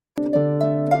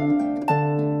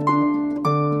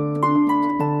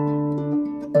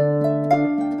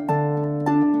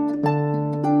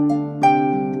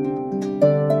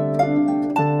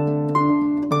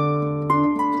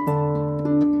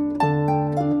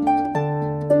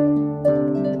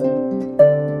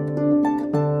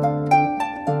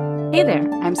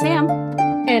Sam.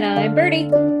 And I'm Birdie,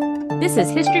 This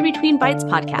is History Between Bites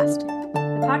podcast.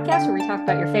 the podcast where we talk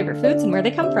about your favorite foods and where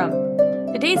they come from.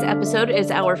 Today's episode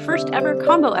is our first ever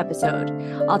combo episode.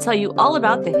 I'll tell you all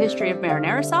about the history of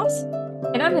marinara sauce.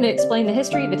 And I'm going to explain the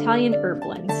history of Italian herb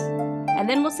blends. And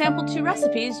then we'll sample 2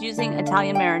 recipes using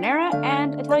Italian marinara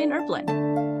and Italian herb blend.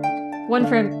 One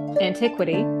from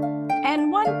antiquity.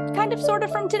 And one kind of sort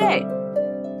of from today.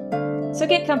 So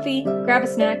get comfy, grab a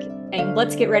snack, and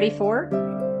let's get ready for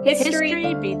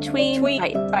History Between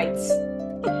Bites.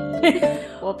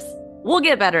 Whoops. We'll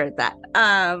get better at that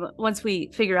once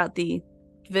we figure out the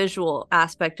visual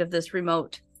aspect of this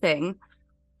remote thing.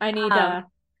 I need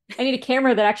a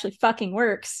camera that actually fucking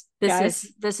works. This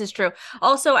is true.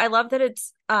 Also, I love that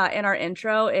it's in our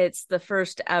intro. It's the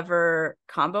first ever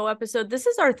combo episode. This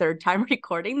is our 3rd time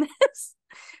recording this,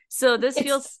 so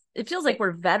it feels like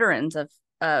we're veterans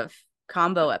of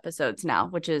combo episodes now,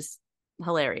 which is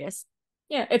hilarious.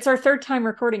 Yeah, it's our 3rd time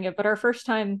recording it, but our first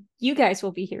time you guys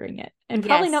will be hearing it, and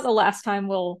probably not the last time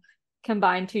we'll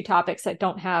combine 2 topics that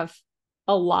don't have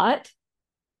a lot,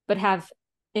 but have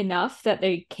enough that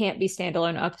they can't be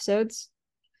standalone episodes.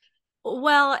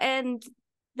 Well, and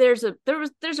there's a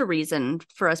reason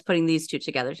for us putting these 2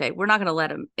 together today. We're not going to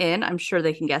let them in. I'm sure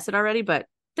they can guess it already, but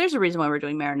there's a reason why we're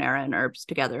doing marinara and herbs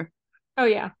together. Oh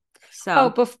yeah.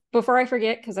 So before I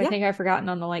forget, because I think I've forgotten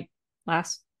on the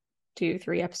last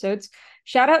 2-3 episodes,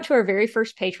 shout out to our very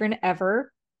first patron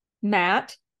ever,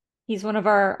 Matt. He's one of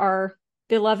our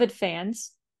beloved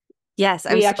fans. Yes,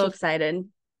 I'm so excited.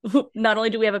 Not only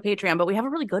do we have a Patreon, but we have a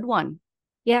really good one.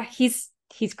 Yeah, he's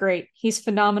great. He's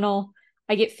phenomenal.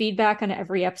 I get feedback on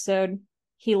every episode.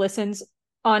 He listens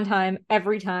on time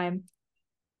every time.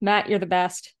 Matt, you're the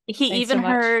best. He Thanks even so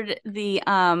much. heard the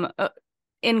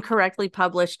incorrectly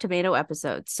published tomato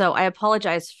episode. So I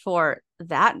apologize for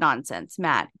that nonsense,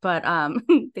 Matt. But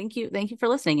thank you for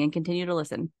listening and continue to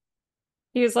listen.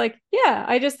 He was like, yeah,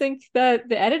 I just think that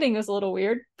the editing was a little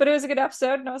weird, but it was a good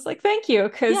episode. And I was like, thank you,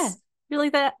 because really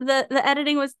the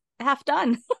editing was half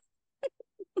done.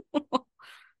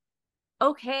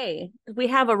 Okay, we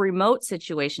have a remote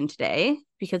situation today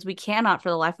because we cannot for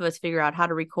the life of us figure out how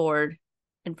to record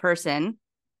in person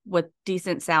with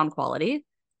decent sound quality.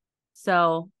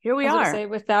 So here we are. Say,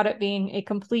 without it being a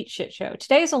complete shit show.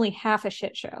 Today is only half a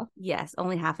shit show. Yes,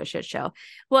 only half a shit show.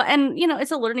 Well, and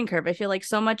it's a learning curve. I feel like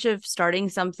so much of starting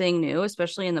something new,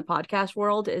 especially in the podcast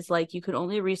world, is like you could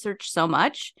only research so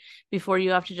much before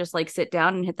you have to just sit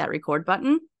down and hit that record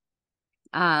button.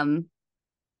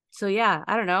 So yeah,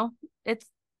 I don't know.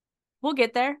 We'll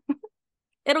get there.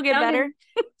 It'll get better.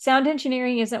 Sound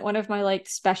engineering isn't one of my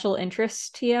special interests,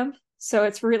 TM. So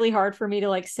it's really hard for me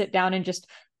to sit down and just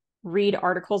read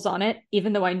articles on it,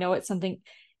 even though I know it's something.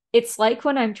 It's like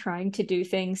when I'm trying to do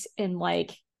things in my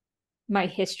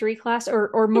history class,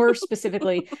 or more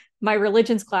specifically my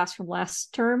religions class from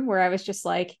last term, where I was just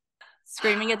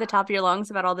screaming at the top of your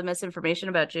lungs about all the misinformation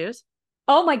about Jews.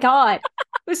 Oh my God.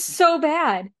 It was so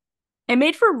bad. It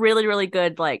made for really, really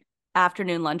good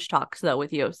afternoon lunch talks though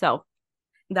with you. So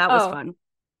that was fun.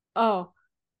 Oh,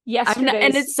 yesterday.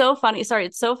 And it's so funny. Sorry,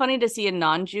 it's so funny to see a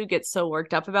non-Jew get so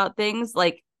worked up about things.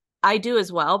 I do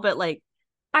as well, but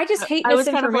I just hate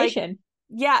misinformation.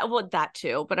 Yeah, well, that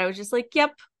too. But I was just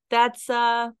yep, that's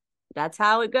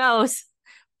how it goes.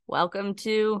 Welcome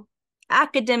to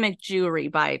academic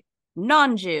Jewry by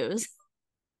non-Jews.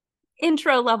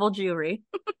 Intro level Jewry.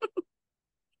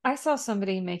 I saw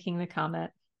somebody making the comment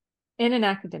in an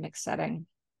academic setting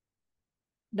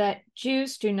that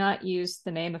Jews do not use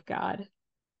the name of God,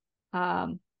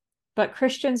 but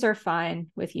Christians are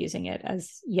fine with using it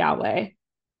as Yahweh.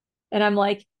 And I'm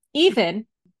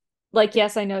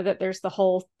yes, I know that there's the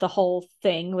whole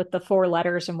thing with the 4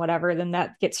 letters and whatever, then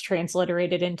that gets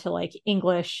transliterated into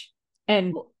English,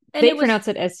 and they pronounce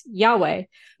it as Yahweh.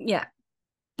 Yeah.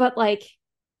 But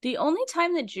the only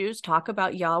time that Jews talk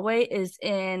about Yahweh is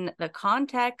in the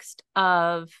context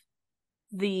of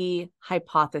the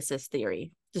hypothesis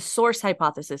theory, the source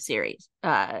hypothesis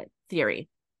theory,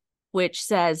 which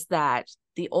says that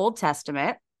the Old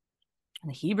Testament,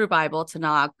 the Hebrew Bible,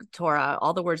 Tanakh, Torah,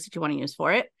 all the words that you want to use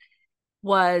for it,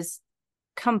 was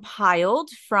compiled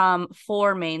from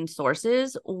 4 main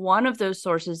sources. One of those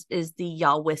sources is the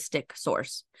Yahwistic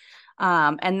source.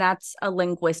 And that's a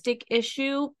linguistic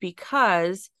issue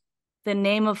because the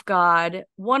name of God,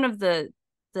 one of the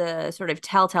sort of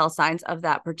telltale signs of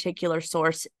that particular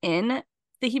source in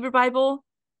the Hebrew Bible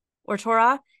or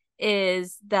Torah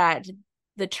is that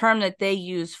the term that they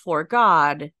use for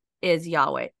God is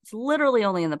Yahweh. It's literally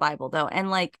only in the Bible though.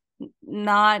 And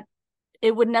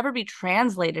it would never be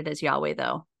translated as Yahweh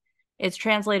though. It's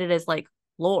translated as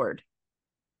Lord.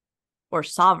 or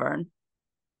sovereign.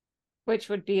 Which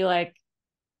would be like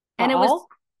And it was Baal,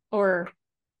 or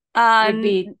would um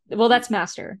be, well, that's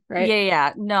master, right?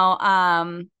 yeah, no.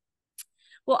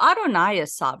 Well, Adonai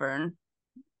is sovereign.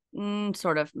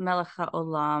 Sort of Melech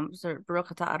Olam, sort of Baruch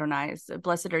Atah Adonai.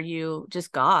 Blessed are you,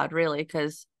 just God, really,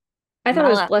 because I thought it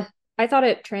was Melech. ble- I thought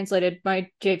it translated, my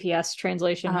JPS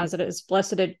translation Um, has it as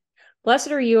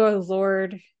blessed are you, O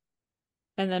Lord,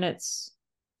 and then it's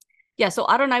yeah, so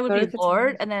Adonai would be Baruch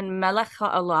Lord, atah. and then Melech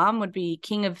Olam would be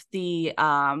King of the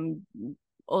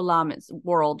Olam is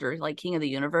world, or like King of the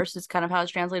universe is kind of how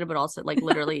it's translated, but also like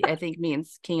literally I think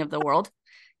means King of the world.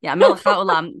 Yeah, Melech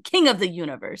Olam, King of the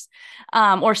universe,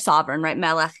 or sovereign, right?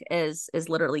 Melech is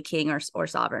literally king or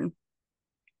sovereign.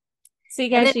 See,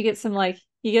 And then guys,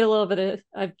 you get a little bit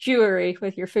of Jewery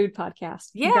with your food podcast.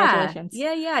 yeah, Congratulations.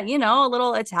 yeah, you know, a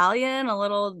little Italian, a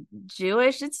little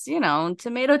Jewish. It's, you know,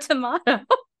 tomato, tomato,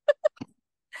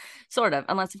 sort of,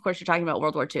 unless of course you're talking about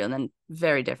World War II, and then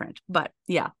very different. But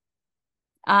yeah.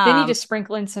 Then you Um, just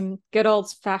sprinkle in some good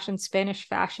old fashioned Spanish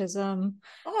fascism,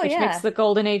 oh which makes yeah. the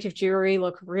golden age of Jewry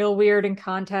look real weird in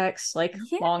context, like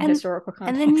Yeah, long historical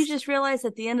and then you context. just realize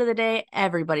at the end of the day,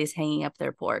 everybody's hanging up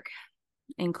their pork,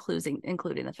 including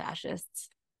the fascists.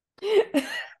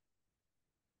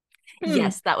 Hmm.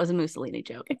 Yes, that was a Mussolini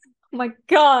joke. Oh my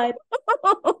God.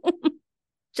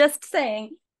 Just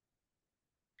saying.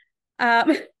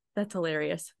 Um, that's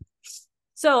hilarious.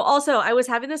 So also, I was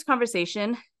having this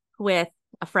conversation with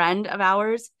a friend of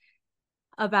ours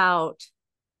about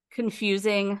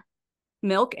confusing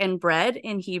milk and bread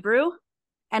in Hebrew.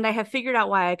 And I have figured out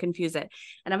why I confuse it.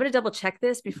 And I'm going to double check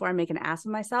this before I make an ass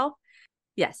of myself.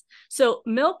 Yes. So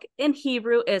milk in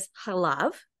Hebrew is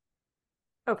halav.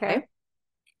 Okay. Okay.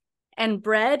 And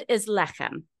bread is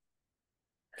lechem.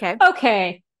 Okay.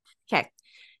 Okay. Okay.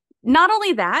 Not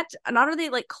only that, not are they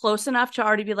like close enough to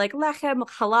already be like lechem,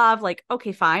 halav, like,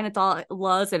 okay, fine. It's all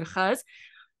luz and chaz.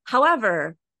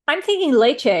 However, I'm thinking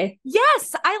leche.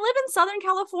 yes, I live in Southern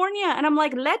California and I'm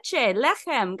like leche,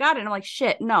 lechem, got it. And I'm like,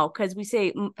 shit, no, because we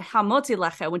say hamotzi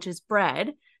lechem, which is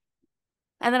bread.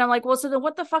 And then I'm like, well, so then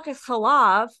what the fuck is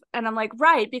halav? And I'm like,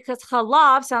 right, because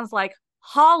halav sounds like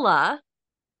challah.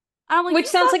 And I'm like, Which you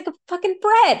sounds fuck. like the fucking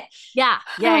bread. Yeah.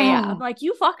 I'm like,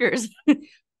 you fuckers.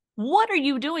 What are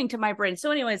you doing to my brain?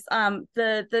 So, anyways,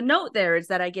 the note there is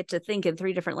that I get to think in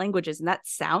 3 different languages, and that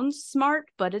sounds smart,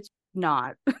 but it's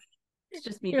not. It's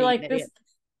just me You're being an like idiot. this.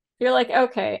 You're like,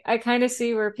 okay, I kind of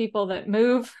see where people that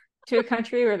move to a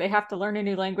country where they have to learn a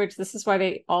new language, this is why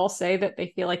they all say that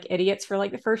they feel like idiots for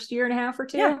like the first year and a half or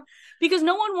Yeah, two. because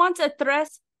no one wants a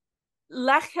tres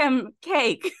lechem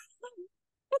cake.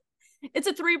 It's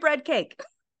a 3 bread cake.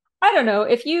 I don't know.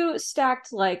 If you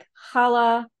stacked like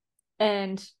challah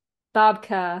and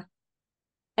babka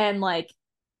and like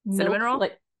Cinnamon milk, roll.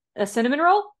 like a cinnamon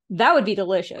roll, that would be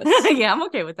delicious. Yeah, I'm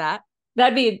okay with that.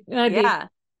 That'd be Yeah,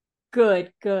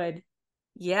 good, good.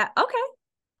 yeah, okay.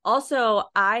 Also,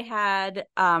 I had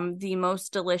the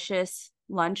most delicious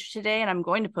lunch today, and I'm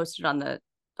going to post it on the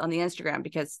Instagram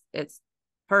because it's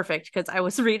perfect. Because I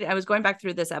was going back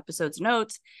through this episode's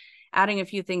notes, adding a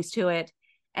few things to it,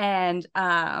 and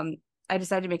I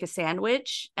decided to make a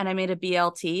sandwich, and I made a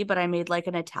BLT, but I made like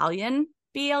an Italian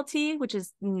BLT, which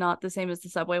is not the same as the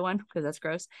Subway one because that's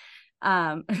gross.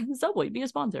 Subway, be a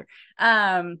sponsor.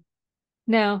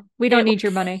 No, we don't It need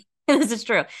your money. this is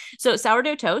true. So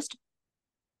sourdough toast,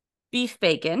 beef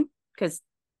bacon, because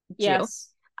Jew. Yes.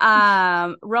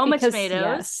 Roma Because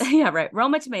tomatoes. yes. Yeah, right.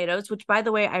 Roma tomatoes, which by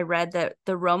the way, I read that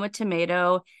the Roma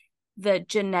tomato, the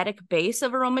genetic base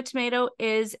of a Roma tomato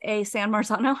is a San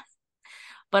Marzano,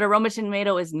 but a Roma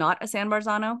tomato is not a San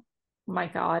Marzano. Oh my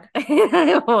God.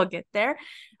 We'll get there.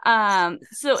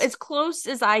 So as close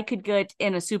as I could get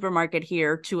in a supermarket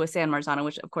here to a San Marzano,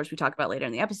 which of course we talk about later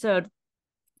in the episode.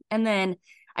 And then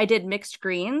I did mixed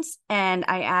greens and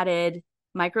I added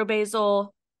micro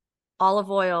basil,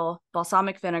 olive oil,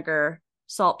 balsamic vinegar,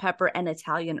 salt, pepper, and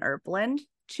Italian herb blend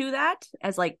to that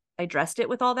as like I dressed it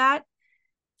with all that.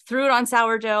 Threw it on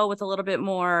sourdough with a little bit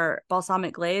more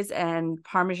balsamic glaze and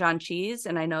Parmesan cheese.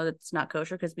 And I know that's not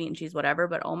kosher because meat and cheese, whatever,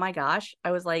 but oh my gosh,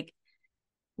 I was like,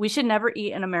 we should never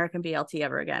eat an American BLT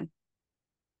ever again.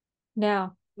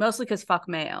 No. Mostly because fuck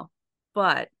mayo,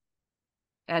 but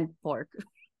and pork.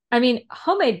 I mean,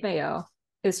 homemade mayo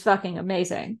is fucking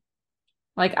amazing.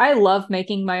 Like, I love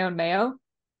making my own mayo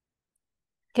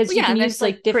because Well, you yeah, can and use it's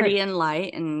like like different, pretty and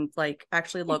light and like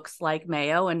actually looks like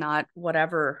mayo and not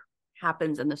whatever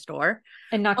happens in the store.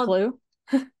 and not Oh, glue.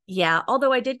 yeah,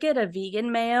 although I did get a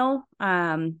vegan mayo.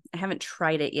 I haven't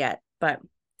tried it yet, but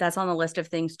that's on the list of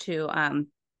things to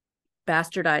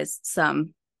bastardize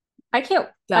some I can't,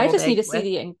 I deviled just need to eggs see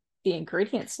with. the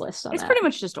ingredients list on It's that. pretty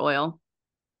much just oil.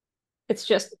 It's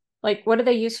just like, what do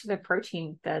they use for the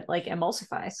protein that like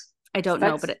emulsifies? I So don't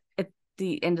know, that's but at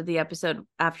the end of the episode,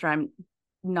 after I'm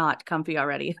not comfy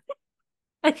already,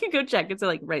 I can go check. It's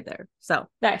like right there. So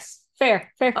nice.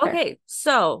 Fair, fair, fair. okay.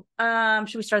 So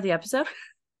should we start the episode?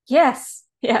 Yes,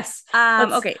 yes.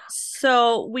 Let's Okay,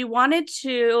 so we wanted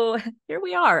to, here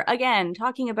we are again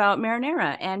talking about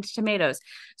marinara and tomatoes.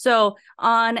 So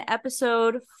on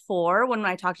episode 4, when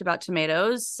I talked about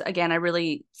tomatoes, again, I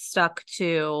really stuck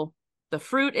to the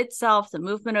fruit itself, the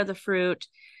movement of the fruit,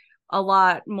 a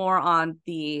lot more on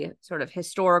the sort of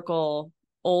historical,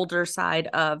 older side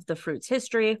of the fruit's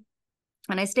history.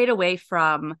 And I stayed away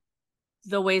from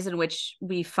the ways in which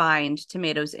we find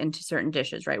tomatoes into certain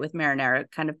dishes, right? With marinara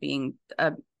kind of being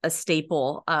a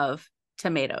staple of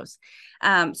tomatoes.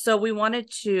 So we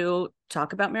wanted to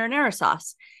talk about marinara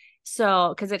sauce.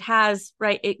 So, because it has,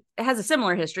 right, it has a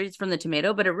similar history. It's from the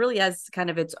tomato, but it really has kind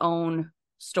of its own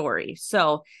story.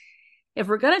 So, if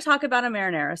we're going to talk about a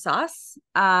marinara sauce,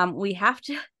 we have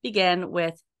to begin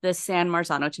with the San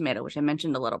Marzano tomato, which I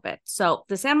mentioned a little bit. So,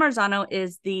 the San Marzano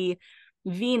is the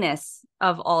Venus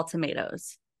of all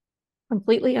tomatoes.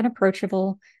 completely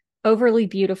unapproachable, overly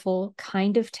beautiful,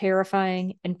 kind of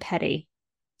terrifying, and petty.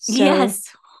 So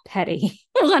Yes, petty.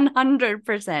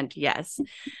 100% yes.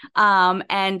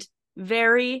 And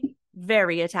very,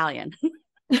 very Italian.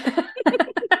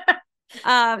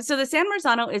 So the San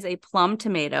Marzano is a plum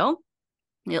tomato.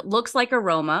 It looks like a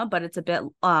Roma, but it's a bit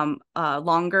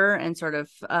longer and sort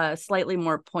of slightly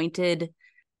more pointed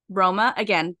Roma.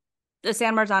 Again, the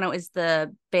San Marzano is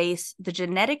the base, the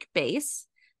genetic base.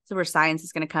 So where science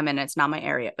is going to come in, it's not my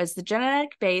area, but it's the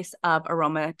genetic base of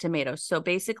aroma tomatoes. So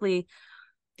basically,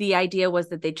 the idea was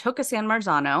that they took a San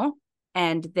Marzano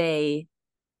and they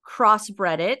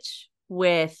crossbred it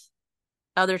with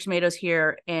other tomatoes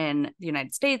here in the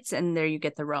United States, and there you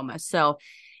get the Roma. So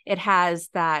it has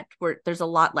that where there's a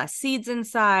lot less seeds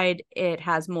inside. It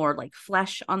has more like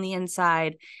flesh on the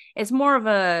inside. It's more of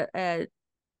a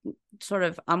sort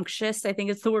of unctuous, I think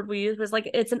it's the word we use, was like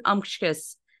it's an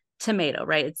unctuous tomato,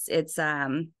 right? It's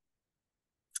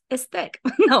thick.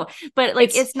 No, but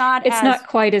like it's not it's as not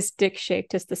quite as dick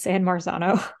shaped as the San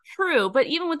Marzano. true. But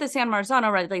even with the San Marzano,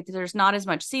 right, like there's not as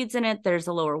much seeds in it. There's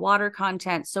a lower water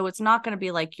content. So it's not going to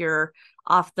be like your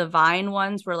off the vine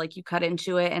ones where like you cut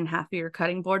into it and half of your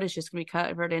cutting board is just going to be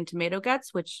covered in tomato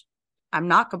guts, which I'm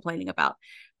not complaining about.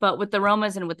 But with the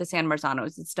Romas and with the San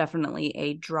Marzanos, it's definitely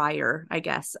a drier, I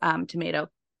guess, tomato.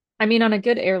 I mean, on a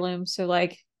good heirloom. So,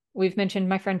 like, we've mentioned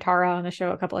my friend Tara on the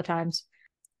show a couple of times.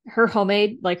 Her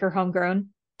homemade, like her homegrown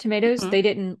tomatoes, Mm-hmm. they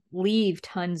didn't leave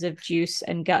tons of juice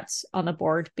and guts on the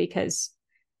board because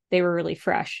they were really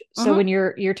fresh. So Mm-hmm. when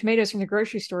your tomatoes from the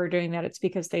grocery store are doing that, it's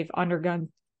because they've undergone,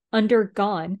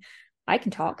 I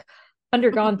can talk,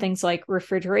 undergone things like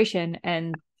refrigeration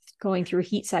and going through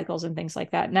heat cycles and things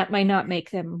like that. And that might not make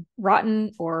them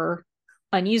rotten or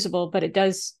unusable, but it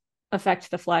does affect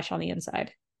the flesh on the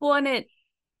inside. Well, and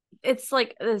it's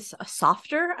like this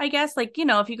softer, I guess. Like, you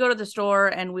know, if you go to the store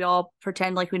and we all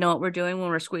pretend like we know what we're doing when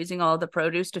we're squeezing all the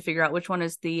produce to figure out which one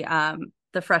is the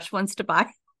fresh ones to buy.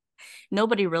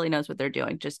 Nobody really knows what they're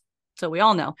doing, just so we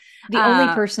all know. The only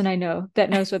person I know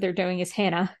that knows what they're doing is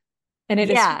Hannah. And it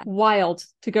is Yeah. wild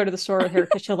to go to the store with her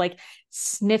because she'll like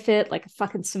sniff it like a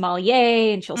fucking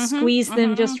sommelier and she'll Mm-hmm. squeeze them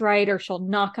Mm-hmm. just right, or she'll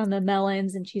knock on the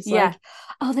melons and she's Yeah. like,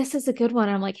 oh, this is a good one.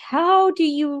 I'm like, how do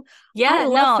you? I Yeah.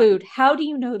 love No. food. How do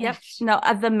you know Yep. that? No,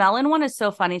 the melon one is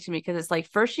so funny to me because it's like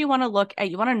first you want to look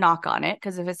at, you want to knock on it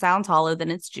because if it sounds hollow,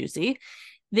 then it's juicy.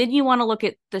 Then you want to look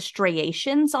at the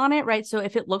striations on it, right? So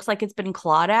if it looks like it's been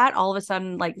clawed at, all of a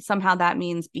sudden, like somehow that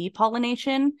means bee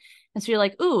pollination. And so you're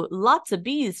like, ooh, lots of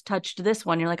bees touched this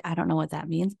one. You're like, I don't know what that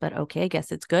means, but okay, I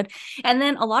guess it's good. And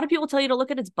then a lot of people tell you to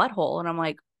look at its butthole. And I'm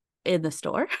like, in the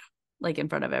store, like in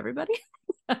front of everybody.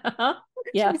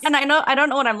 Yes. And I don't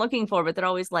know what I'm looking for, but they're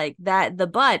always like that. The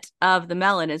butt of the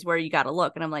melon is where you got to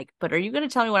look. And I'm like, but are you going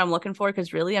to tell me what I'm looking for?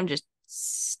 Because really, I'm just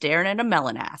staring at a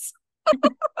melon ass.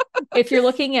 If you're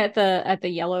looking at the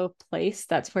yellow place,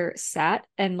 that's where it sat.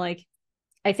 And like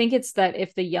I think it's that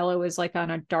if the yellow is like on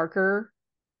the darker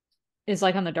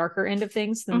end of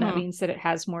things, then that Mm-hmm. means that it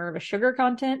has more of a sugar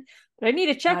content. But I need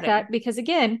to check Got it. that because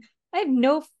again, I have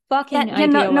no Yeah, fucking yeah,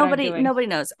 no, idea what I'm doing. nobody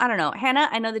knows. I don't know. Hannah,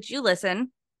 I know that you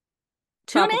listen.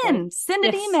 Tune Probably. in, send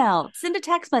an Yes. email, send a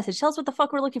text message, tell us what the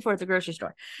fuck we're looking for at the grocery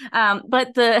store.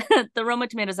 But the the Roma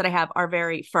tomatoes that I have are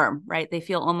very firm, right? They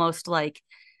feel almost like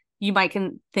you might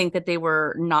can think that they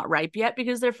were not ripe yet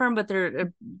because they're firm, but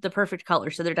they're the perfect color,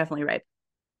 so they're definitely ripe.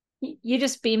 You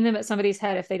just beam them at somebody's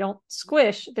head. If they don't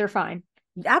squish, they're fine.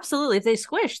 Absolutely. If they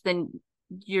squish, then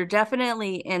you're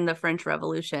definitely in the French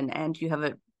Revolution, and you have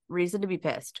a reason to be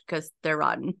pissed because they're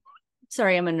rotten.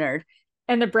 Sorry, I'm a nerd.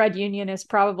 And the bread union is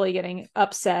probably getting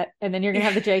upset, and then you're gonna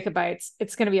have the Jacobites.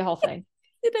 It's gonna be a whole thing.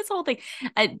 This whole thing.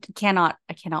 I cannot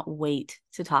wait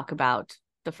to talk about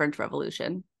the French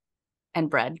Revolution and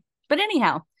bread. But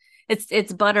anyhow,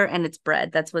 it's butter and it's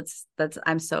bread. That's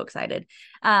I'm so excited.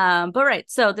 But right,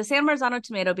 so the San Marzano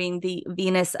tomato, being the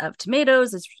Venus of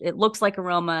tomatoes, it looks like a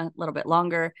Roma, a little bit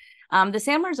longer. The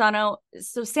San Marzano,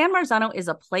 so San Marzano is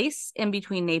a place in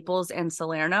between Naples and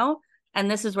Salerno, and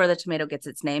this is where the tomato gets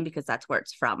its name because that's where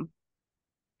it's from.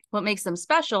 What makes them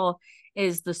special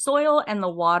is the soil and the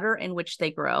water in which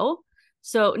they grow.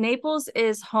 So Naples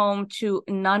is home to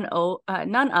none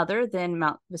other than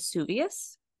Mount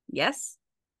Vesuvius. Yes,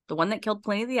 the one that killed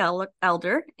Pliny the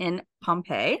Elder in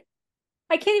Pompeii.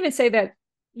 I can't even say that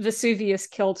Vesuvius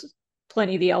killed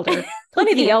Pliny the Elder.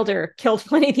 Pliny the Yeah. Elder killed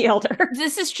Pliny the Elder.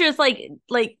 This is true. It's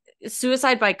like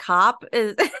suicide by cop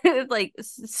is like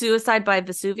suicide by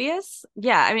Vesuvius.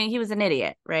 Yeah, I mean he was an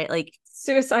idiot, right? Like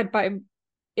Suicide by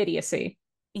idiocy.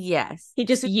 yes, He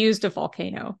just used a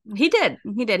volcano. he did.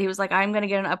 He did. He was like, I'm gonna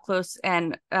get an up close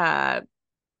and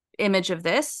image of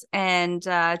this, and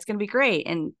it's gonna be great.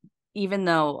 And even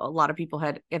though a lot of people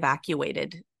had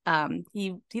evacuated,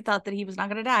 he thought that he was not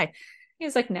gonna die. He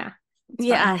was like, nah.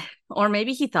 Yeah, fine. Or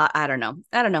maybe he thought, I don't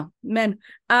know, men.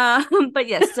 But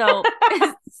yes, so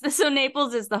so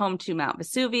Naples is the home to Mount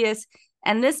Vesuvius,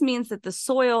 and this means that the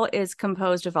soil is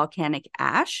composed of volcanic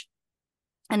ash,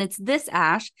 and it's this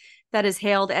ash that is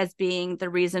hailed as being the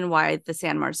reason why the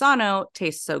San Marzano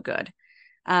tastes so good.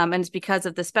 And it's because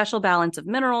of the special balance of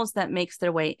minerals that makes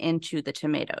their way into the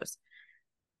tomatoes.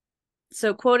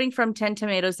 So, quoting from 10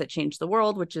 Tomatoes That Changed the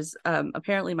World, which is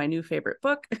apparently my new favorite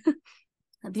book,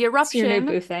 the eruption. It's your new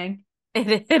boo thing.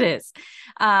 It is.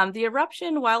 The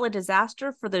eruption, while a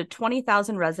disaster for the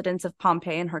 20,000 residents of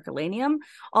Pompeii and Herculaneum,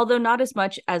 although not as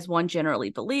much as one generally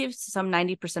believes, some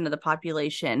 90% of the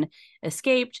population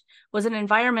escaped, was an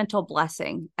environmental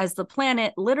blessing, as the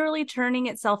planet, literally turning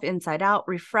itself inside out,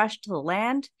 refreshed the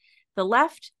land. The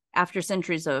left, after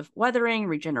centuries of weathering,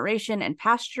 regeneration, and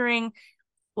pasturing,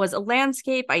 was a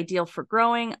landscape ideal for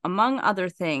growing, among other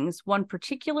things, one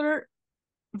particular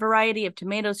variety of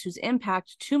tomatoes whose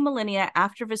impact 2 millennia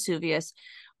after Vesuvius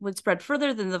would spread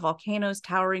further than the volcano's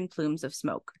towering plumes of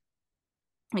smoke.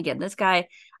 Again, this guy,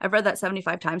 I've read that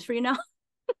 75 times for you now.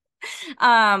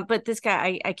 But this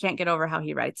guy, I can't get over how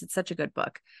he writes. It's such a good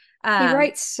book. He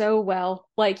writes so well.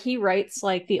 Like he writes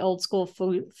like the old school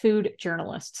food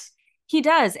journalists. He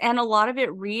does. And a lot of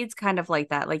it reads kind of like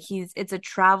that. Like it's a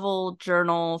travel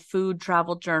journal, food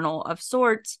travel journal of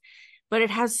sorts, but it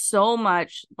has so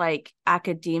much like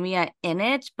academia in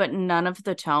it, but none of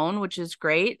the tone, which is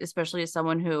great, especially as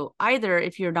someone who either,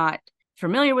 if you're not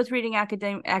familiar with reading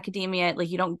academia, like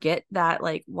you don't get that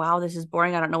like, wow, this is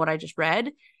boring, I don't know what I just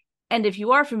read. And if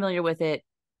you are familiar with it,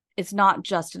 it's not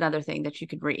just another thing that you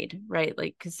could read, right?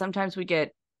 Like, because sometimes we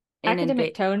get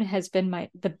academic tone has been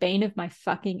the bane of my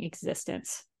fucking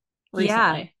existence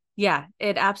recently. Yeah,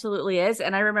 it absolutely is.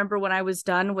 And I remember when I was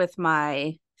done with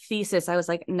my thesis, I was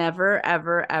like, never,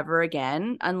 ever, ever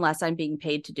again, unless I'm being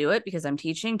paid to do it because I'm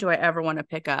teaching, do I ever want to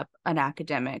pick up an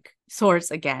academic source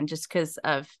again, just because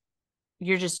of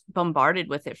you're just bombarded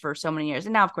with it for so many years.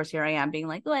 And now, of course, here I am being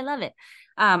like, oh, I love it.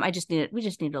 We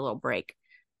just need a little break.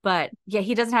 But yeah,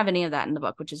 he doesn't have any of that in the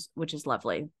book, which is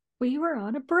lovely. We were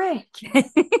on a break.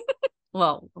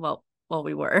 well,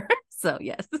 we were. So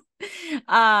yes.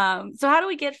 So how do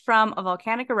we get from a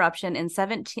volcanic eruption in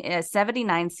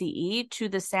 79 CE to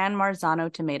the San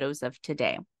Marzano tomatoes of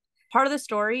today? Part of the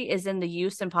story is in the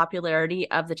use and popularity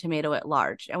of the tomato at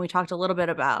large. And we talked a little bit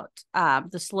about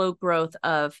the slow growth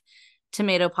of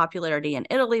tomato popularity in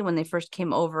Italy when they first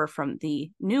came over from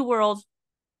the New World.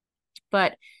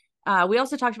 But we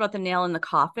also talked about the nail in the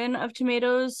coffin of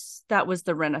tomatoes. That was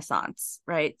the Renaissance,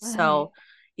 right? So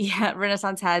yeah,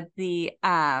 Renaissance had the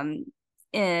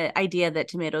idea that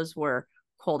tomatoes were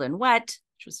cold and wet,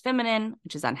 which was feminine,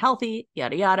 which is unhealthy,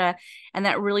 yada, yada. And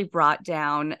that really brought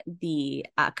down the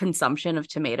consumption of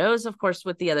tomatoes, of course,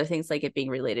 with the other things like it being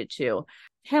related to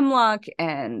hemlock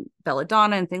and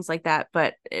belladonna and things like that.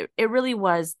 But it really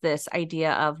was this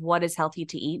idea of what is healthy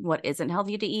to eat, what isn't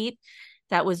healthy to eat,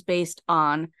 that was based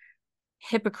on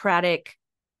Hippocratic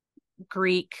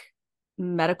Greek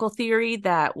medical theory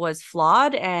that was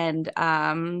flawed and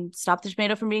stopped the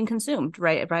tomato from being consumed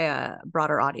right by a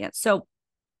broader audience. So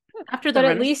after but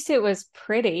at least it was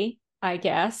pretty, I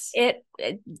guess.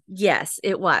 Yes,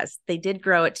 it was. They did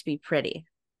grow it to be pretty.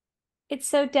 It's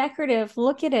so decorative.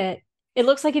 Look at it. It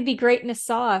looks like it'd be great in a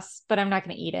sauce, but I'm not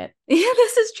going to eat it. Yeah,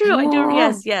 this is true. I do. Oh,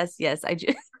 Yes, yes, yes. I do.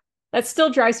 that still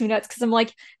drives me nuts because I'm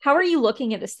like, how are you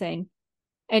looking at this thing?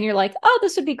 And you're like, oh,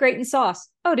 this would be great in sauce.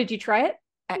 Oh, did you try it?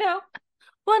 No.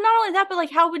 Well, not only that, but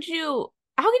like, how can you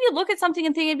look at something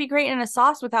and think it'd be great in a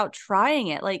sauce without trying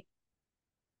it? Like,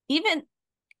 even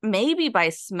maybe by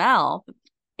smell.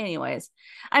 Anyways,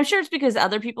 I'm sure it's because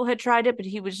other people had tried it, but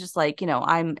he was just like,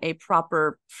 I'm a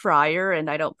proper fryer and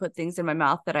I don't put things in my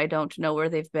mouth that I don't know where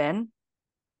they've been.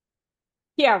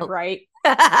 Yeah, Oh. right.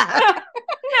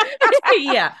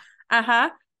 Yeah. Uh-huh.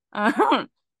 Uh-huh.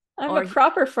 I'm a Or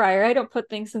proper fryer. I don't put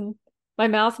things in my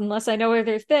mouth unless I know where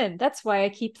they've been. That's why I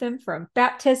keep them from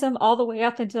baptism all the way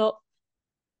up until.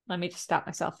 Let me just stop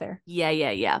myself there. yeah,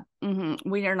 yeah, yeah.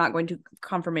 We are not going to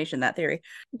confirmation that theory.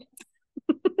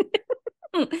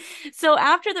 So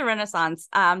after the Renaissance,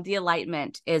 the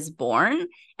Enlightenment is born,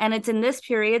 and it's in this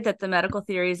period that the medical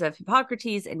theories of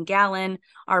Hippocrates and Galen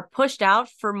are pushed out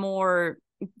for more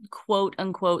quote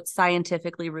unquote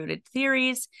scientifically rooted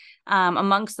theories.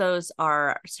 Amongst those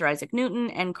are Sir Isaac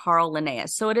Newton and Carl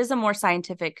Linnaeus. So it is a more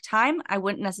scientific time. I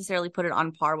wouldn't necessarily put it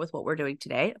on par with what we're doing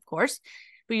today, of course,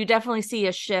 but you definitely see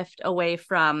a shift away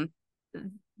from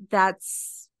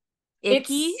that's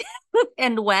icky It's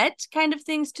and wet kind of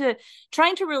things to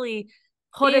trying to really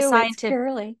put a ew, it's scientific,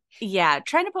 girly. yeah,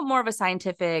 trying to put more of a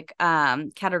scientific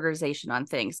categorization on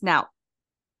things. Now,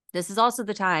 this is also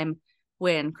the time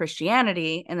when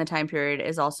Christianity in the time period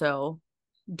is also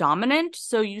dominant.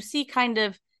 So you see kind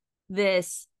of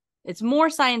this, it's more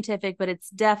scientific, but it's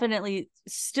definitely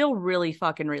still really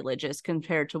fucking religious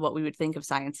compared to what we would think of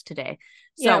science today.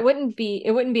 Yeah, So, it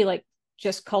wouldn't be like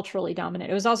just culturally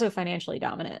dominant. It was also financially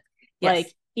dominant. yes.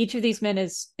 Like each of these men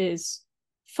is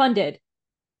funded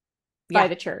by Yeah.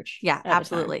 the church Yeah, at the time.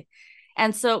 absolutely.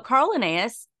 And so Carl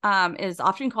Linnaeus is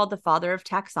often called the father of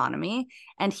taxonomy,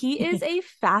 and he is a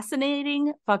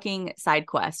fascinating fucking side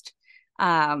quest.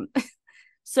 Um,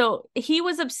 so he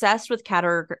was obsessed with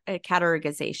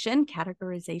categorization.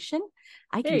 Categorization.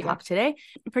 I There can you go. talk today,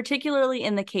 particularly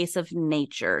in the case of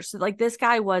nature. So, like, this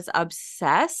guy was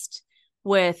obsessed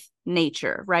with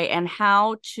nature, right? And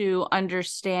how to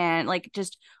understand, like,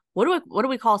 just what do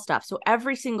we call stuff? So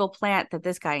every single plant that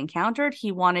this guy encountered,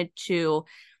 he wanted to,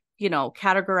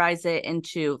 categorize it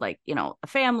into, like, a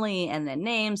family and then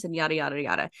names and yada yada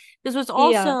yada. This was He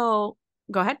also,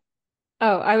 go ahead.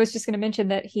 Oh, I was just going to mention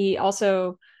that he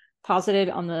also posited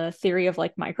on the theory of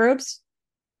like microbes,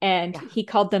 and Yeah. he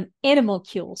called them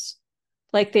animalcules.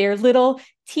 Like they're little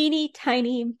teeny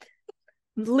tiny,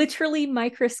 literally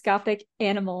microscopic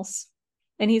animals.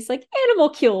 And he's like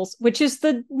animalcules, which is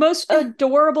the most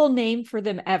adorable name for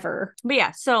them ever. But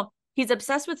yeah, so he's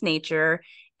obsessed with nature,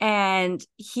 and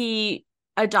he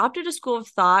adopted a school of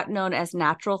thought known as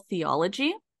natural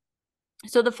theology.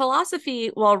 So the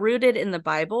philosophy, while rooted in the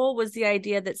Bible, was the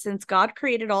idea that since God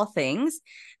created all things,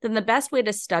 then the best way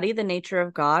to study the nature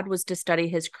of God was to study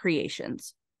his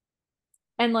creations.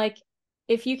 And like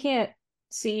if you can't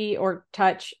see or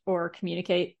touch or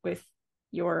communicate with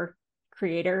your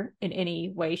creator in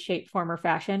any way, shape, form, or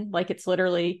fashion, like it's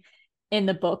literally in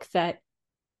the book that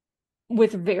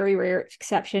with very rare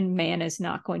exception, man is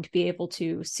not going to be able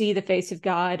to see the face of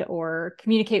God or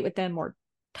communicate with them or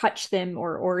touch them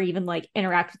or even like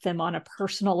interact with them on a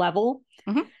personal level.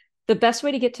 Mm-hmm. The best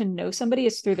way to get to know somebody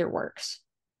is through their works.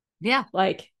 Yeah.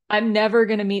 Like I'm never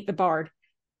going to meet the bard,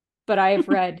 but I have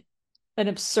read an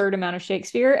absurd amount of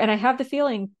Shakespeare, and I have the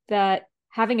feeling that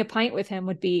having a pint with him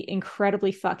would be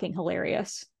incredibly fucking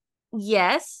hilarious.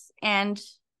 Yes and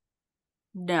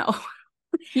no.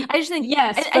 I just think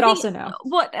Yes, I but think also no.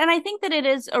 what and I think that it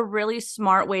is a really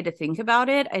smart way to think about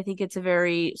it. I think it's a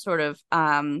very sort of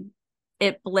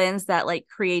it blends that like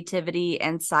creativity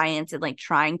and science and like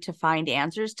trying to find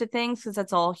answers to things, because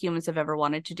that's all humans have ever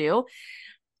wanted to do.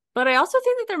 But I also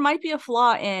think that there might be a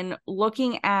flaw in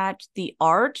looking at the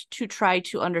art to try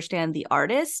to understand the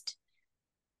artist.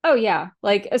 Oh yeah,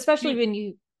 like especially when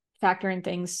you factor in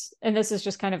things, and this is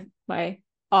just kind of my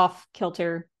off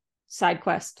kilter side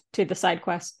quest to the side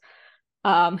quest.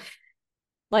 Um,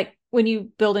 like when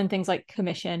you build in things like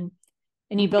commission,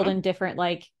 and you build Mm-hmm. in different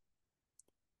like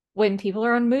when people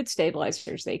are on mood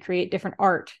stabilizers, they create different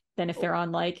art than if they're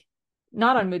on like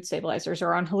not on mood stabilizers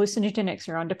or on hallucinogenics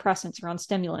or on depressants or on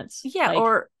stimulants. Yeah, Like,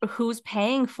 or who's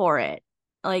paying for it?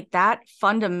 Like, that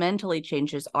fundamentally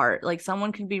changes art. Like,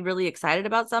 someone could be really excited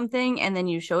about something and then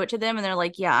you show it to them and they're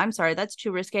like, "Yeah, I'm sorry, that's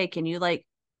too risque. Can you like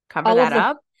cover all of that the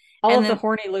up?" all And of the then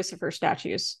horny Lucifer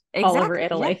statues all over exactly. Yeah.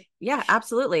 Italy. Yeah,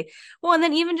 absolutely. Well, and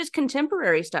then even just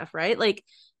contemporary stuff, right? Like,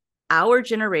 our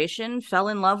generation fell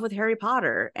in love with Harry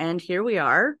Potter, and here we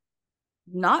are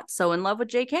not so in love with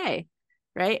JK.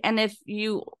 right? And if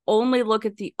you only look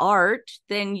at the art,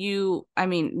 then I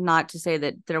mean, not to say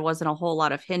that there wasn't a whole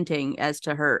lot of hinting as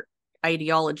to her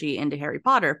ideology into Harry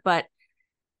Potter, but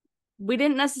we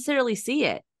didn't necessarily see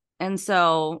it. And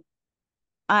so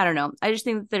I don't know. I just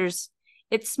think that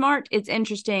it's smart, it's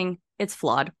interesting, it's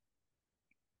flawed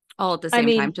all at the I same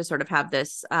time mean, to sort of have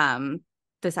this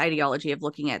ideology of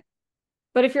looking at.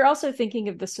 but if you're also thinking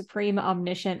of the supreme,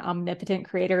 omniscient, omnipotent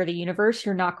creator of the universe,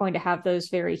 you're not going to have those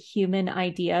very human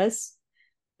ideas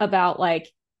about like,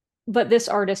 but this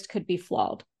artist could be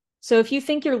flawed. So if you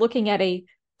think you're looking at a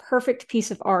perfect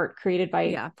piece of art created by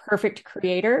a Yeah, perfect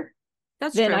creator,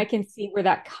 that's then I true. can see where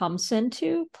that comes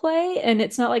into play. And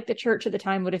it's not like the church at the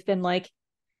time would have been like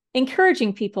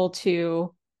encouraging people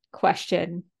to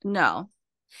question. No.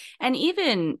 And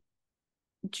even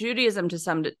Judaism to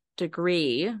some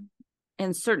degree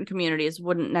in certain communities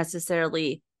wouldn't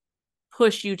necessarily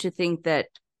push you to think that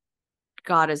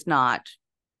God is not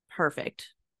perfect,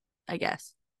 I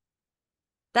guess.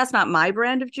 That's not my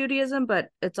brand of Judaism, but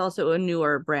it's also a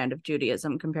newer brand of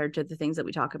Judaism compared to the things that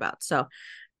we talk about. So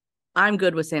I'm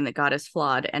good with saying that God is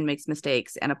flawed and makes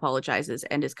mistakes and apologizes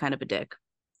and is kind of a dick.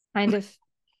 Kind of,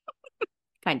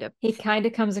 Kind of. he kind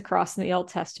of comes across in the Old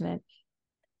Testament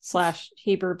slash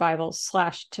Hebrew Bible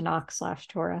slash Tanakh slash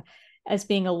Torah as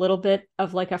being a little bit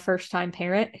of like a first time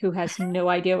parent who has no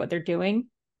idea what they're doing.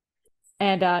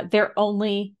 And their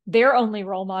only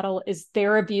role model is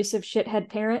their abusive shithead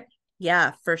parent.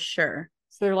 Yeah, for sure.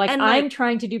 So they're like, And I'm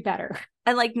trying to do better.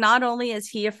 not only is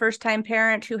he a first time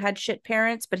parent who had shit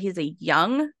parents, but he's a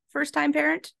young first time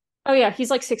parent. Oh yeah, he's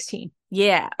like 16.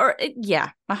 Yeah. Or yeah.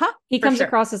 Uh-huh. He For comes sure.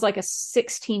 across as like a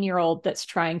 16-year-old that's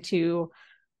trying to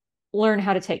learn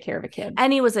how to take care of a kid.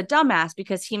 And he was a dumbass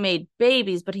because he made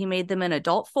babies, but he made them in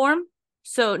adult form.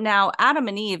 So now Adam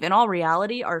and Eve, in all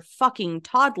reality, are fucking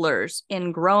toddlers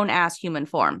in grown ass human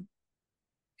form.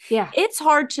 Yeah. It's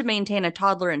hard to maintain a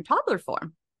toddler in toddler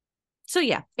form. So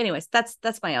yeah, anyways, that's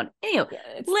my own. Anyway, Yeah,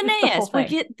 it's the whole Linnaeus,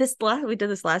 thing. we did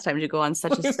this last time to go on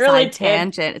such a We really side did.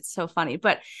 tangent. It's so funny.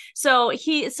 But so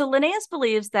Linnaeus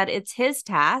believes that it's his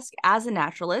task as a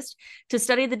naturalist to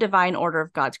study the divine order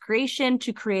of God's creation,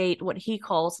 to create what he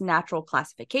calls natural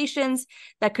classifications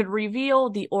that could reveal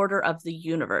the order of the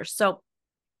universe. So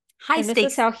high And this is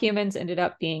stakes. how humans ended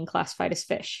up being classified as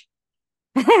fish.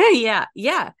 Yeah,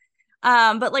 yeah.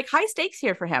 But like high stakes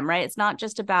here for him, right? It's not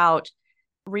just about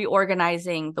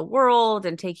reorganizing the world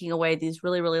and taking away these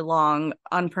really, really long,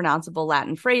 unpronounceable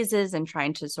Latin phrases and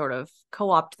trying to sort of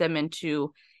co-opt them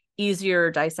into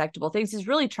easier dissectable things. He's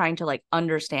really trying to like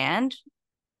understand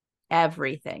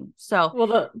everything. So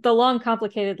Well, the long,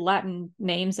 complicated Latin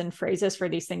names and phrases for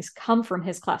these things come from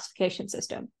his classification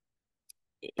system.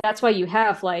 That's why you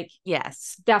have like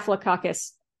yes.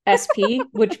 Staphylococcus sp,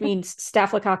 which means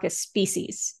Staphylococcus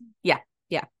species. Yeah.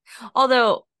 Yeah.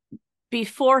 Although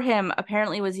before him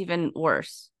apparently was even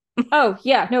worse. Oh,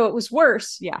 yeah, no, it was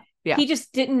worse. Yeah. Yeah. He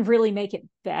just didn't really make it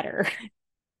better.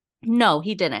 No,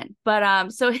 he didn't.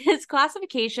 But so his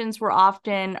classifications were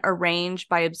often arranged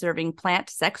by observing plant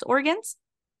sex organs.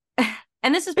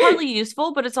 And this is partly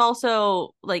useful, but it's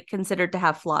also like considered to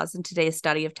have flaws in today's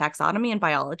study of taxonomy and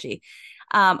biology.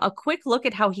 A quick look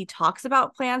at how he talks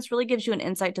about plants really gives you an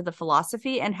insight to the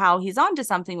philosophy and how he's onto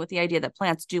something with the idea that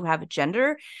plants do have a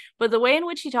gender. But the way in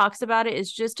which he talks about it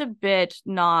is just a bit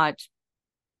not.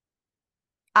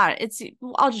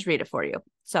 I'll just read it for you.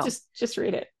 So Just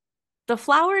read it. the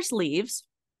flower's leaves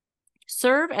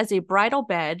serve as a bridal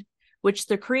bed which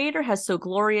the Creator has so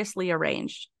gloriously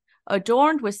arranged,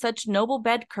 adorned with such noble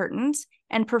bed curtains,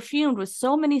 and perfumed with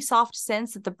so many soft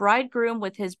scents that the bridegroom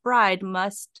with his bride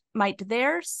might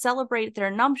there celebrate their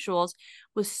nuptials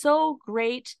with so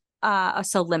great a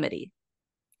solemnity.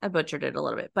 I butchered it a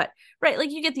little bit, but right, like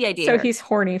you get the idea So here. he's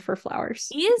horny for flowers.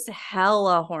 He is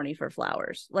hella horny for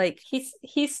flowers. Like he's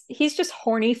just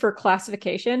horny for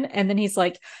classification, and then he's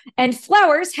like, and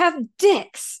flowers have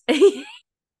dicks.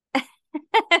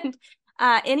 and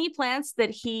any plants that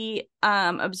he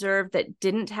observed that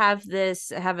didn't have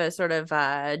a sort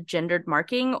of gendered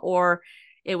marking, or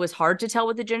it was hard to tell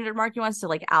what the gendered marking was. So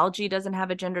like algae doesn't have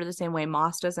a gender the same way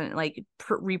moss doesn't like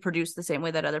reproduce the same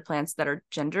way that other plants that are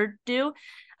gendered do.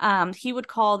 He would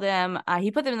call them,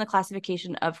 he put them in the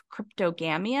classification of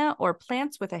cryptogamia, or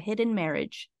plants with a hidden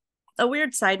marriage. A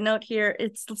weird side note here,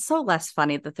 it's so less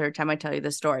funny the third time I tell you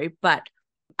this story, but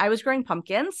I was growing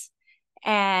pumpkins.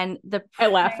 And I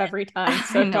laugh every time,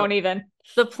 so don't even.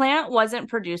 The plant wasn't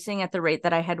producing at the rate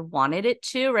that I had wanted it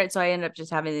to, right? So I ended up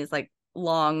just having these like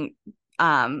long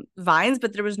vines,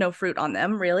 but there was no fruit on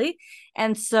them really.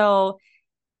 And so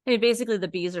basically the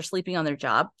bees are sleeping on their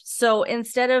job. So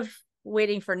instead of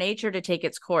waiting for nature to take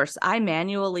its course, I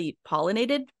manually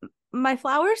pollinated my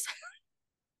flowers.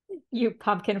 You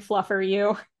pumpkin fluffer,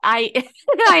 you. I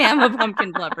I am a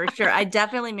pumpkin fluffer, sure. I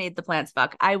definitely made the plants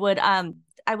fuck. I would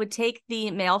take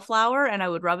the male flower and I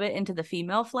would rub it into the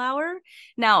female flower.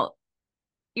 Now,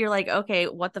 you're like, okay,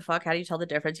 what the fuck? How do you tell the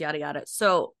difference? Yada yada.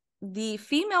 So the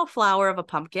female flower of a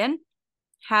pumpkin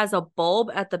has a bulb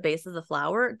at the base of the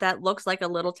flower that looks like a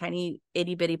little tiny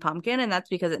itty bitty pumpkin, and that's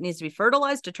because it needs to be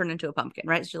fertilized to turn into a pumpkin,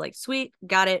 right? So you're like, sweet,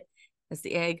 got it. It's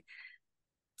the egg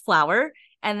flower.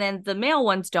 And then the male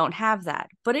ones don't have that.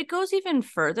 But it goes even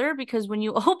further because when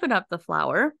you open up the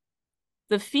flower,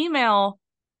 the female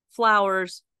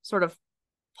flower's sort of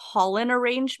pollen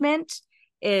arrangement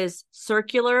is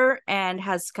circular and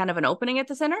has kind of an opening at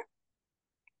the center.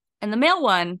 And the male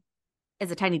one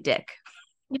is a tiny dick.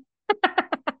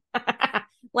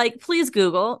 Like, please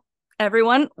Google,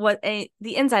 everyone, what the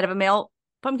inside of a male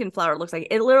pumpkin flower looks like.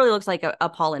 It literally looks like a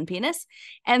pollen penis.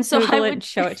 And so Google I it would and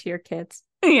show it to your kids.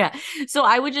 Yeah. So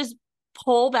I would just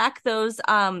pull back those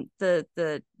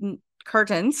the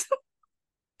curtains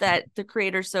that the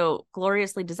creator so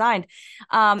gloriously designed,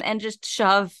 and just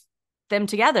shove them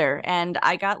together. And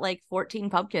I got like 14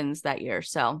 pumpkins that year.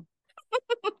 So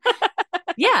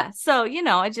yeah. So,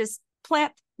 I just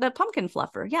plant the pumpkin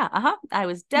fluffer. Yeah. I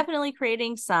was definitely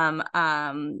creating some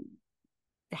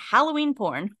Halloween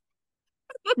porn.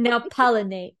 Now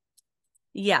pollinate.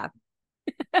 Yeah.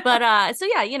 But so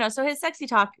yeah, so his sexy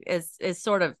talk is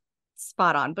sort of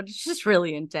spot on, but it's just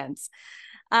really intense.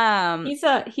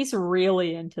 He's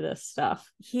really into this stuff.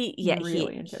 He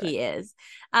Into he is.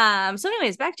 So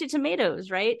anyways, back to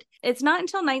tomatoes, right? It's not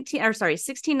until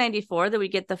 1694 that we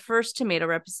get the first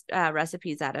tomato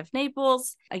recipes out of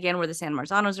Naples, again where the San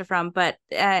Marzanos are from, but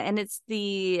and it's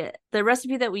the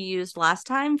recipe that we used last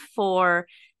time for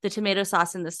the tomato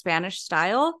sauce in the Spanish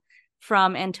style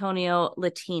from Antonio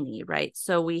Latini, right?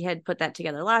 So we had put that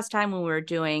together last time when we were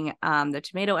doing the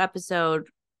tomato episode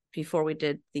before we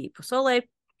did the pozole.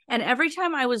 And every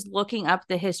time I was looking up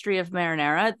the history of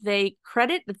marinara, they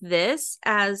credit this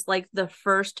as like the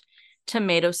first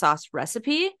tomato sauce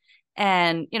recipe,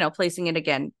 and, placing it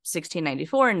again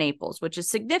 1694 in Naples, which is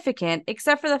significant,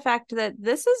 except for the fact that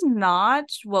this is not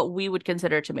what we would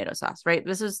consider tomato sauce, right?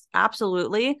 This is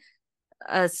absolutely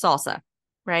a salsa,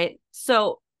 right?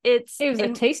 So it was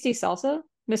a tasty salsa.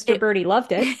 Mr. Birdie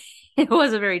loved it. It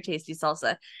was a very tasty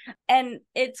salsa. And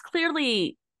it's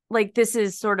clearly like this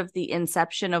is sort of the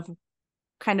inception of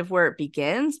kind of where it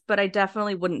begins, but I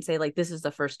definitely wouldn't say like this is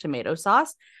the first tomato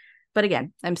sauce. But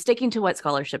again, I'm sticking to what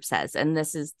scholarship says, and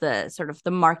this is the sort of the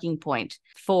marking point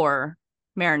for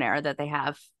marinara that they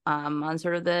have on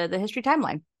sort of the history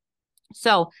timeline.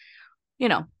 So,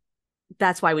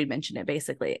 that's why we mention it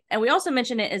basically. And we also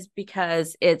mention it is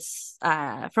because it's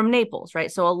from Naples,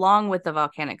 right? So along with the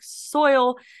volcanic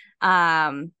soil,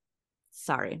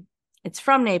 it's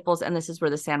from Naples, and this is where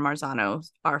the San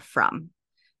Marzanos are from.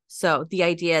 So the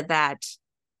idea that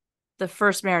the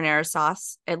first marinara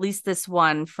sauce, at least this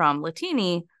one from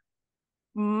Latini,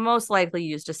 most likely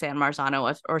used a San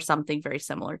Marzano or something very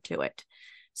similar to it.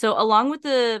 So along with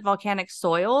the volcanic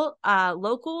soil,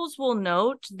 locals will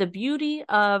note the beauty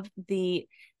of the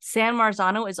San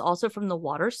Marzano is also from the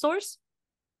water source.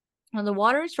 Now, the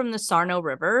water is from the Sarno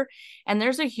River, and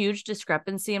there's a huge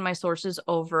discrepancy in my sources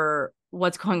over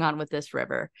what's going on with this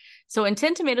river. So in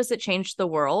 10 Tomatoes That Changed the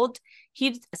World,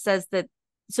 he says that,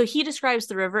 so he describes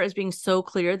the river as being so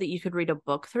clear that you could read a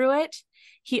book through it.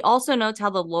 He also notes how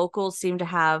the locals seem to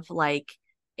have like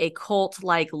a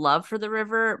cult-like love for the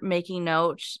river, making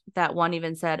note that one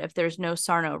even said, if there's no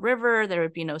Sarno River, there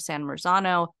would be no San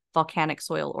Marzano, volcanic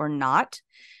soil or not.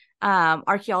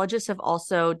 Archaeologists have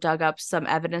also dug up some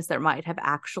evidence there might have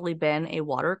actually been a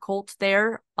water cult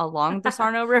there along the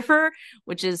Sarno River,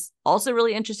 which is also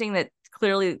really interesting that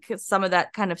clearly some of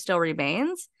that kind of still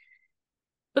remains.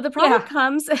 But the problem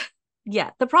comes,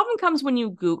 the problem comes when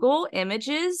you Google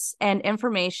images and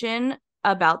information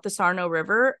about the Sarno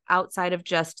River outside of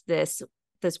just this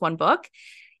one book.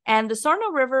 And the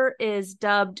Sarno River is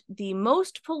dubbed the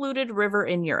most polluted river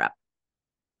in Europe.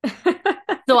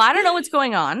 So I don't know what's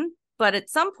going on, but at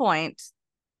some point,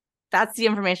 that's the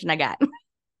information I got.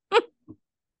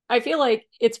 I feel like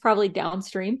it's probably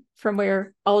downstream from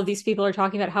where all of these people are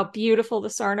talking about how beautiful the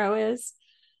Sarno is.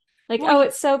 Like, well,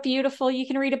 it's so beautiful. You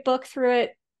can read a book through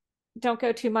it. Don't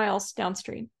go 2 miles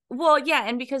downstream. Well, yeah.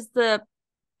 And because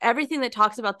everything that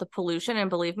talks about the pollution, and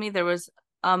believe me, there was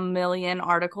a million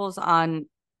articles on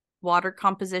water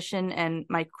composition and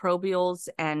microbials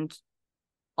and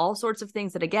all sorts of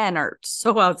things that, again, are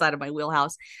so outside of my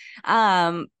wheelhouse.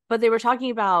 But they were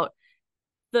talking about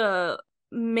the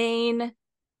main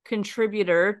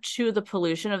contributor to the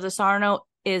pollution of the Sarno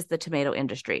is the tomato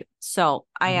industry. So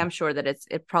I am sure that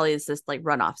it probably is this like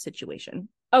runoff situation.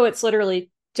 Oh, it's literally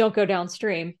don't go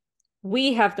downstream.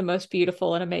 We have the most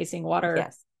beautiful and amazing water.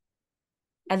 Yes.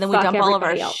 And then we Fuck dump all of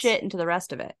our everybody else. shit into the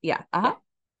rest of it. Yeah. Yeah.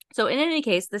 So in any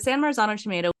case, the San Marzano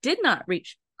tomato did not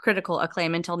reach critical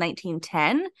acclaim until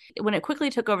 1910, when it quickly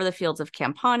took over the fields of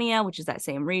Campania, which is that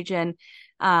same region,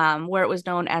 where it was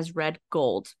known as red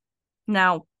gold.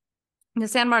 Now, the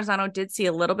San Marzano did see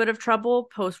a little bit of trouble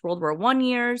post World War I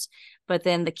years, but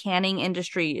then the canning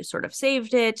industry sort of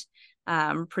saved it,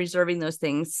 preserving those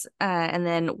things. And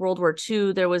then World War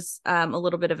II, there was a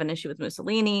little bit of an issue with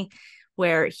Mussolini,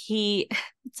 where it's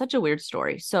such a weird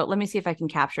story. So let me see if I can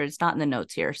capture it. It's not in the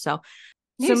notes here.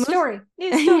 New story.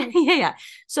 Yeah.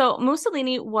 So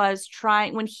Mussolini was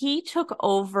trying, when he took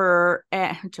over,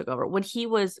 when he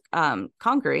was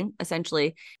conquering,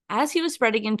 essentially, as he was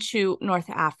spreading into North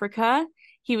Africa,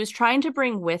 he was trying to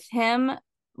bring with him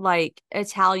like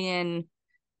Italian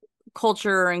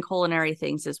culture and culinary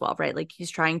things as well, right? Like he's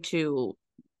trying to,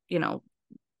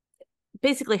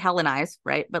 basically Hellenize,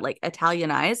 right? But like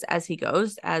Italianize as he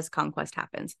goes, as conquest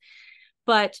happens.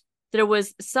 But there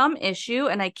was some issue,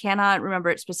 and I cannot remember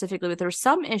it specifically, but there was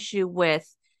some issue with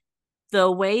the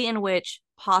way in which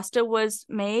pasta was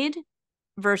made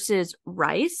versus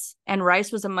rice. And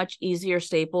rice was a much easier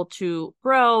staple to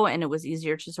grow, and it was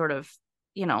easier to sort of,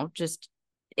 just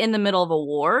in the middle of a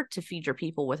war to feed your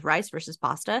people with rice versus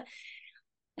pasta.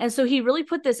 And so he really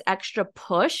put this extra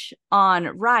push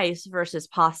on rice versus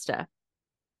pasta.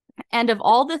 And of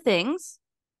all the things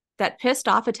that pissed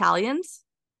off Italians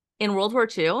in World War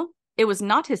II, it was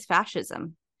not his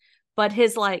fascism, but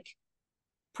his like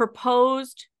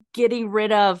proposed getting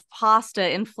rid of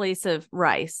pasta in place of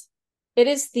rice. It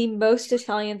is the most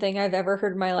Italian thing I've ever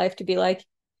heard in my life to be like,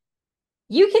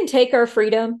 you can take our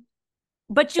freedom,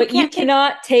 but you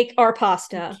cannot take our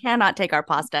pasta. You cannot take our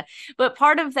pasta. But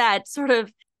part of that sort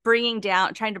of trying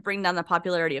to bring down the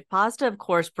popularity of pasta, of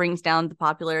course, brings down the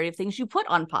popularity of things you put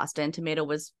on pasta. And tomato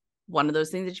was one of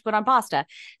those things that you put on pasta.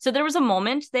 So there was a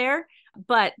moment there,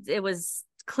 but it was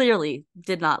clearly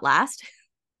did not last.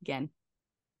 Again,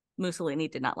 Mussolini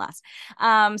did not last.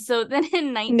 So then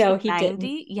in 1990, no, he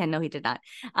didn't. Yeah, no, he did not.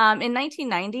 In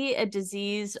 1990, a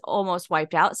disease almost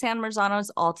wiped out San Marzanos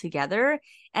altogether.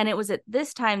 And it was at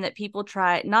this time that people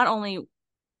not only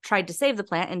tried to save the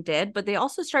plant and did, but they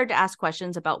also started to ask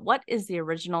questions about what is the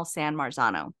original San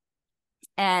Marzano.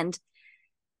 And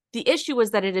the issue was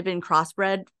that it had been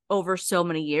crossbred over so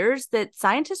many years that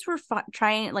scientists were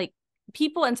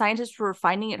people and scientists were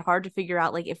finding it hard to figure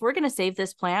out, like, if we're going to save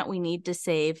this plant, we need to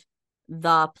save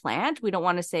the plant. We don't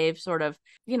want to save sort of,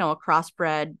 a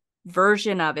crossbred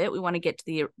version of it. We want to get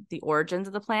to the origins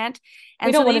of the plant. And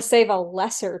we don't want to save a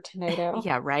lesser tomato.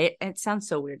 Yeah, right. It sounds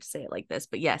so weird to say it like this,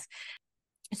 but yes.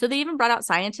 So they even brought out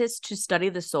scientists to study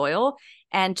the soil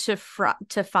and to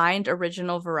find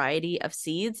original variety of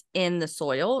seeds in the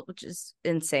soil, which is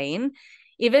insane.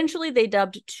 Eventually, they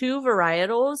dubbed 2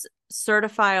 varietals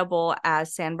certifiable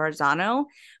as San Marzano,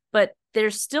 but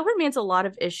there still remains a lot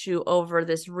of issue over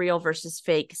this real versus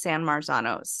fake San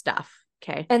Marzano stuff.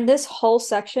 Okay. And this whole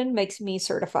section makes me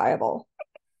certifiable.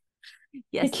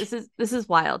 Yes, this is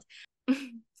wild.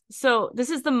 So this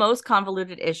is the most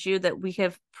convoluted issue that we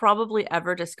have probably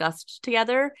ever discussed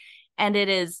together. And it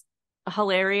is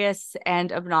hilarious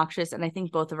and obnoxious. And I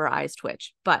think both of our eyes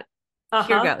twitch. But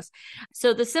here goes.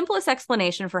 So the simplest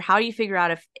explanation for how you figure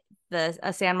out if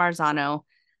a San Marzano,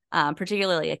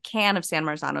 particularly a can of San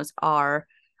Marzanos, are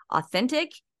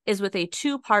authentic is with a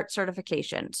 2-part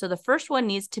certification. So the first one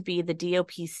needs to be the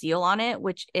DOP seal on it,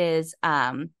 which is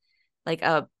like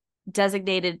a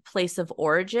designated place of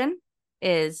origin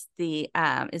is the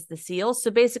seal.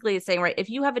 So basically it's saying, right, if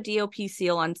you have a DOP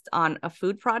seal on a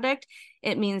food product,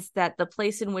 it means that the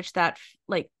place in which that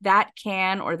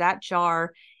can or that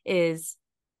jar is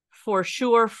for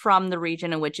sure from the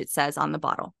region in which it says on the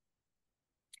bottle.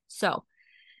 So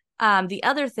the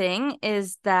other thing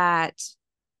is that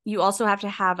you also have to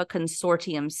have a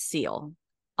consortium seal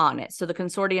on it. So the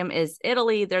consortium is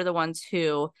Italy. They're the ones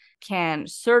who can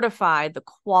certify the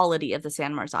quality of the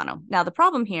San Marzano. Now, the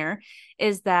problem here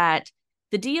is that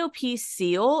the DOP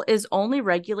seal is only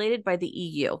regulated by the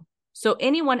EU. So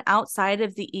anyone outside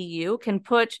of the EU can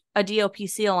put a DOP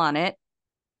seal on it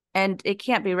and it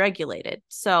can't be regulated.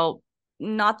 So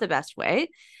not the best way.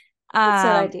 It's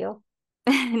not ideal.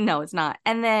 No, it's not.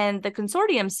 And then the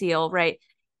consortium seal, right,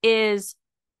 is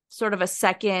sort of a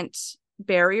second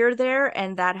barrier there,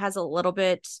 and that has a little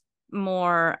bit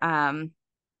more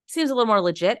seems a little more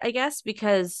legit, I guess,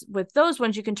 because with those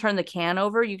ones, you can turn the can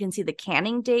over. You can see the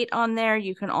canning date on there.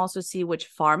 You can also see which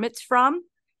farm it's from.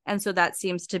 And so that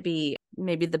seems to be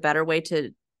maybe the better way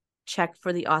to check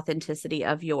for the authenticity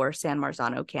of your San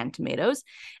Marzano canned tomatoes.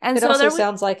 And It so also there we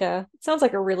sounds like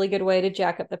a really good way to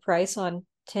jack up the price on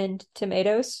tinned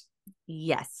tomatoes.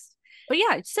 yes. But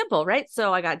yeah, it's simple, right?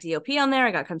 So I got DOP on there,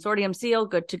 I got consortium seal,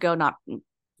 good to go. Not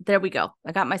there we go.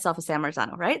 I got myself a San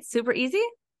Marzano, right? Super easy?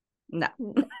 No.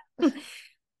 Does it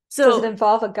So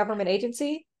involve a government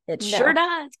agency? it sure No.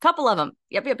 does. A couple of them.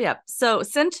 Yep. So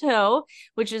Cinto,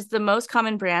 which is the most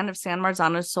common brand of San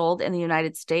Marzano sold in the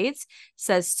United States,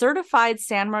 says certified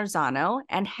San Marzano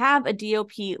and have a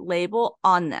DOP label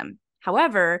on them.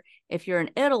 However, if you're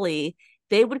in Italy,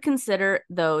 they would consider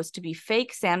those to be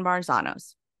fake San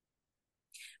Marzanos,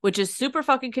 which is super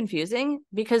fucking confusing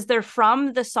because they're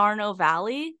from the Sarno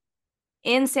Valley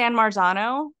in San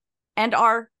Marzano and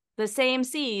are the same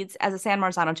seeds as a San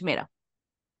Marzano tomato.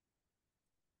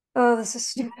 Oh, this is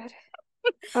stupid.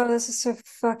 Oh, this is so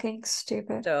fucking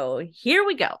stupid. So here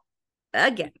we go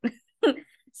again.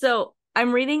 So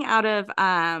I'm reading out of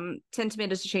 10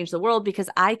 Tomatoes to Change the World because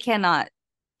I cannot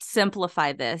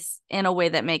simplify this in a way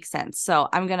that makes sense. So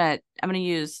I'm gonna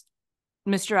use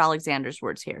Mr. Alexander's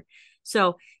words here.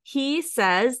 So he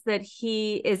says that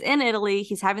he is in Italy.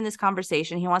 He's having this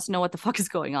conversation. He wants to know what the fuck is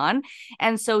going on.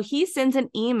 And so he sends an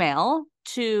email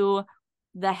to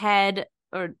the head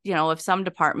or, of some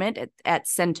department at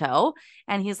Cinto.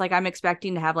 And he's like, I'm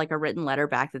expecting to have like a written letter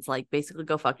back that's like, basically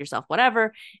go fuck yourself,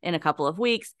 whatever, in a couple of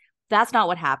weeks. That's not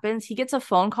what happens. He gets a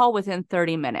phone call within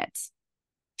 30 minutes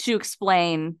to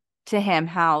explain to him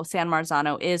how San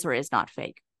Marzano is or is not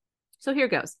fake. So here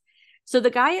goes. So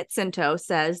the guy at Cinto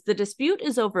says the dispute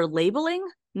is over labeling,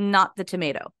 not the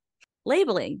tomato.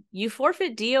 Labeling, you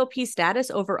forfeit DOP status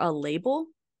over a label?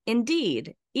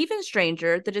 Indeed. Even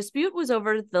stranger, the dispute was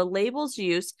over the label's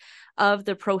use of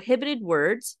the prohibited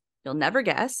words, you'll never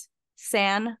guess,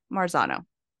 San Marzano.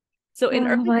 So in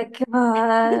oh my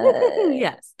God.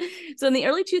 yes. So in the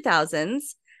early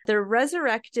 2000s, the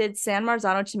resurrected San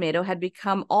Marzano tomato had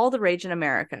become all the rage in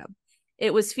America.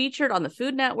 It was featured on the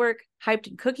Food Network, hyped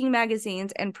in cooking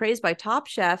magazines, and praised by top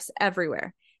chefs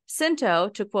everywhere.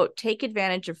 Cinto, to quote, take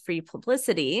advantage of free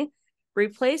publicity,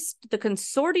 replaced the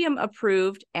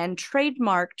consortium-approved and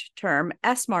trademarked term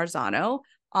S. Marzano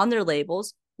on their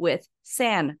labels with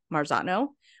San Marzano,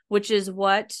 which is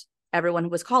what everyone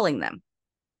was calling them.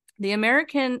 The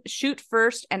American shoot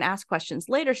first and ask questions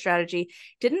later strategy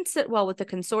didn't sit well with the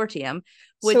consortium,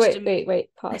 which... So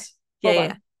wait, pause. Yeah,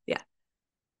 Hold on. yeah.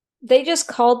 They just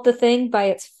called the thing by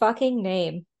its fucking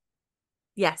name.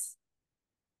 Yes.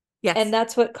 And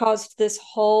that's what caused this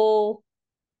whole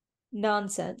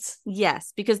nonsense.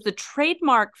 Yes, because the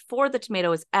trademark for the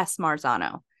tomato is S.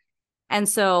 Marzano. And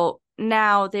so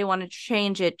now they want to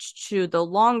change it to the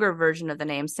longer version of the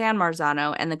name, San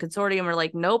Marzano. And the consortium are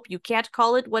like, nope, you can't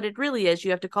call it what it really is.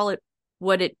 You have to call it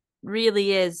what it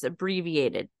really is,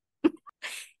 abbreviated.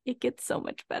 It gets so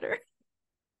much better.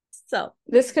 So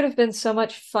this could have been so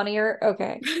much funnier.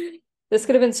 Okay. This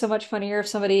could have been so much funnier if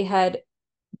somebody had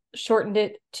shortened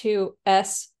it to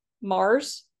S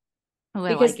Mars. Oh,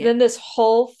 because then this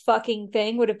whole fucking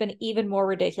thing would have been even more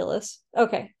ridiculous.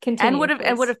 Okay, continue. And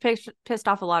would have pissed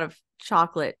off a lot of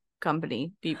chocolate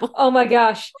company people. Oh my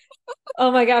gosh.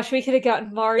 We could have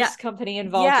gotten Mars Company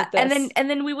involved with this. And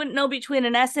then we wouldn't know between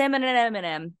an SM and an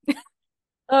M&M.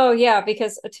 Oh yeah,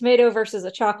 because a tomato versus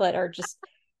a chocolate are just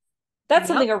that's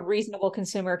something a reasonable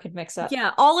consumer could mix up.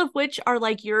 Yeah, all of which are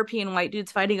like European white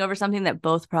dudes fighting over something that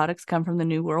both products come from the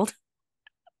New World.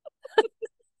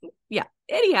 Yeah.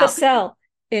 Anyhow, to sell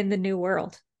in the New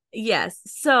World. Yes.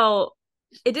 So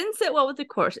it didn't sit well with the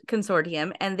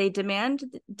consortium, and they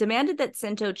demanded that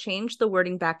Cinto change the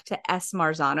wording back to S.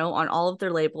 Marzano on all of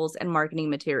their labels and marketing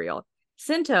material.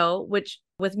 Cinto, which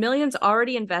with millions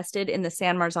already invested in the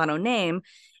San Marzano name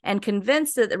and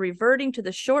convinced that the reverting to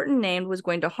the shortened name was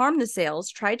going to harm the sales,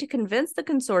 tried to convince the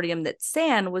consortium that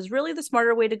San was really the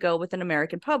smarter way to go with an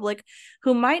American public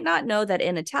who might not know that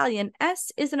in Italian,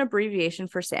 S is an abbreviation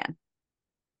for San.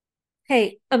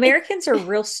 Hey, Americans are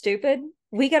real stupid.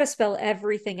 We got to spell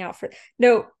everything out for...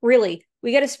 No, really,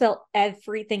 we got to spell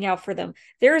everything out for them.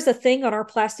 There is a thing on our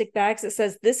plastic bags that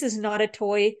says, this is not a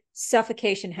toy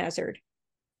suffocation hazard.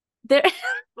 There...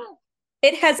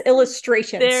 It has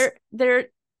illustrations. There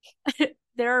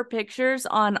are pictures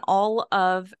on all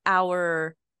of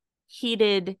our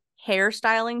heated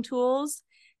hairstyling tools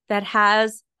that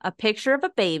has a picture of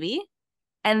a baby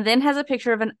and then has a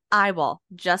picture of an eyeball,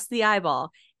 just the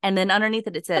eyeball. And then underneath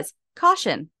it says,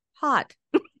 caution, hot.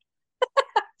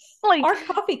 Like, our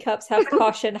coffee cups have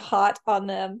caution hot on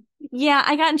them. yeah,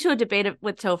 I got into a debate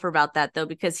with Topher about that though,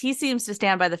 because he seems to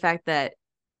stand by the fact that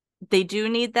they do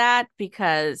need that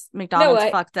because No,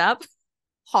 McDonald's fucked up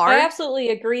I hard. absolutely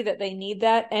agree that they need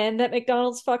that and that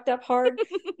McDonald's fucked up hard.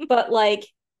 But like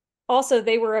also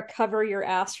they were a cover your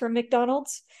ass from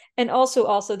McDonald's. And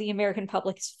also the American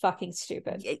public is fucking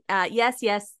stupid. Yes,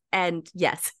 yes, and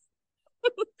yes.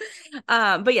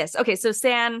 But yes, okay, so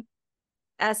SAN,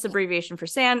 S abbreviation for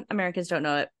SAN, Americans don't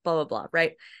know it, blah, blah, blah,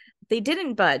 right? They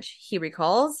didn't budge, he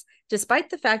recalls, despite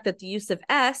the fact that the use of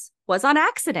S was on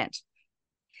accident.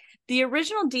 The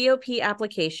original DOP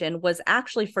application was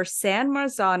actually for San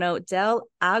Marzano del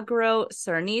Agro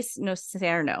Sarnis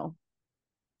Nocerno.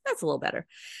 That's a little better.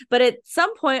 But at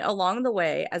some point along the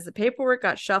way, as the paperwork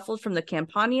got shuffled from the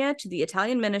Campania to the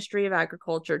Italian Ministry of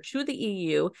Agriculture to the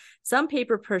EU, some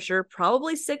paper pusher,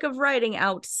 probably sick of writing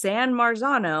out San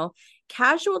Marzano,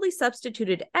 casually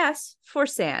substituted S for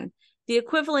San, the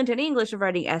equivalent in English of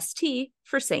writing ST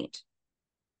for Saint.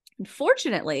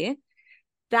 Unfortunately,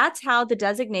 that's how the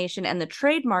designation and the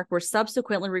trademark were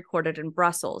subsequently recorded in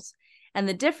Brussels. And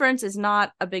the difference is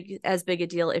not as big a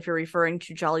deal if you're referring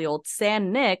to jolly old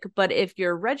San Nick, but if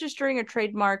you're registering a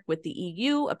trademark with the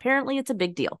EU, apparently it's a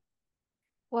big deal.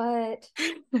 What?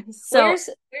 So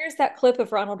where's that clip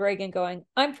of Ronald Reagan going,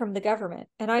 I'm from the government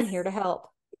and I'm here to help?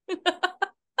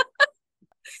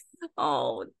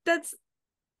 oh,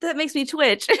 that makes me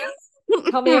twitch.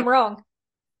 Tell me I'm wrong.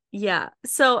 Yeah.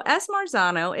 So S.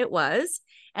 Marzano it was,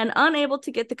 and unable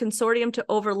to get the consortium to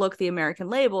overlook the American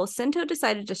label, Cinto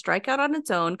decided to strike out on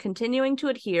its own, continuing to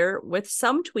adhere with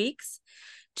some tweaks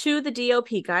to the DOP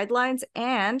guidelines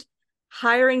and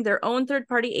hiring their own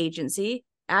third-party agency,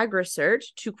 AgriCert,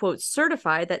 to quote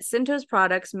certify that Cinto's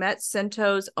products met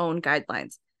Cinto's own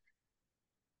guidelines.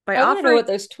 I want to know what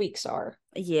those tweaks are.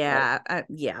 Yeah,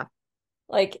 yeah.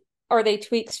 Like, are they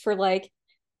tweaks for like,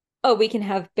 oh, we can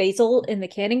have basil in the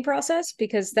canning process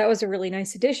because that was a really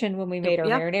nice addition when we made our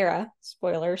marinara.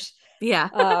 Spoilers.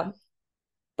 Yeah.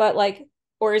 But like,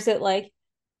 or is it like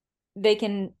they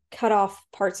can cut off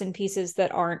parts and pieces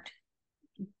that aren't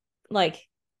like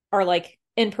are like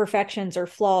imperfections or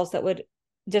flaws that would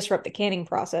disrupt the canning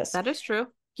process? That is true.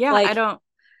 Yeah, like,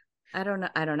 I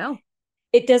don't know.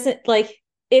 It doesn't like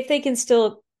if they can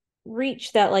still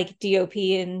reach that like DOP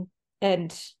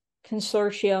and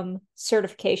consortium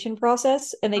certification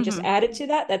process and they just added to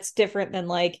that, that's different than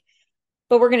like,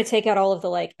 but we're going to take out all of the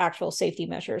like actual safety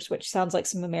measures, which sounds like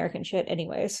some American shit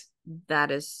anyways.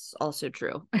 That is also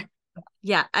true.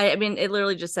 Yeah, I mean it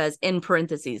literally just says in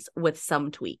parentheses with some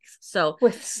tweaks. So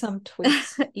with some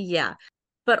tweaks. Yeah.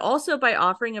 But also by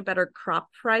offering a better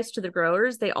crop price to the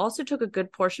growers, they also took a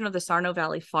good portion of the Sarno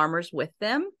Valley farmers with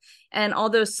them. And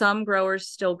although some growers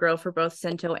still grow for both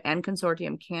Cinto and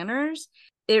consortium canners,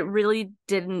 it really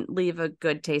didn't leave a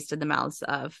good taste in the mouths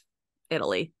of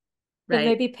Italy. Right? Then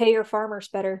maybe pay your farmers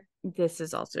better. This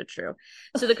is also true.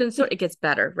 So the it gets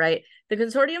better, right? The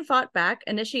consortium fought back,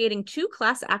 initiating 2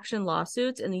 class action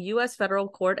lawsuits in the U.S. federal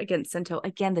court against Cinto.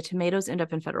 Again, the tomatoes end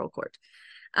up in federal court.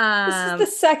 This is the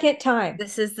second time.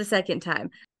 This is the second time.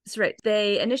 That's right.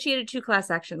 They initiated 2 class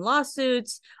action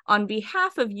lawsuits on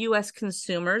behalf of U.S.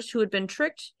 consumers who had been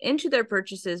tricked into their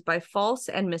purchases by false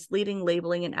and misleading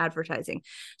labeling and advertising.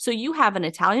 So you have an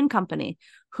Italian company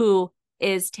who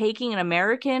is taking an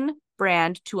American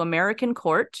brand to American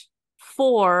court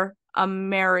for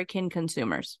American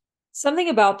consumers. Something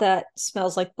about that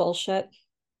smells like bullshit.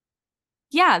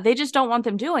 Yeah, they just don't want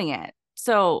them doing it.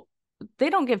 So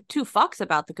they don't give 2 fucks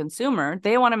about the consumer.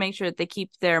 They want to make sure that they keep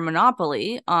their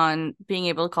monopoly on being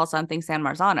able to call something San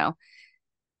Marzano.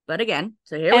 But again,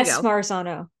 so here we go. S.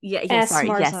 Marzano. Yeah, sorry.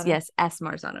 Marzano. Yes, S.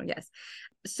 Marzano, yes.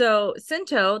 So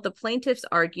Cinto, the plaintiffs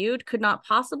argued, could not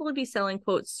possibly be selling,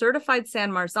 quote, certified San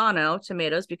Marzano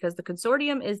tomatoes because the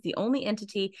consortium is the only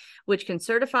entity which can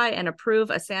certify and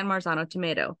approve a San Marzano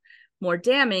tomato. More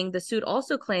damning, the suit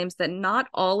also claims that not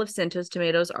all of Cinto's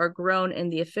tomatoes are grown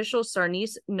in the official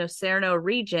Sarnis Nocerno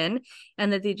region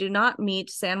and that they do not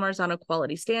meet San Marzano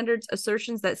quality standards,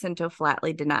 assertions that Cinto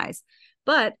flatly denies.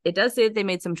 But it does say that they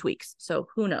made some tweaks, so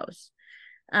who knows?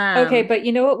 Okay, but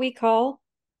you know what we call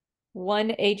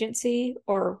one agency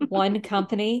or one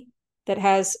company that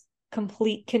has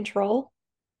complete control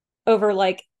over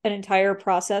like an entire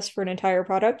process for an entire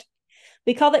product?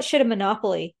 We call that shit a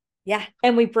monopoly. Yeah.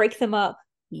 And we break them up.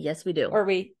 Yes, we do. Or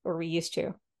we used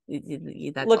to.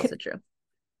 That's also true.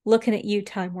 Looking at you,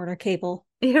 Time Warner Cable.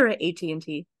 You're at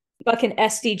AT&T. Fucking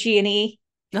SDG&E.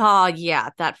 Oh, yeah,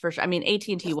 that for sure. I mean,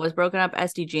 AT&T was broken up.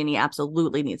 SDG&E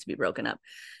absolutely needs to be broken up.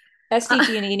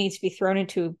 SDG&E needs to be thrown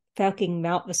into fucking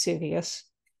Mount Vesuvius.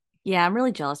 Yeah, I'm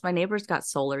really jealous. My neighbors got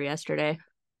solar yesterday.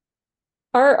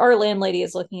 Our landlady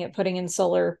is looking at putting in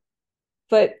solar,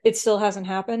 but it still hasn't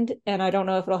happened, and I don't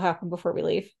know if it'll happen before we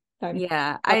leave. I'm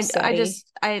Yeah, upsetty.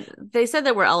 they said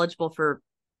that we're eligible for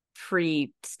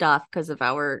free stuff because of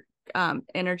our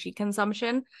energy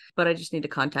consumption, but I just need to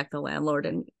contact the landlord,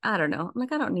 and I don't know. I'm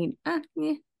like, I don't need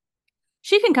yeah.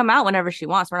 She can come out whenever she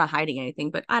wants. We're not hiding anything,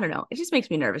 but I don't know. It just makes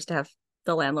me nervous to have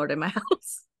the landlord in my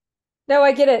house. No,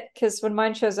 I get it, because when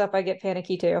mine shows up, I get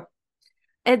panicky too.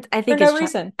 And I For think no it's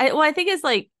reason. I think it's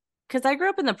like because I grew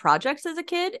up in the projects as a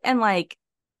kid, and like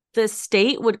the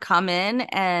state would come in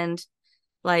and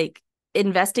like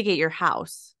investigate your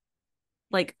house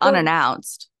like For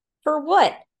unannounced for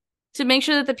what? to make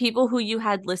sure that the people who you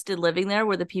had listed living there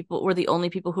were the only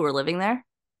people who were living there.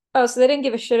 Oh, so they didn't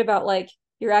give a shit about like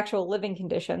your actual living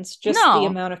conditions, just the No.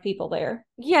 amount of people there.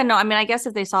 Yeah, no, I mean, I guess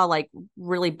if they saw like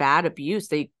really bad abuse,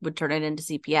 they would turn it into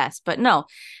CPS. But no,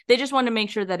 they just wanted to make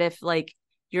sure that if like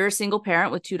you're a single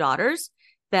parent with two daughters,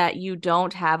 that you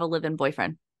don't have a live-in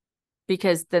boyfriend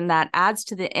because then that adds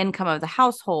to the income of the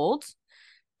household.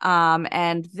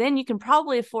 And then you can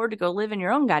probably afford to go live in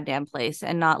your own goddamn place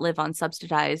and not live on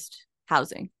subsidized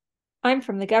housing. I'm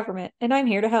from the government and I'm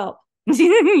here to help.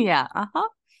 Yeah. Uh-huh.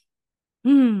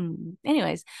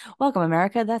 Anyways, welcome,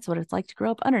 America. That's what it's like to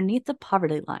grow up underneath the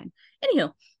poverty line.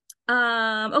 Anywho,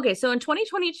 okay, so in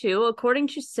 2022, according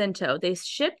to Cento, they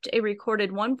shipped a recorded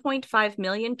 1.5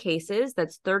 million cases,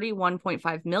 that's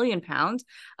 31.5 million pounds,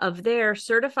 of their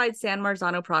certified San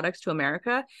Marzano products to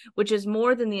America, which is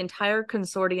more than the entire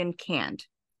consortium canned.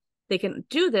 They can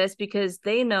do this because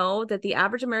they know that the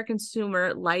average American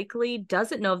consumer likely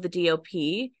doesn't know of the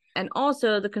DOP, and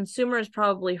also the consumer has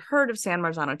probably heard of San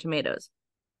Marzano tomatoes.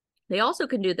 They also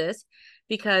can do this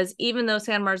because even though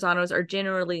San Marzanos are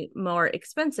generally more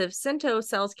expensive, Cento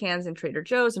sells cans in Trader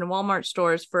Joe's and Walmart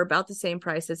stores for about the same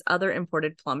price as other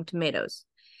imported plum tomatoes.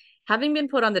 Having been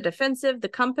put on the defensive, the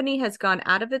company has gone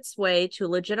out of its way to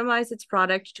legitimize its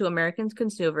product to American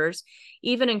consumers,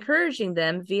 even encouraging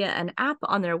them via an app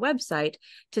on their website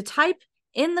to type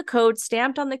in the code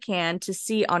stamped on the can to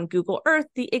see on Google Earth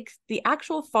the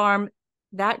actual farm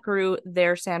that grew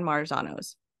their San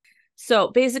Marzanos. So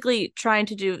basically trying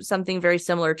to do something very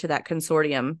similar to that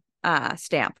consortium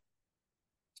stamp.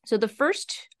 So the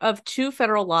first of two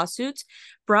federal lawsuits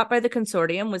brought by the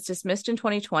consortium was dismissed in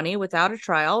 2020 without a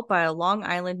trial by a Long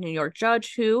Island, New York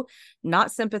judge who,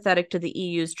 not sympathetic to the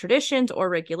EU's traditions or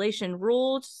regulation,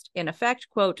 ruled in effect,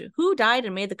 quote, "Who died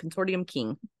and made the consortium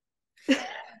king?"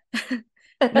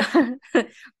 not,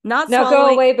 not Now go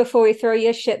swallowing away before we throw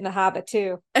you shit in the habit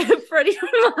too. pretty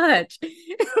much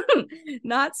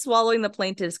not swallowing the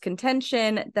plaintiff's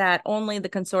contention that only the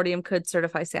consortium could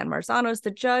certify San Marzanos,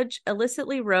 the judge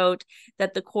illicitly wrote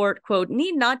that the court, quote,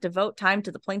 "need not devote time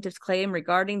to the plaintiff's claim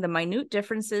regarding the minute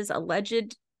differences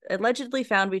allegedly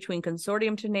found between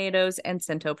consortium tomatoes and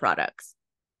Cento products."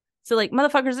 So like,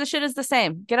 motherfuckers, this shit is the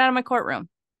same. Get out of my courtroom.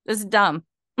 This is dumb.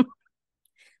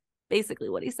 Basically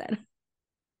what he said.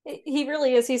 He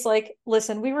really is. He's like,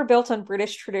 listen, we were built on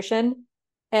British tradition,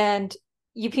 and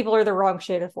you people are the wrong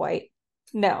shade of white.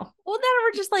 No, Well, then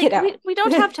we're just like, get out. we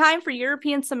don't have time for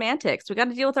European semantics. We got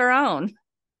to deal with our own.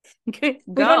 We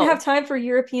don't Go. have time for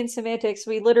European semantics.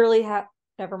 We literally have.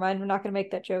 Never mind. I'm not going to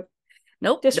make that joke.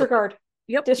 Nope. Nope. Disregard.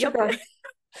 Yep. Disregard.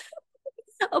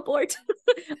 Abort.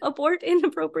 Abort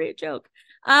inappropriate joke.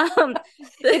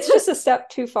 It's just a step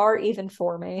too far, even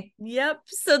for me. Yep.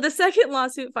 So the second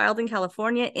lawsuit filed in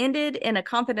California ended in a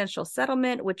confidential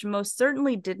settlement, which most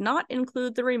certainly did not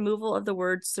include the removal of the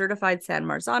word certified San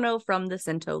Marzano from the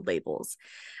Cento labels.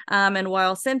 And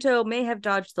while Cento may have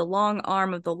dodged the long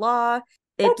arm of the law,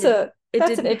 it That's did a it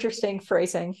that's an did interesting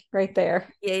phrasing right there.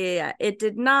 yeah. It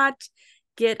did not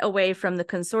get away from the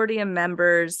consortium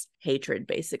members' hatred,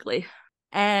 basically.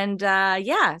 And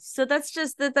yeah, so that's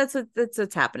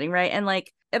what's happening, right? And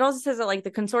like it also says that like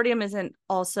the consortium isn't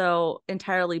also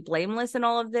entirely blameless in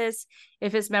all of this.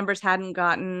 If its members hadn't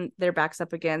gotten their backs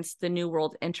up against the New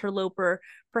World interloper,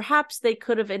 perhaps they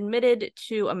could have admitted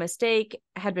to a mistake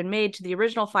had been made to the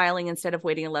original filing instead of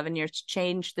waiting 11 years to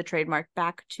change the trademark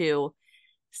back to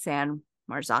San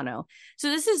Marzano.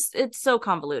 So it's so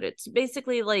convoluted. So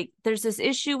basically, like there's this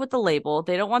issue with the label.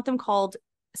 They don't want them called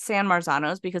San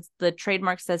Marzanos because the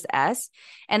trademark says S.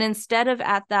 And instead of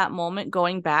at that moment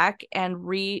going back and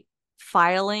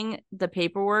refiling the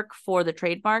paperwork for the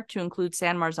trademark to include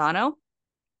San Marzano,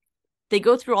 they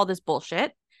go through all this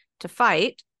bullshit to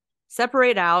fight,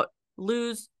 separate out,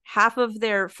 lose half of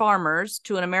their farmers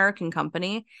to an American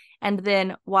company. And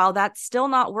then while that's still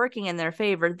not working in their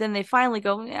favor, then they finally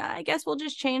go, yeah, I guess we'll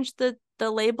just change the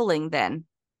labeling then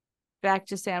back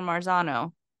to San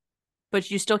Marzano. but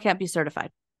you still can't be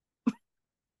certified.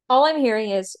 All I'm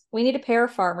hearing is we need to pay our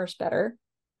farmers better.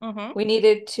 Mm-hmm. We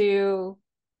needed to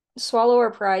swallow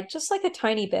our pride just like a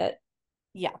tiny bit.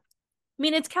 Yeah. I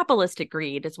mean, it's capitalistic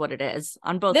greed is what it is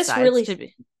on both This sides, really,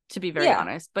 to be very yeah,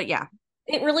 honest. But yeah.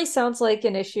 it really sounds like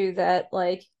an issue that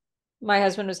like my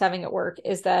husband was having at work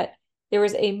is that there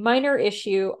was a minor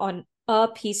issue on a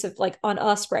piece of like on a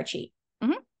spreadsheet.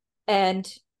 Mm-hmm.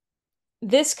 And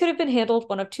this could have been handled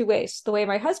one of two ways. The way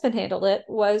my husband handled it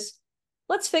was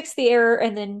let's fix the error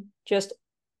and then just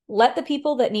let the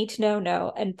people that need to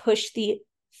know and push the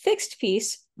fixed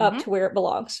piece up Mm-hmm. to where it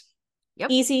belongs. Yep.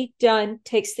 Easy, done,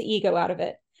 takes the ego out of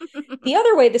it. The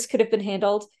other way this could have been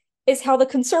handled is how the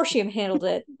consortium handled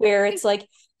it, where it's like,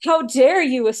 how dare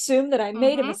you assume that I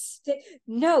made a Mm-hmm. mistake?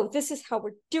 No, this is how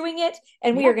we're doing it,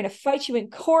 and we Yeah. are going to fight you in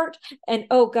court. And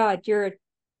oh God, you're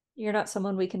not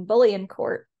someone we can bully in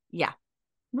court. Yeah.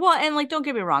 Well, and like, don't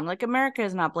get me wrong, like America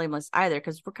is not blameless either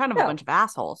because we're kind of a No, bunch of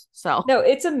assholes. So no,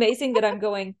 it's amazing that I'm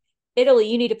going,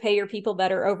 Italy, you need to pay your people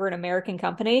better over an American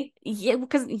company.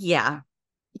 because I'm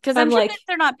I'm sure that like,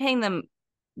 they're not paying them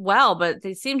well, but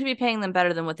they seem to be paying them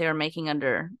better than what they were making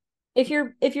under. if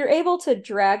you're able to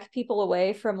drag people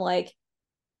away from like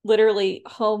literally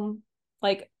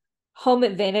like home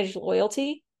advantage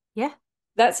loyalty, Yeah.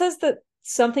 that says that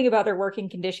something about their working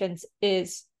conditions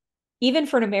is even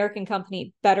for an American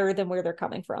company better than where they're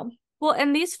coming from. Well,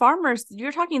 and these farmers,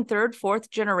 you're talking third, fourth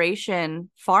generation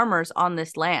farmers on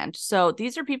this land. So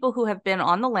these are people who have been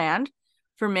on the land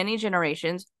for many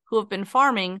generations, who have been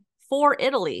farming for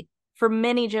Italy for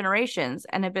many generations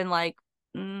and have been like,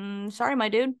 sorry, my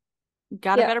dude,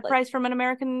 got a Yeah, better like price from an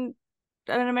American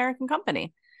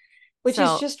company. which is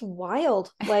So just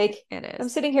wild. Like it I'm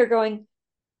is. sitting here going,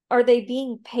 are they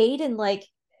being paid in like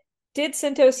did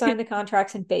Cinto sign the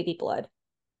contracts in baby blood?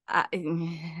 I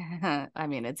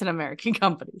mean, it's an American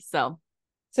company, so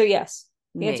So yes,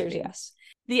 the answer is maybe. yes.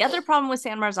 The other problem with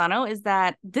San Marzano is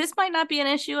that this might not be an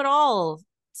issue at all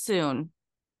soon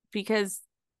because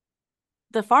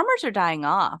the farmers are dying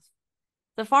off.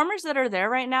 The farmers that are there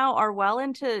right now are well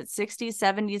into 60s,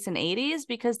 70s, and 80s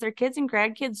because their kids and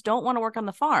grandkids don't want to work on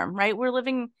the farm, right? We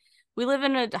live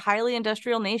in a highly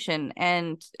industrial nation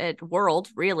and world,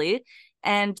 really,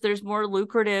 and there's more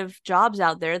lucrative jobs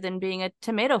out there than being a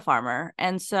tomato farmer.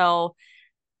 And so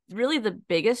really the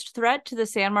biggest threat to the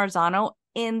San Marzano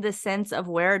in the sense of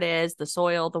where it is, the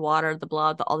soil, the water, the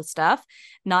blood, all the stuff,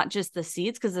 not just the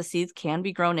seeds, because the seeds can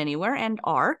be grown anywhere and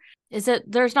are, is that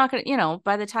there's not going to,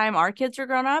 by the time our kids are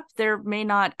grown up, there may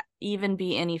not even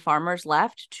be any farmers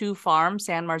left to farm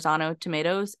San Marzano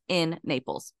tomatoes in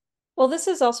Naples. Well, this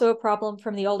is also a problem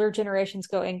from the older generations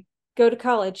going, go to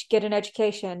college, get an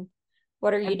education.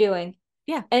 What are you And doing?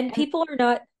 yeah. And And people are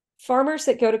not farmers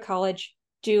that go to college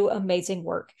do amazing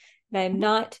work. And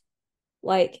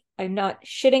I'm not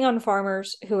shitting on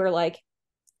farmers who are like,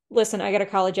 listen, I got a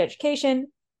college education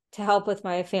to help with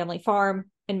my family farm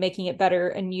and making it better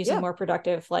and using yeah. more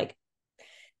productive. Like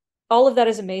all of that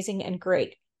is amazing and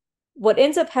great. What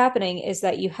ends up happening is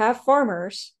that you have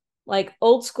farmers, like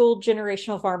old school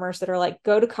generational farmers that are like,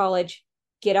 go to college,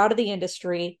 get out of the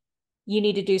industry. You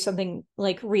need to do something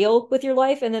like real with your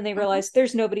life. And then they Mhm. realize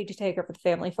there's nobody to take over the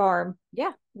family farm.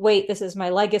 Yeah. Wait, this is my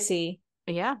legacy.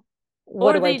 Yeah.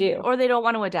 What or do I they do? or they don't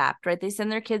want to adapt, right? They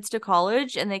send their kids to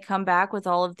college and they come back with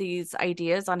all of these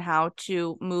ideas on how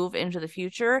to move into the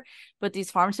future, but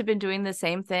these farms have been doing the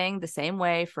same thing the same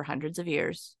way for hundreds of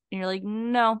years, and you're like,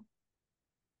 no,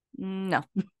 no,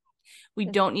 we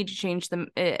don't need to change them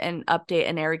and update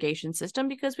an irrigation system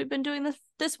because we've been doing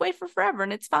this way for forever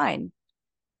and it's fine.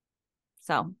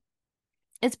 So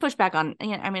it's pushback on,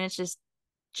 I mean, it's just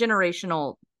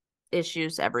generational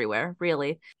issues everywhere,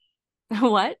 really.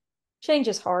 What? Change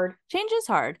is hard. Change is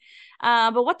hard.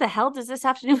 But what the hell does this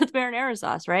have to do with marinara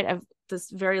sauce, right? I've this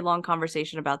very long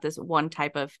conversation about this one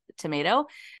type of tomato.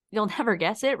 You'll never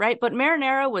guess it, right? But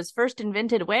marinara was first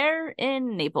invented where?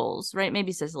 In Naples, right?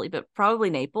 Maybe Sicily, but probably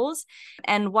Naples.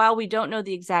 And while we don't know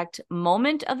the exact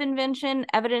moment of invention,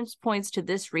 evidence points to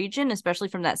this region, especially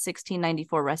from that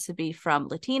 1694 recipe from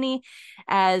Latini,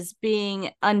 as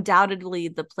being undoubtedly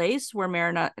the place where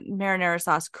marinara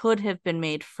sauce could have been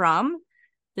made from,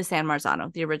 the San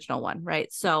Marzano, the original one, right?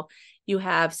 So you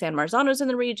have San Marzanos in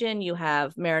the region, you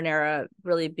have marinara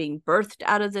really being birthed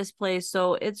out of this place.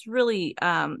 So it's really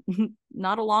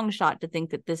not a long shot to think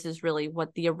that this is really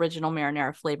what the original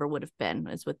marinara flavor would have been,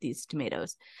 is with these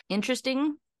tomatoes.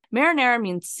 Interesting. Marinara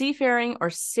means seafaring or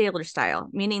sailor style,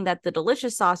 meaning that the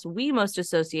delicious sauce we most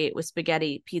associate with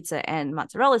spaghetti, pizza, and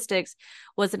mozzarella sticks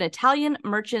was an Italian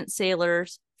merchant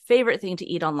sailor's favorite thing to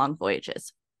eat on long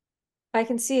voyages. I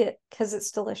can see it because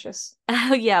it's delicious.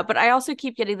 Oh yeah, but I also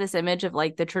keep getting this image of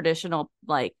like the traditional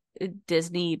like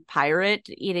Disney pirate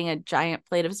eating a giant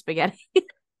plate of spaghetti,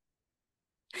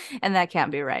 and that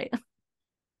can't be right.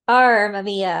 Arma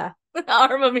mia.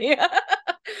 Arma mia.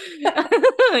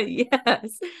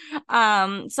 Yes.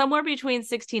 Somewhere between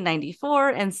 1694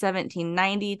 and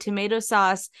 1790, tomato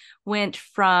sauce went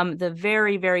from the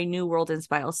very, very New World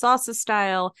inspired salsa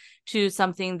style to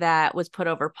something that was put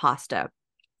over pasta.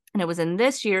 And it was in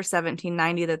this year,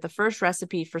 1790, that the first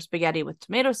recipe for spaghetti with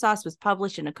tomato sauce was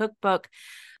published in a cookbook,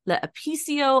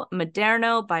 L'Appicio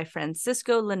Moderno by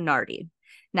Francisco Lenardi.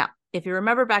 Now, if you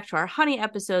remember back to our honey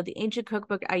episode, the ancient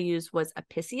cookbook I used was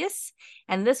Apicius,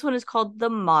 and this one is called the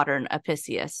modern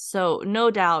Apicius. So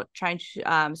no doubt trying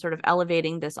to sort of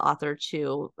elevating this author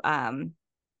to,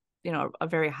 a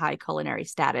very high culinary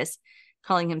status,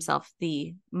 calling himself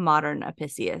the modern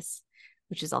Apicius,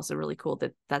 which is also really cool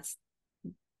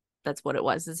that's what it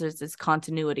was. There's this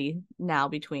continuity now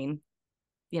between,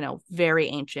 very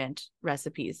ancient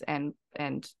recipes and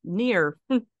near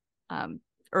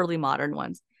early modern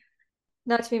ones.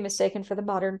 Not to be mistaken for the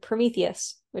modern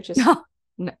Prometheus, which is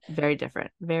No, very different.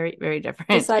 Very, very different.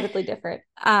 Decidedly different.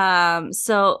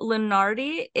 So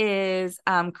Lenardi is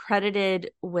credited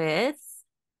with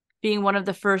being one of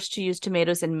the first to use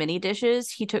tomatoes in many dishes.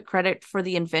 He took credit for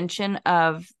the invention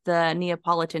of the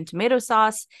Neapolitan tomato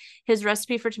sauce. His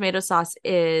recipe for tomato sauce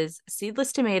is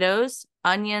seedless tomatoes,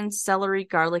 onions, celery,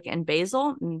 garlic, and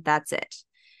basil. And that's it.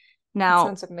 Now,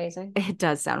 sounds amazing. It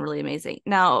does sound really amazing.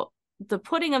 Now, the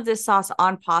putting of this sauce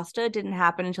on pasta didn't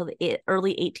happen until the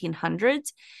early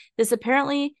 1800s. This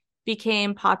apparently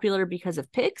became popular because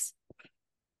of pigs.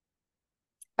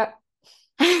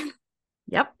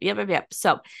 Yep.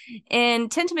 So, in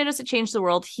 10 Tomatoes That Changed the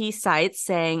World, he cites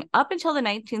saying, up until the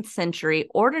 19th century,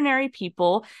 ordinary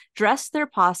people dressed their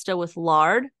pasta with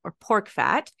lard or pork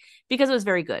fat because it was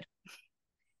very good.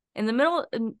 In the middle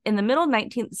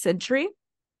 19th century,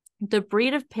 the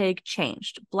breed of pig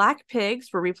changed. Black pigs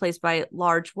were replaced by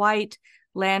large white,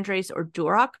 Landrace, or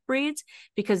Duroc breeds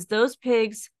because those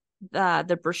pigs,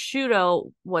 the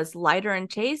prosciutto was lighter in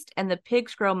taste and the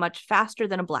pigs grow much faster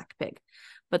than a black pig.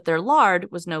 But their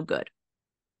lard was no good.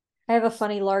 I have a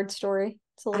funny lard story.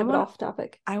 It's a little bit off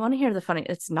topic. I want to hear the funny.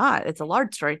 It's not. It's a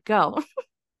lard story. Go.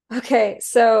 Okay,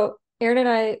 so Aaron and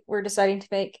I were deciding to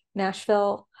make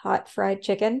Nashville hot fried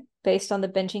chicken based on the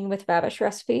binging with Babish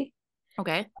recipe.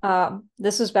 Okay.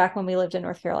 This was back when we lived in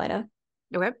North Carolina.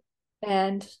 Okay.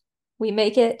 And we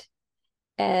make it,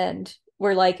 and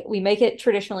we make it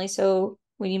traditionally. So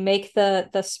when you make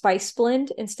the spice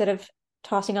blend, instead of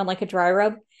tossing on like a dry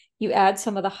rub, you add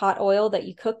some of the hot oil that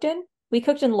you cooked in. We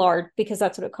cooked in lard because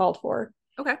that's what it called for.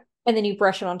 Okay. And then you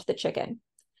brush it onto the chicken.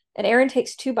 And Aaron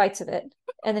takes 2 bites of it,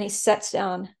 and then he sets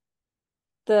down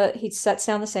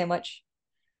the sandwich,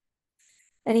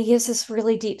 and he gives this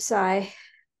really deep sigh,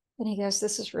 and he goes,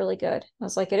 "This is really good." I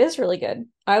was like, "It is really good."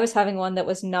 I was having one that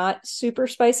was not super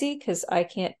spicy because I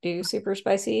can't do super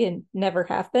spicy and never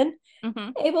have been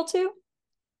able to.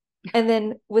 And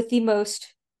then with the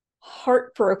most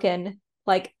heartbroken,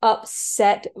 like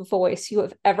upset voice you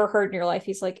have ever heard in your life,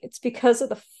 he's like, "It's because of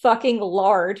the fucking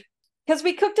lard, because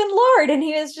we cooked in lard." And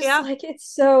he was just like, it's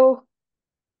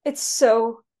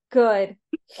so good.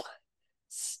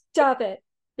 Stop it.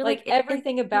 Like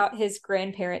everything about his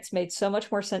grandparents made so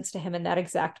much more sense to him in that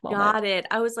exact moment. Got it.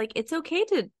 I was like, it's okay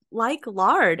to like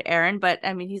lard, Aaron, but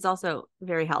I mean, he's also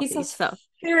very healthy. He's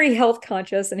very health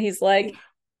conscious, and he's like,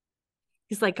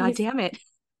 God damn it.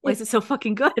 Why is it so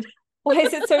fucking good? Why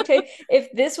is it so tasty?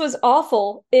 If this was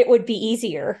awful, it would be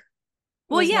easier.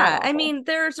 Well, yeah. I mean,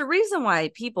 there's a reason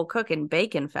why people cook in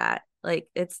bacon fat. Like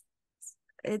it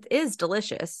is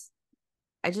delicious.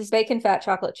 Bacon fat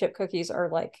chocolate chip cookies are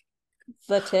like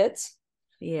the tits.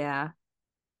 Yeah.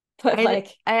 But I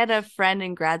had a friend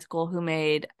in grad school who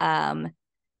made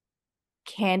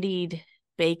candied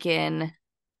bacon.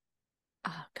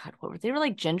 Oh God, what were they? Were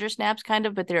like ginger snaps kind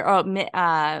of, but they're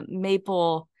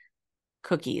maple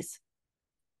cookies.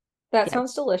 That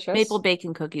sounds delicious. Maple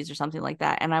bacon cookies or something like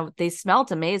that. And they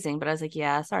smelled amazing, but I was like,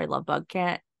 yeah, sorry, love bug,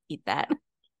 can't eat that.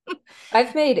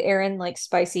 I've made Aaron like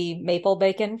spicy maple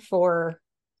bacon for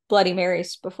Bloody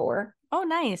Marys before. Oh,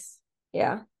 nice.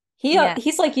 Yeah.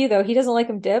 He's like you though. He doesn't like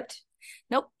them dipped.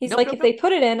 Nope. He's like, if they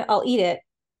put it in, I'll eat it.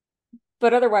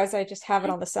 But otherwise I just have it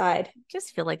on the side. I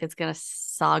just feel like it's gonna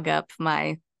sog up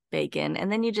my bacon,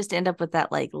 and then you just end up with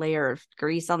that like layer of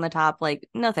grease on the top. Like,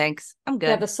 no thanks, I'm good.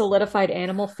 Yeah, the solidified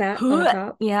animal fat on the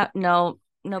top. Yeah, nope,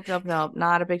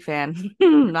 not a big fan.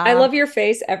 I love your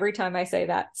face every time I say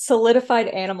that. Solidified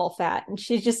animal fat, and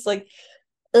she's just like,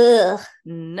 ugh,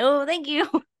 no thank you.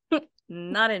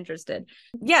 Not interested.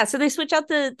 Yeah, so they switch out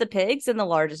the pigs and the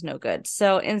lard is no good.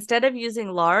 So instead of using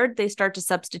lard, they start to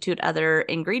substitute other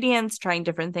ingredients, trying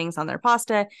different things on their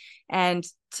pasta, and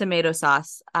tomato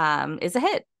sauce is a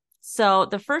hit. So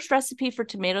the first recipe for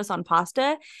tomatoes on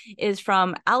pasta is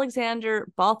from Alexander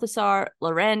Balthasar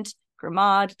Laurent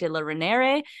Grimod de la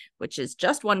Reniere, which is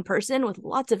just one person with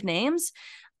lots of names,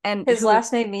 and His who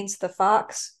last name means the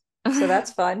fox, so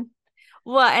that's fun.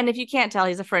 well, and if you can't tell,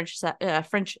 he's a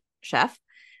French chef.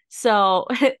 So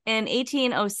in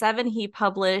 1807, he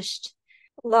published,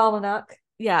 L'Almanach.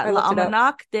 yeah, I looked it up.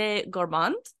 L'Almanach de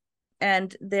Gourmand.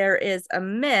 And there is a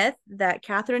myth that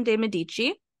Catherine de'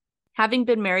 Medici, having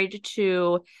been married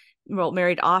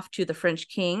off to the French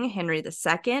king, Henry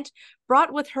II,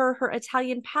 brought with her her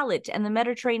Italian palate and the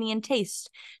Mediterranean taste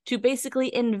to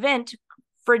basically invent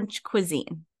French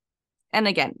cuisine. And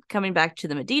again, coming back to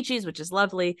the Medicis, which is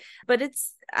lovely, but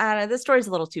it's this story's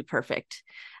a little too perfect.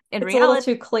 In It's a little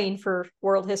reality, too clean for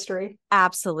world history.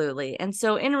 absolutely. And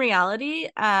so in reality,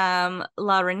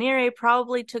 La Reniere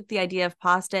probably took the idea of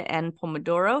pasta and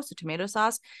pomodoro, so tomato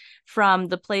sauce, from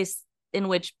the place in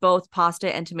which both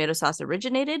pasta and tomato sauce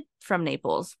originated, from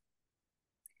Naples.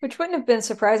 Which wouldn't have been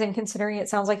surprising considering it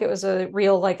sounds like it was a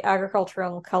real like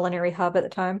agricultural culinary hub at the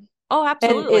time Oh, and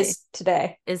absolutely. is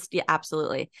today. Is yeah,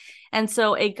 absolutely. And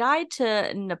so a guide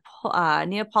to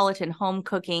Neapolitan home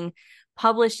cooking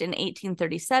published in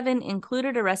 1837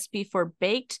 included a recipe for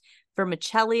baked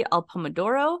vermicelli al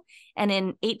pomodoro, and in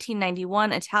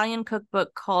 1891 Italian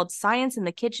cookbook called Science in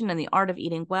the Kitchen and the Art of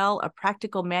Eating Well, a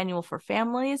practical manual for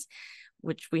families,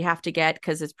 which we have to get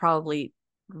because it's probably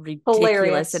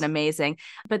ridiculous and Hilarious. amazing.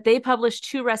 But they published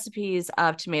two recipes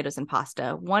of tomatoes and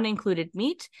pasta. One included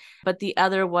meat, but the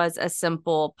other was a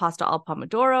simple pasta al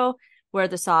pomodoro, where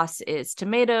the sauce is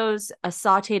tomatoes, a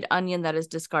sauteed onion that is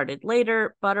discarded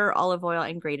later, butter, olive oil,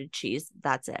 and grated cheese.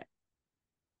 That's it.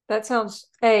 That sounds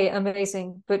A,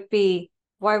 amazing, but B,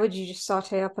 why would you just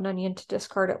saute up an onion to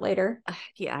discard it later?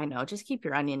 Yeah, I know. Just keep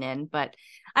your onion in. But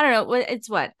I don't know. It's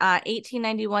what,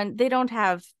 1891. They don't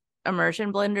have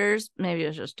immersion blenders. Maybe it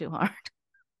was just too hard.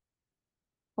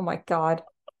 Oh my God.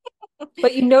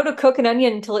 But you know to cook an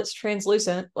onion until it's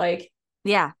translucent. Like,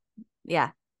 Yeah.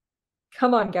 Yeah.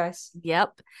 come on, guys.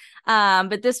 Yep.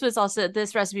 But this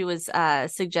recipe was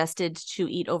suggested to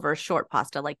eat over short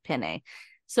pasta like penne.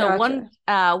 So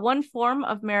Gotcha. one form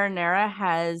of marinara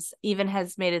has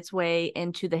made its way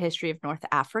into the history of North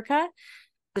Africa.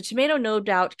 The tomato no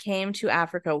doubt came to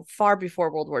Africa far before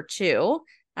World War II.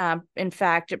 In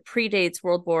fact, it predates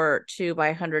World War II by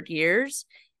 100 years.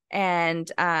 And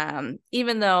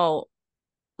even though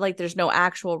like there's no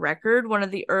actual record, one of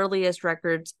the earliest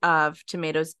records of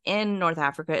tomatoes in North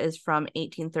Africa is from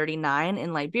 1839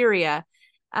 in Liberia.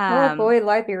 Oh Um, boy,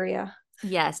 Liberia.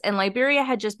 yes, and Liberia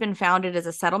had just been founded as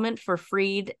a settlement for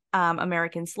freed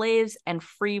American slaves and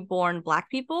freeborn Black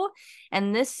people.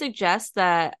 And this suggests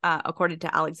that, according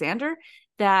to Alexander,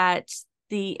 that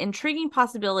the intriguing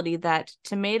possibility that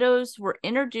tomatoes were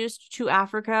introduced to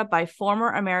Africa by former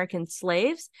American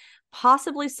slaves,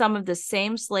 possibly some of the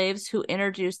same slaves who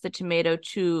introduced the tomato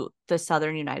to the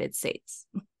southern United States.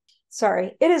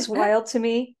 Sorry. It is wild to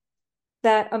me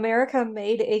that America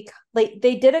made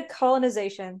they did a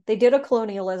colonization, they did a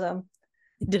colonialism.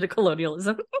 Did a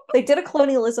colonialism. They did a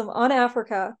colonialism on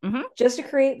Africa Mm-hmm. just to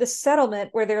create this settlement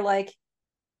where they're like,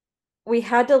 we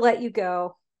had to let you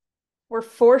go. We're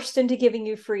forced into giving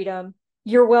you freedom.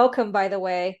 You're welcome, by the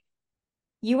way.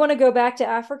 You want to go back to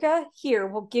Africa? Here,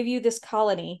 we'll give you this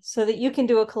colony so that you can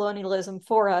do a colonialism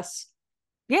for us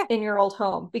Yeah. in your old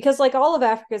home. Because like all of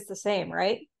Africa is the same,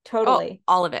 right? Oh, Totally.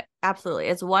 all of it. Absolutely.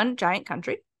 It's one giant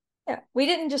country. Yeah. We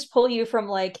didn't just pull you from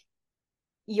like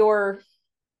your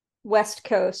west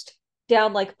coast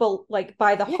down like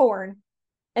by the Yeah. Horn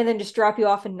and then just drop you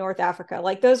off in North Africa.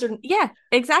 Like those are Yeah,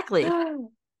 exactly.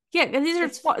 Yeah, and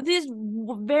it's these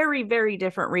very, very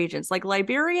different regions. Like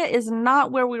Liberia is not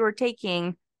where we were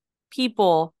taking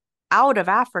people out of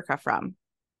Africa from.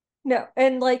 no,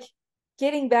 and like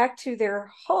getting back to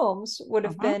their homes would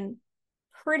have Mhm. been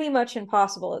pretty much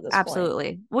impossible at this point.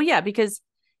 Absolutely. Well, yeah, because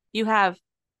you have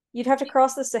You'd have to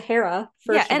cross the Sahara,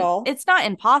 yeah, first of and all. it's not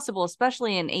impossible,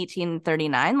 especially in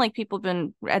 1839. Like people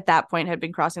been at that point had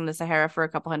been crossing the Sahara for a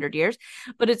couple hundred years,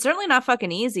 but it's certainly not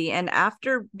fucking easy. And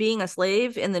after being a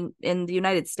slave in the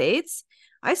United States,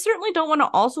 I certainly don't want to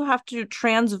also have to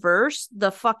transverse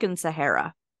the fucking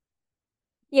Sahara.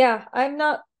 Yeah, I'm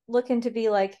not looking to be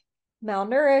like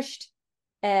malnourished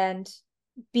and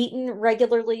beaten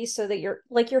regularly so that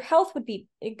your health would be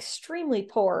extremely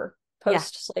poor Yeah.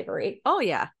 post slavery. Oh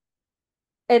yeah.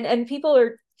 And people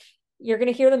are you're going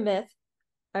to hear the myth.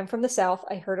 I'm from the South.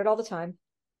 I heard it all the time.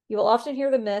 You will often hear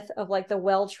the myth of like the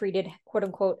well-treated quote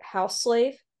unquote house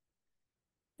slave.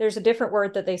 There's a different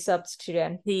word that they substitute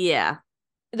in. Yeah.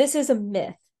 This is a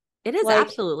myth. It is Like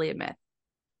absolutely a myth.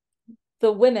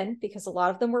 the women, because a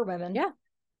lot of them were women, Yeah.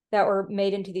 that were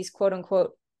made into these quote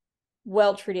unquote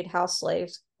well-treated house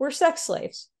slaves were sex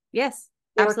slaves. Yes.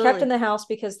 They were kept in Absolutely. the house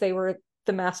because they were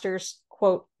the master's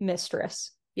quote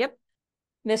mistress. Yep.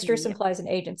 Mistress Yep. implies an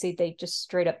agency they just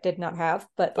straight up did not have,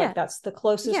 but like Yeah. that's the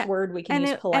closest Yeah. word we can And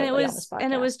use it politely on this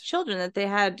was podcast. children that they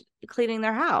had cleaning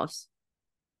their house.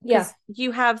 Yeah. Because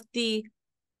you have the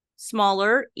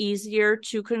smaller, easier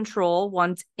to control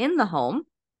ones in the home And then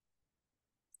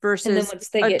versus once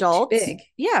they get too adults. big,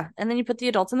 Yeah. And then you put the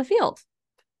adults in the field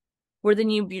where then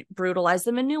you brutalize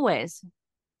them in new ways.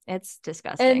 It's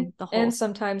disgusting. The and whole,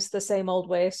 sometimes the same old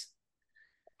ways.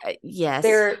 yes.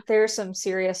 There's some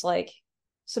serious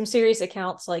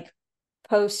accounts like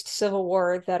post Civil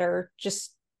War that are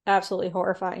just absolutely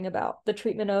horrifying about the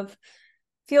treatment of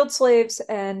field slaves,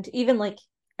 and even like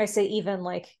I say even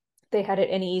like they had it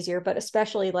any easier, but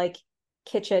especially like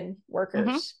kitchen Mm-hmm.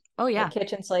 workers, Oh, like yeah.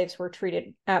 kitchen slaves were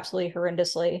treated absolutely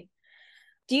horrendously.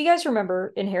 Do you guys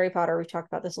remember in Harry Potter, we talked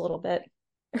about this a little bit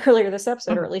earlier this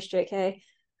episode, or Mm-hmm. at least JK,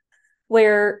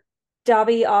 where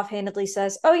Dobby offhandedly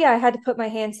says, "Oh yeah, I had to put my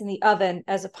hands in the oven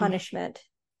as a punishment."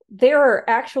 There are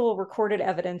actual recorded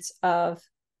evidence of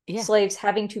Yeah. slaves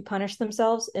having to punish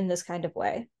themselves in this kind of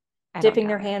way, I don't dipping doubt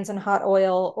their it. hands in hot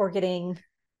oil or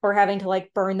having to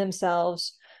like burn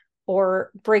themselves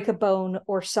or break a bone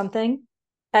or something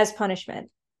as punishment,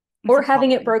 It's or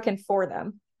having it appalling. broken for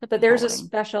them. It's But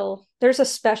appalling. there's a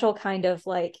special kind of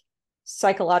like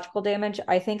psychological damage,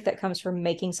 I think, that comes from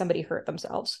making somebody hurt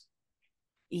themselves.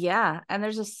 Yeah. And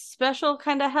there's a special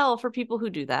kind of hell for people who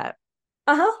do that.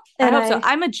 Uh-huh. I And hope so.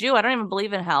 I'm a Jew. I don't even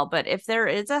believe in hell, but if there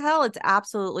is a hell, it's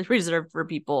absolutely reserved for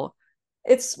people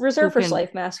it's who reserved for can.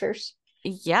 slave masters.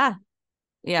 Yeah.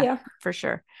 Yeah, Yeah. for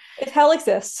sure. If hell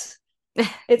exists,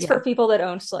 it's Yeah. for people that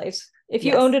own slaves. If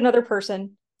you owned Yes. another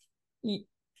person, you,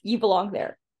 you belong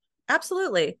there.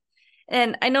 Absolutely.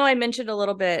 And I know I mentioned a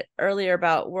little bit earlier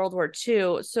about World War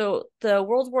II. So the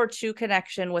World War II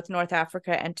connection with North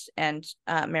Africa and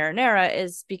Marinara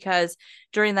is because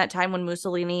during that time when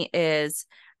Mussolini is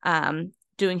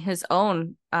doing his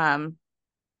own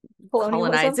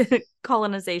Colonialism.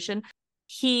 colonization,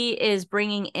 he is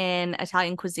bringing in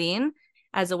Italian cuisine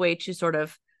as a way to sort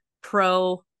of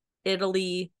pro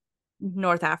Italy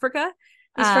North Africa.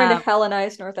 He's trying to Um,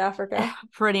 Hellenize North Africa.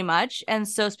 Pretty much. And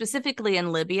so, specifically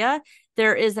in Libya,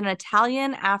 there is an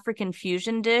Italian African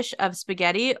fusion dish of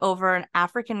spaghetti over an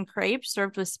African crepe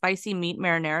served with spicy meat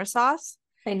marinara sauce.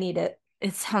 I need it.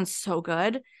 It sounds so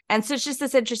good. And so, it's just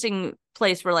this interesting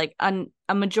place where, like,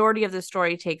 a majority of the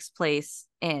story takes place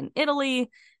in Italy.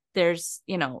 There's,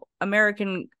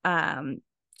 American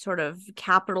sort of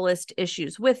capitalist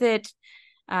issues with it.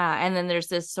 And then there's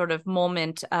this sort of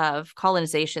moment of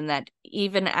colonization that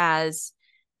even as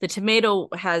the tomato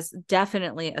has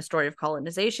definitely a story of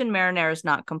colonization, marinara is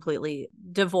not completely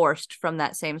divorced from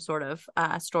that same sort of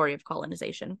story of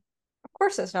colonization. Of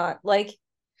course it's not. Like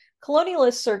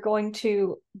colonialists are going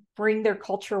to bring their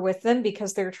culture with them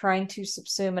because they're trying to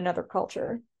subsume another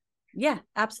culture. Yeah, Like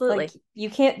absolutely. you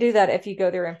can't do that if you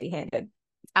go there empty-handed. And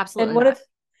Absolutely one not. of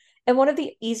and one of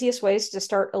the easiest ways to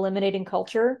start eliminating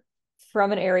culture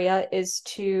from an area is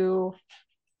to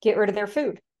get rid of their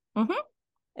food Mm-hmm.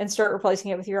 and start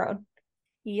replacing it with your own.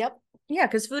 Yep. Yeah,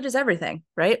 because food is everything,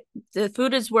 right? The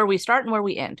food is where we start and where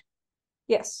we end.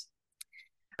 Yes.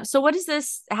 So what does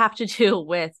this have to do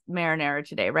with marinara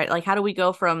today, right? Like, how do we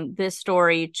go from this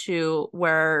story to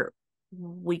where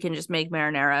we can just make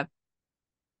marinara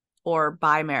or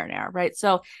buy marinara, right?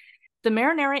 So the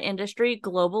marinara industry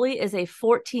globally is a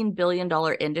 $14 billion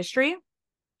industry.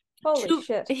 Holy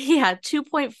shit.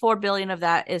 2.4 billion of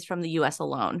that is from the US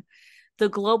alone. The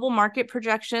global market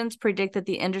projections predict that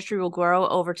the industry will grow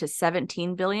over to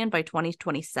 17 billion by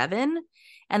 2027,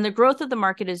 and the growth of the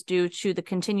market is due to the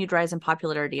continued rise in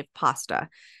popularity of pasta.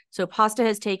 So pasta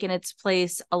has taken its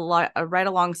place a lot right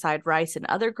alongside rice and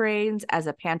other grains as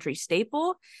a pantry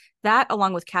staple. That,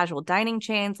 along with casual dining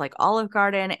chains like Olive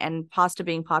Garden and pasta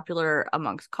being popular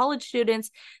amongst college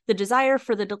students, the desire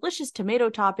for the delicious tomato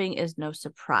topping is no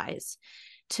surprise.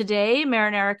 Today,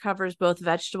 marinara covers both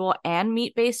vegetable and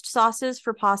meat-based sauces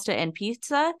for pasta and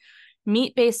pizza.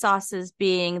 Meat-based sauces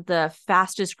being the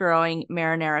fastest growing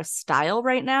marinara style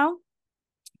right now.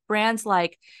 Brands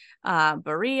like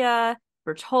Barilla,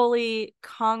 Bertolli,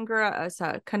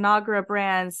 Conagra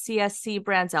brands, CSC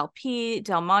brands, LP,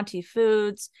 Del Monte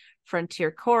Foods,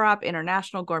 Frontier Co-op,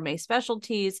 International Gourmet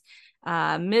Specialties,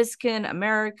 Mizkin,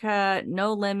 America,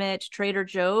 No Limit, Trader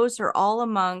Joe's are all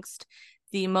amongst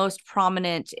the most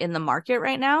prominent in the market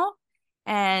right now.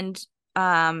 And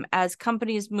as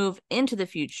companies move into the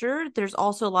future, there's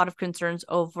also a lot of concerns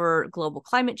over global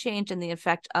climate change and the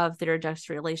effect of their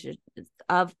industrialization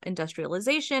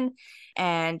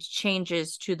and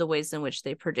changes to the ways in which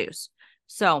they produce.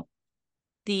 So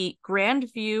the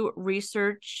Grandview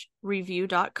Research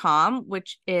Review.com,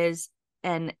 which is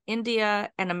an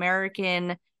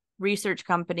American research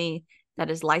company that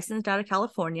is licensed out of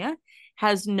California,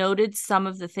 has noted some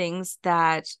of the things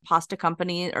that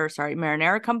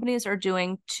marinara companies are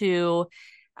doing to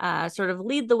sort of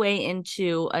lead the way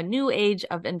into a new age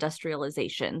of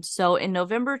industrialization. So in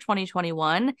November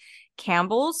 2021,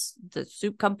 Campbell's, the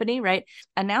soup company, right,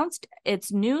 announced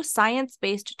its new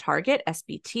science-based target,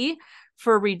 SBT,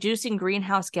 for reducing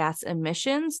greenhouse gas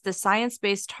emissions. The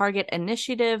Science-Based Target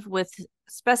Initiative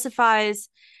specifies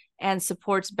and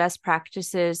supports best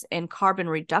practices in carbon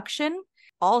reduction.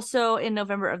 Also in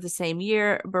November of the same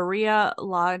year, Berea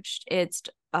launched its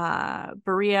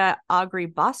Berea Agri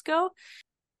Bosco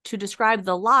to describe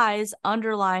the lies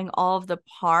underlying all of the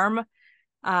Parm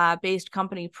based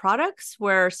company products,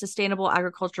 where sustainable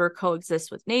agriculture coexists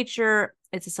with nature.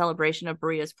 It's a celebration of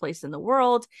Berea's place in the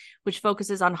world, which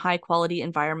focuses on high quality,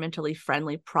 environmentally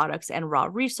friendly products and raw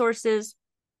resources.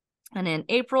 And in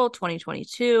April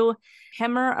 2022,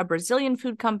 Hemmer, a Brazilian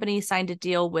food company, signed a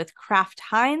deal with Kraft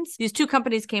Heinz. These two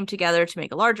companies came together to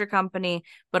make a larger company,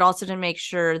 but also to make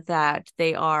sure that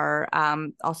they are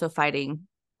also fighting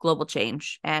global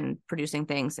change and producing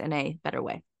things in a better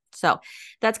way. So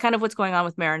that's kind of what's going on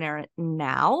with Marinara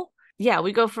now. Yeah,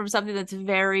 we go from something that's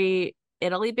very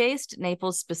Italy-based,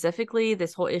 Naples specifically,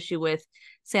 this whole issue with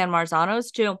San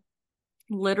Marzano's, to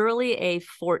literally a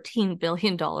 $14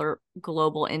 billion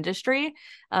global industry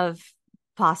of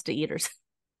pasta eaters.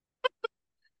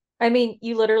 I mean,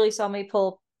 you literally saw me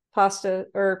pull pasta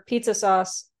or pizza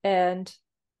sauce and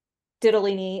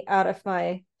diddlini out of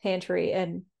my pantry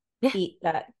and eat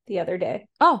that the other day.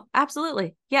 Oh,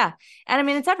 absolutely. Yeah. And I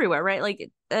mean, it's everywhere, right?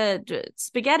 Like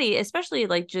spaghetti, especially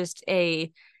like just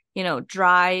a,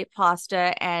 dry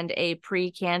pasta and a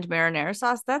pre-canned marinara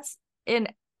sauce. That's in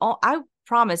all, I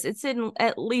promise it's in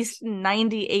at least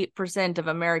 98% of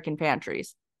American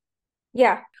pantries.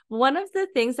 Yeah. One of the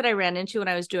things that I ran into when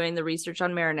I was doing the research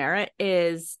on marinara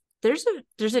is there's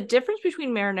a difference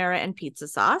between marinara and pizza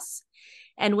sauce.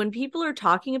 And when people are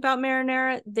talking about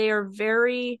marinara,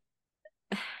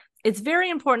 it's very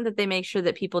important that they make sure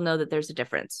that people know that there's a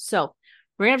difference. So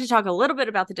we're gonna have to talk a little bit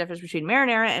about the difference between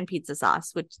marinara and pizza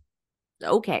sauce,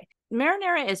 okay.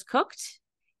 Marinara is cooked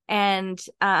and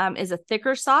is a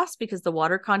thicker sauce because the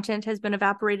water content has been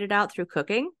evaporated out through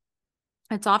cooking.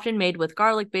 It's often made with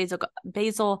garlic,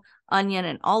 basil, onion,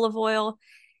 and olive oil.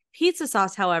 Pizza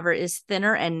sauce, however, is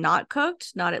thinner and not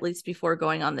cooked, not at least before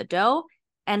going on the dough.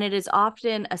 And it is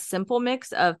often a simple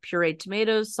mix of pureed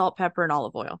tomatoes, salt, pepper, and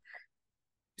olive oil.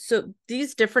 So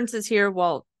these differences here,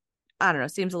 well, I don't know,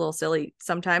 seems a little silly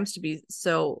sometimes to be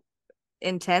so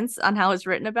intense on how it's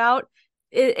written about.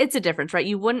 It's a difference, right?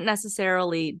 You wouldn't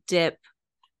necessarily dip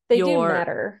They do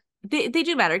matter. They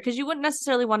do matter because you wouldn't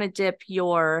necessarily want to dip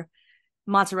your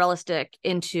mozzarella stick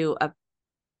into a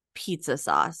pizza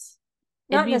sauce.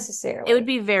 Not necessarily. It would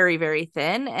be very, very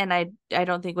thin, and I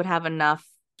don't think would have enough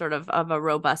sort of a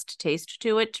robust taste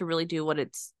to it to really do what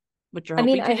you're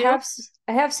hoping to do.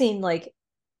 I have seen like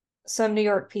some New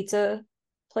York pizza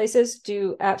places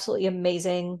do absolutely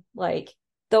amazing, like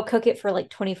they'll cook it for like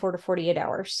 24 to 48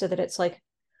 hours so that it's like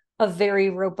a very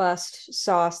robust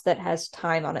sauce that has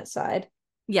time on its side.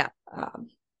 Yeah.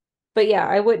 But yeah,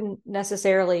 I wouldn't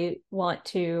necessarily want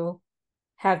to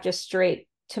have just straight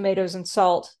tomatoes and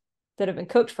salt that have been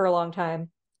cooked for a long time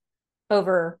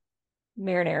over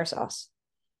marinara sauce.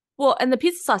 Well, and the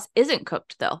pizza sauce isn't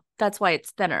cooked though. That's why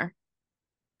it's thinner.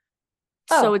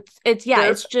 So it's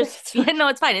just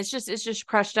it's fine. It's just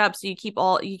crushed up. So you keep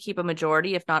a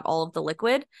majority, if not all of the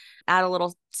liquid, add a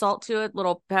little salt to it,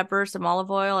 little pepper, some olive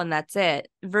oil, and that's it.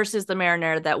 Versus the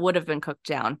marinara that would have been cooked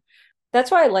down. That's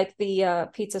why I like the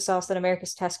pizza sauce that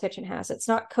America's Test Kitchen has. It's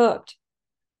not cooked,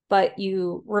 but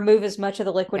you remove as much of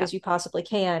the liquid as you possibly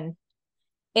can.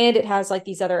 And it has like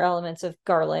these other elements of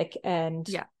garlic and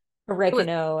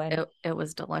oregano. It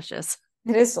was delicious.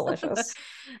 It is delicious.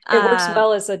 It works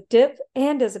well as a dip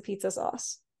and as a pizza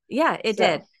sauce. Yeah, it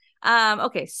did.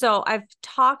 Okay, so I've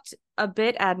talked a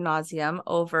bit ad nauseum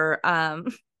over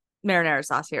marinara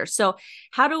sauce here. So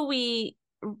how do we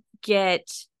get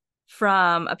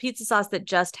from a pizza sauce that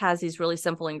just has these really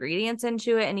simple ingredients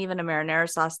into it, and even a marinara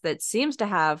sauce that seems to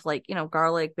have like,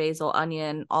 garlic, basil,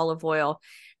 onion, olive oil,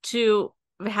 to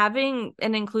having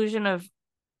an inclusion of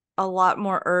a lot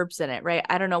more herbs in it, right?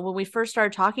 I don't know. When we first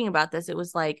started talking about this, it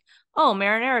was like, oh,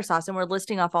 marinara sauce. And we're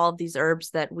listing off all of these herbs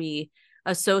that we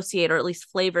associate, or at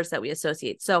least flavors that we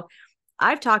associate. So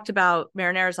I've talked about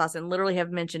marinara sauce and literally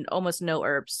have mentioned almost no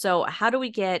herbs. So how do we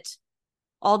get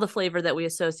all the flavor that we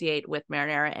associate with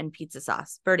marinara and pizza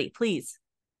sauce? Birdie, please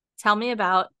tell me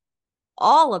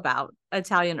all about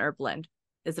Italian herb blend.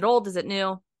 Is it old? Is it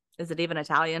new? Is it even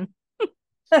Italian?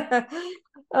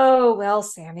 Oh, well,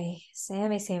 Sammy.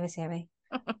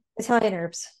 Italian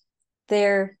herbs.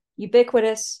 They're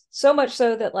ubiquitous, so much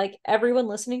so that like everyone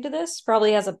listening to this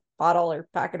probably has a bottle or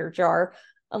packet or jar,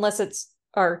 unless it's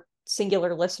our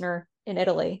singular listener in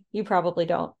Italy. You probably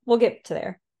don't. We'll get to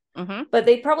there. Mm-hmm. But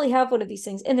they probably have one of these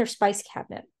things in their spice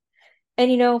cabinet.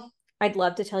 And I'd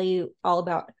love to tell you all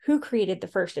about who created the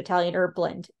first Italian herb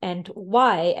blend and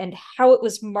why and how it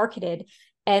was marketed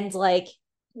and like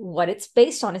what it's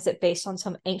based on. Is it based on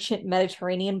some ancient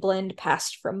Mediterranean blend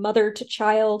passed from mother to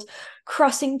child,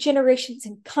 crossing generations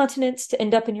and continents to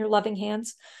end up in your loving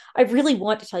hands? I really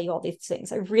want to tell you all these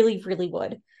things. I really, really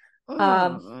would.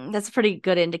 That's a pretty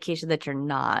good indication that you're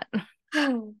not.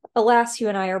 Alas, you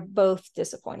and I are both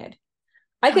disappointed.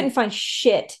 I couldn't find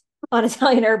shit on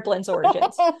Italian herb blend's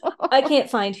origins. I can't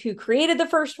find who created the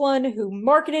first one, who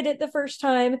marketed it the first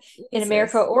time in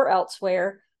America or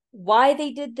elsewhere, why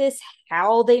they did this,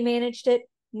 how they managed it.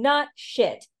 Not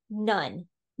shit. None.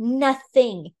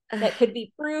 Nothing that could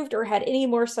be proved or had any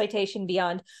more citation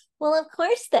beyond, well, of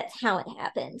course that's how it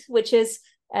happened, which is,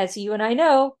 as you and I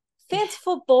know,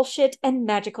 fanciful bullshit and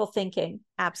magical thinking.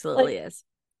 Absolutely is.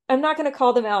 I'm not going to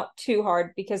call them out too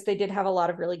hard because they did have a lot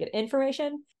of really good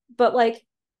information, but like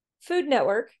Food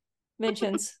Network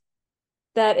mentions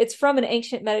that it's from an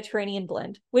ancient Mediterranean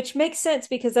blend, which makes sense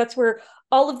because that's where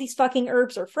all of these fucking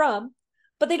herbs are from,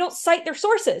 but they don't cite their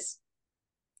sources.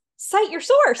 Cite your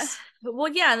source.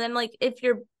 Well, yeah, and then like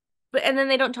and then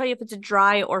they don't tell you if it's a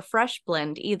dry or fresh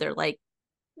blend either. Like,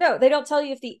 no, they don't tell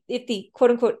you if the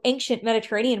quote unquote ancient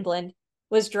Mediterranenean blend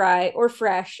was dry or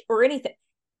fresh or anything,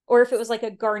 or if it was like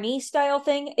a Garni style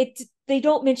thing. They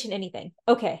don't mention anything.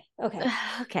 Okay.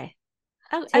 Okay.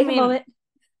 Take a moment.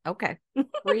 Okay.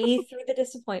 Breathe through the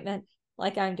disappointment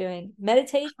like I'm doing.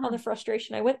 Meditate on the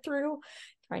frustration I went through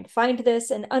trying to find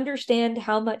this and understand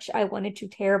how much I wanted to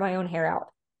tear my own hair out.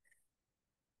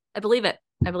 I believe it.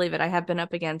 I have been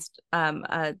up against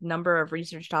a number of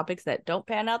research topics that don't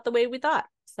pan out the way we thought.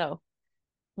 So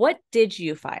what did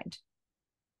you find?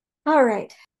 All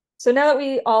right. So now that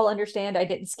we all understand I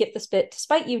didn't skip this bit to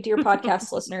spite you, dear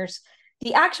podcast listeners,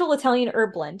 the actual Italian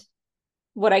herb blend,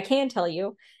 what I can tell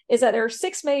you is that there are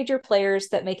 6 major players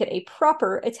that make it a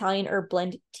proper Italian herb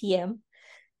blend TM.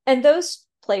 And those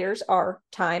players are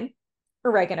thyme,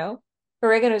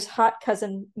 oregano's hot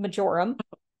cousin marjoram.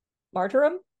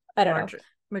 I don't know.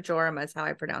 Marjoram is how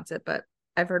I pronounce it, but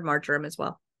I've heard marjoram as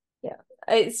well. Yeah.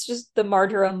 It's just the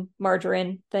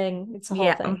margarine thing. It's a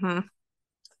whole thing.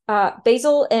 Mm-hmm.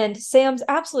 Basil and Sam's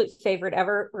absolute favorite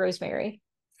ever, rosemary.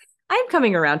 I'm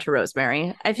coming around to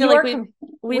rosemary. I feel like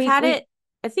we've had it.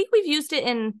 I think we've used it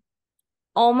in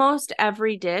almost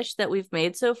every dish that we've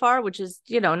made so far, which is,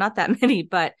 not that many,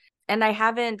 and I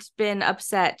haven't been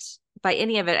upset by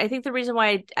any of it. I think the reason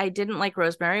why I didn't like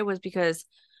rosemary was because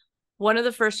one of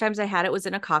the first times I had it was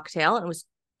in a cocktail and it was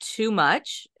too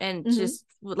much and just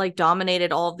like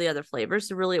dominated all of the other flavors.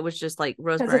 So really it was just like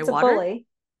rosemary water. Bully.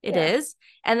 It is.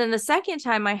 And then the second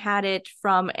time I had it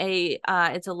from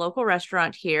it's a local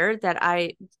restaurant here that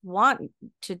I want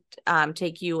to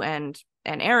take you and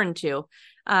Aaron to.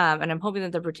 And I'm hoping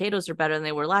that the potatoes are better than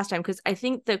they were last time, because I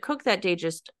think the cook that day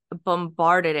just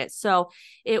bombarded it. So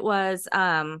it was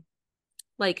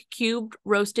like cubed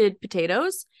roasted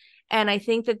potatoes. And I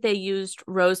think that they used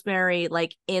rosemary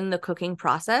like in the cooking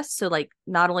process. So like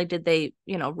not only did they,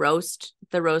 roast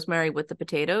the rosemary with the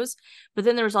potatoes, but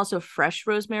then there was also fresh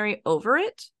rosemary over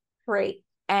it. Right.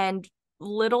 And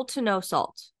little to no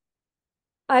salt.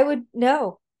 I would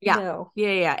no. Yeah. No.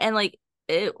 Yeah. And like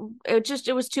it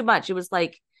was too much. It was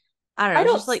like, I don't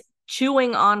know, just like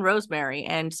chewing on rosemary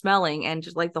and smelling and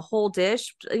just like the whole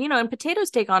dish, and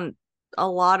potatoes take on a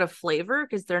lot of flavor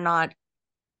because they're not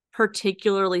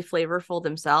particularly flavorful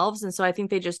themselves, and so I think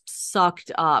they just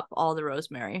sucked up all the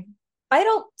rosemary. I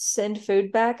don't send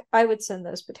food back. I would send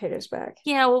those potatoes back.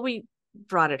 Yeah, well, we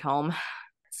brought it home,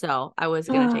 so I was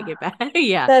gonna take it back.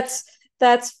 Yeah,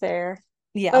 that's fair.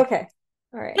 Yeah. Okay.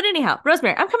 All right. But anyhow,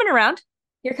 rosemary, I'm coming around.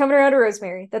 You're coming around to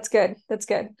rosemary. That's good.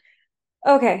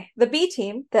 Okay, the B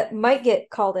team that might get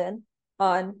called in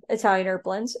on Italian herb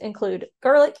blends include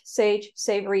garlic, sage,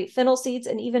 savory, fennel seeds,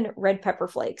 and even red pepper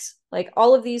flakes. Like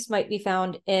all of these might be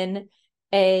found in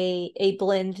a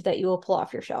blend that you will pull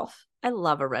off your shelf. I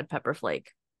love a red pepper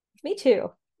flake. Me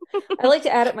too. I like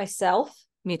to add it myself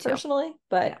Me too. personally, Yeah.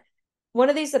 but one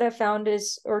of these that I found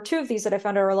is, or two of these that I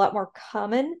found are a lot more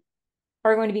common,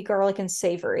 are going to be garlic and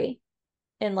savory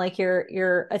in like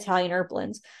your Italian herb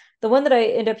blends. The one that I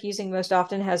end up using most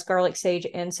often has garlic, sage,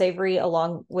 and savory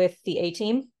along with the A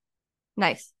team.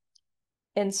 Nice.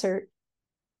 Insert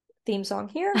theme song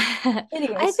here. I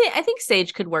Anyways, think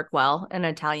sage could work well in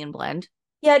an Italian blend.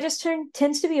 yeah, it just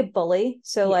tends to be a bully,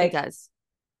 so Yeah, it like does.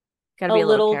 Got to a be a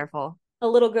little little careful. a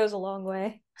little goes a long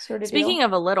way, sort of Speaking deal.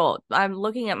 of a little, I'm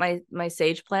looking at my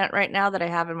sage plant right now that I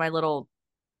have in my little,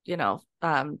 you know,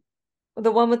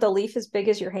 The one with the leaf as big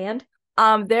as your hand.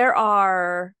 there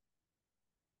are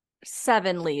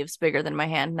 7 leaves bigger than my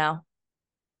hand now.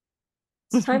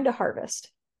 It's time to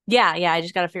harvest. Yeah, yeah, I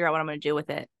just got to figure out what I'm going to do with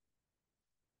it.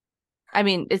 I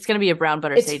mean, it's going to be a brown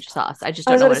butter It's sage sauce. I just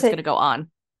I don't was know going to what it's going to say go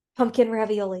on. pumpkin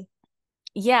ravioli.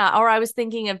 Yeah, or I was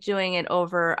thinking of doing it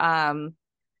over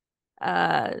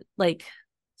like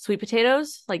sweet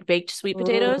potatoes, like baked sweet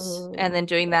potatoes, and Ooh, then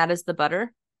doing yeah. that as the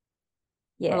butter,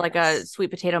 or like a Yes. sweet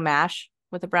potato mash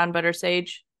with a brown butter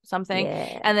sage something.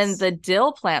 And then Yes. the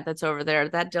dill plant that's over there,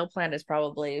 that dill plant is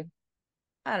probably,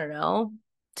 I don't know,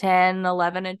 10,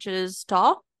 11 inches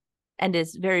tall and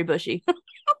is very bushy.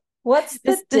 What's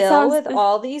the This deal sounds with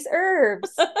all these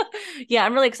herbs? yeah,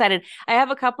 I'm really excited. I have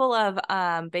a couple of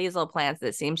basil plants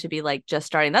that seem to be like just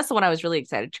starting. That's the one I was really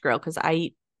excited to grow because I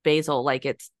eat basil like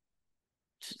it's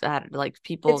like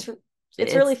people. It's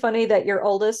it's really It's funny that your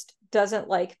oldest doesn't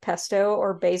like pesto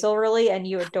or basil really, and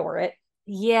you adore it.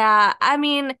 yeah. I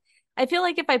mean, I feel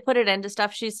like if I put it into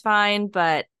stuff, she's fine.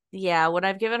 But yeah, when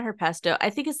I've given her pesto, I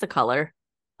think it's the color.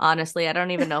 Honestly, I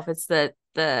don't even know if it's the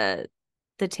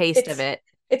taste of It's it.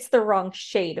 it's the wrong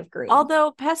shade of green.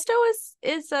 Although pesto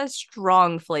is a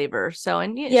strong flavor, so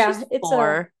and yeah, Yeah, she's it's a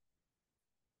 4.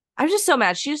 I'm just so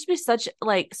mad. She used to be such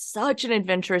an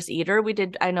adventurous eater. We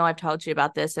did, I know I've told you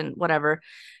about this and whatever.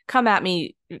 Come at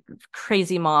me,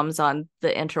 crazy moms on the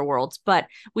interworlds, but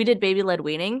we did baby led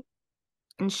weaning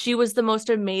and she was the most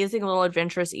amazing little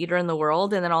adventurous eater in the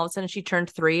world. And then all of a sudden she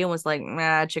turned 3 and was like,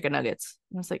 nah, chicken nuggets.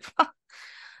 I was like,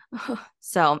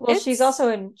 so well, she's also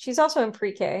in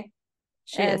pre-K,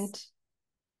 she is. and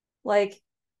like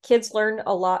kids learn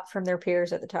a lot from their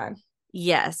peers at the time.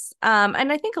 Yes.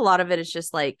 And I think a lot of it is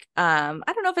just like, I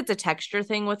don't know if it's a texture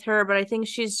thing with her, but I think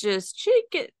she's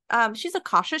a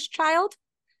cautious child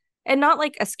and not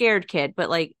like a scared kid, but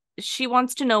like she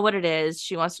wants to know what it is.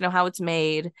 She wants to know how it's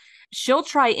made. She'll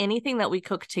try anything that we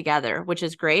cook together, which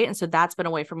is great. And so that's been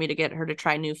a way for me to get her to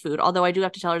try new food. Although I do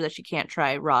have to tell her that she can't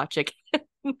try raw chicken.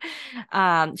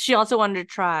 She also wanted to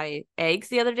try eggs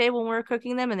the other day when we were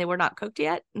cooking them and they were not cooked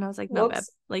yet. And I was like, no, babe,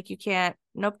 Whoops, like you can't.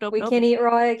 Nope, nope, we nope, can't eat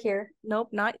raw egg here. nope,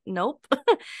 not nope.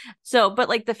 So, but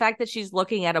like the fact that she's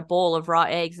looking at a bowl of raw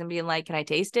eggs and being like, can I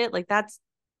taste it? Like that's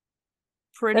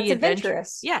That's pretty adventure.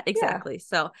 adventurous. Yeah, Yeah, exactly.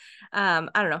 So, I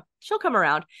don't know. She'll come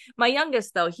around. My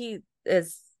youngest though,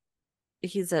 is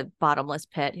he's a bottomless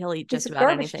pit. He'll eat he's just a about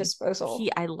garbage anything. disposal.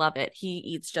 I love it. He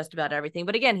eats just about everything.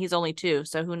 But again, he's only 2,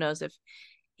 so who knows if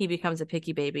he becomes a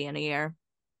picky baby in a year.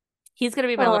 He's gonna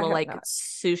be my Oh, I little hope like not.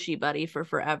 sushi buddy for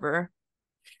forever.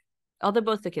 Although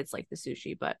both the kids like the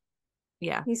sushi, but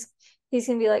yeah. He's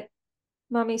gonna be like,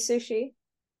 "Mommy sushi,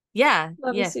 Yeah,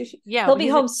 mommy yeah, sushi." yeah. He'll be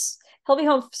home. He'll be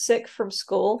home sick from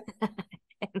school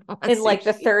in like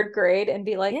the Sushi. third grade and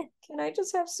be like, Yeah, "Can I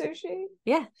just have sushi?"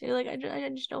 yeah. You're like, I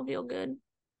just don't feel good.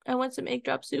 I want some egg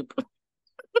drop soup.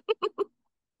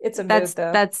 It's a mood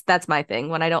though. That's my thing.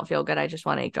 When I don't feel good, I just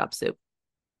want egg drop soup.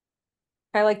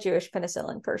 I like Jewish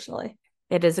penicillin personally.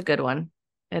 It is a good one.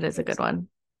 It is a It good is good. one.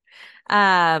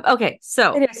 Okay,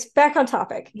 so Anyways, back on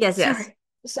topic. yes, yes. Sorry.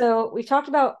 So we talked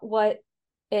about what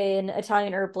an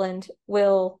Italian herb blend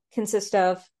will consist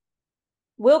of.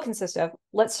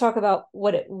 Let's talk about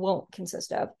what it won't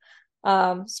consist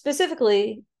of.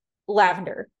 Specifically,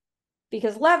 lavender,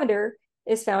 because lavender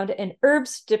is found in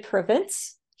herbes de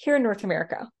Provence here in North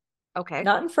America, Okay,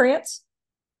 not in France,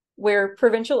 where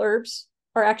provincial herbs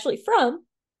are actually from.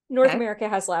 North okay. America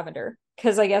has lavender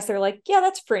because I guess they're like, yeah,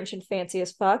 that's French and fancy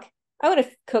as fuck. I want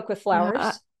to cook with Uh,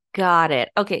 flowers. got it.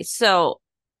 Okay, so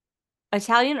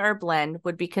Italian herb blend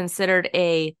would be considered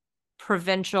a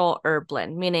provincial herb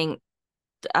blend, meaning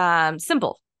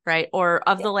simple, right? Or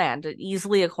of Yeah. the land,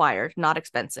 easily acquired, not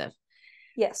expensive.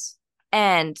 Yes.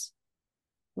 And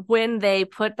when they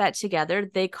put that together,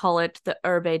 they call it the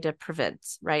herbe de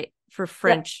Provence, right? For Yep.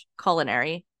 French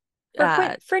culinary.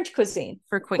 uh French cuisine,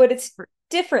 for quick. but it's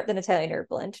different than Italian herb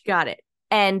blend. Got it.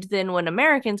 And then when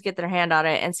Americans get their hand on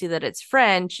it and see that it's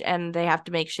French and they have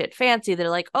to make shit fancy, they're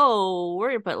like, oh, we're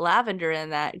going to put lavender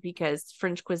in that because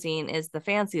French cuisine is the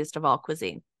fanciest of all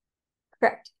cuisine.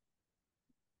 Correct.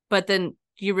 But then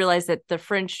you realize that the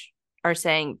French are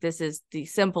saying this is the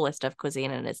simplest of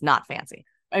cuisine and it's not fancy.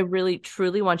 I really,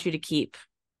 truly want you to keep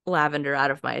lavender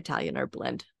out of my Italian herb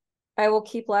blend. I will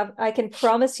keep I can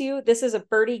promise you this is a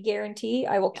birdie guarantee.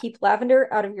 I will keep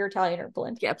lavender out of your Italian herb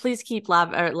blend. Yeah, please keep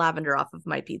lavender off of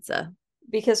my pizza.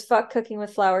 Because fuck cooking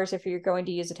with flowers if you're going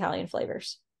to use Italian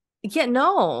flavors. Yeah,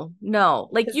 no.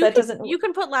 Like you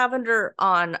can put lavender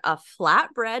on a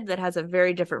flatbread that has a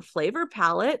very different flavor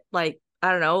palette, like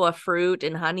I don't know, a fruit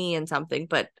and honey and something,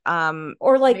 but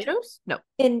or like tomatoes? No.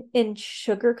 In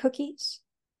sugar cookies.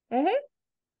 Mm-hmm.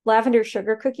 Lavender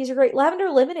sugar cookies are great. Lavender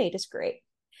lemonade is great.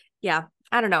 Yeah,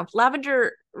 I don't know.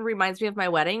 Lavender reminds me of my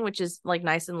wedding, which is like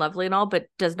nice and lovely and all, but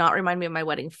does not remind me of my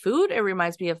wedding food. It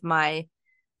reminds me of my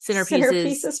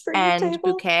centerpieces and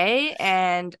bouquet.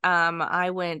 And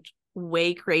I went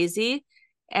way crazy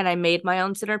and I made my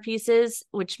own centerpieces,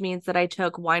 which means that I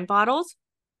took wine bottles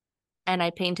and I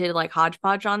painted like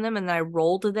hodgepodge on them and then I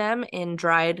rolled them in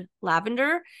dried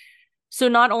lavender. So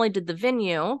not only did the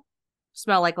venue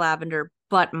smell like lavender,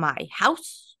 but my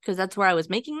house, because that's where I was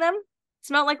making them,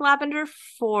 smelled like lavender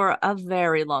for a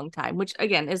very long time, which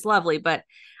again is lovely, but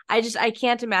I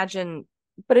can't imagine.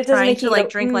 But it doesn't make you like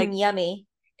drink like yummy.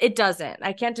 It doesn't.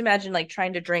 I can't imagine like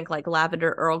trying to drink like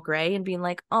lavender Earl Grey and being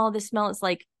like, oh, this smells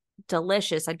like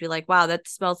delicious. I'd be like, wow, that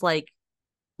smells like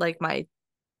my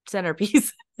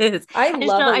centerpiece is. I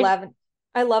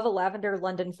love a lavender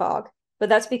London fog, but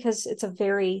that's because it's a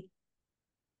very,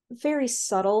 very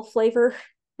subtle flavor.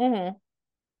 Mm-hmm.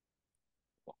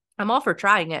 I'm all for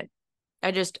trying it.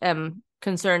 I just am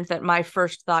concerned that my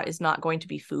first thought is not going to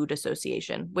be food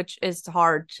association, which is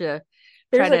hard to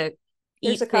try to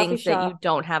eat things that you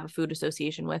don't have a food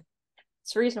association with.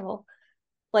 It's reasonable.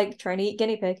 Like trying to eat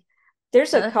guinea pig.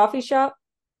 There's a coffee shop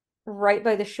right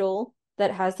by the shul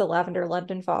that has the lavender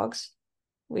London fogs.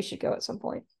 We should go at some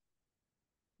point.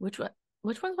 Which one?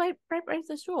 Which one's right by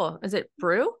the shul? Is it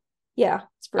Brew? Yeah,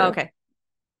 it's Brew. Okay.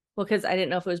 Well, because I didn't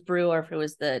know if it was Brew or if it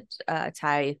was the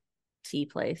Thai tea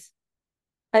place.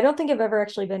 I don't think I've ever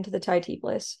actually been to the Thai tea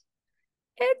place.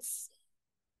 It's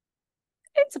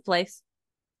a place.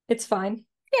 It's fine.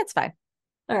 Yeah, it's fine.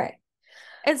 All right.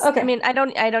 It's okay. I mean, I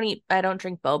don't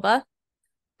drink boba.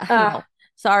 No.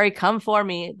 Sorry, come for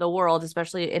me, the world,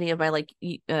 especially any of my like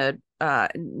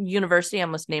university. I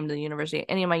almost named the university.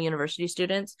 Any of my university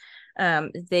students,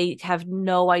 they have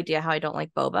no idea how I don't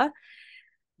like boba,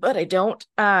 but I don't.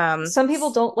 Some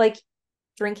people don't like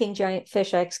drinking giant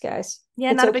fish eggs, guys.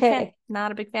 Yeah, not a big fan.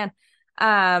 Not a big fan.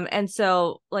 And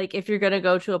so like if you're gonna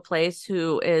go to a place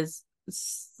who is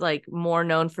like more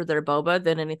known for their boba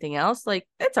than anything else, like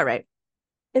it's all right.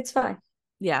 It's fine.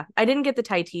 Yeah, I didn't get the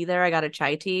Thai tea there. I got a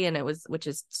chai tea, and which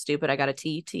is stupid. I got a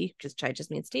tea because chai just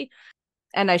means tea,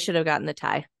 and I should have gotten the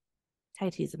Thai. Thai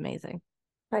tea is amazing.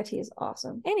 Thai tea is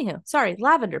awesome. Anywho, sorry,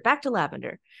 lavender. Back to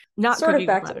lavender. Not cooking with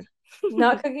lavender.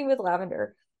 Not cooking with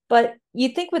lavender. But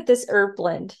you'd think with this herb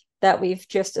blend that we've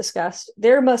just discussed,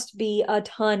 there must be a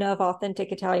ton of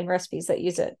authentic Italian recipes that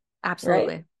use it.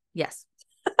 Absolutely. Right? Yes.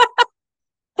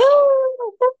 Oh,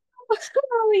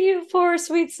 you poor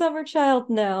sweet summer child.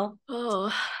 No.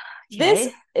 Oh, okay.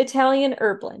 This Italian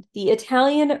herb blend, the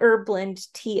Italian herb blend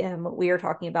TM we are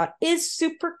talking about, is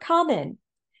super common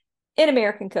in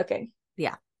American cooking.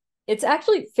 Yeah. It's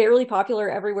actually fairly popular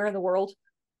everywhere in the world,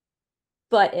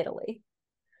 but Italy.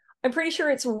 I'm pretty sure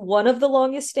it's one of the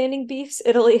longest standing beefs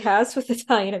Italy has with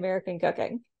Italian American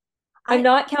cooking. I'm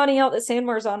not counting out that San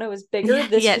Marzano is bigger.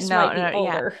 This just might be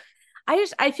older. Yeah.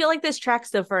 I feel like this tracks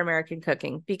though for American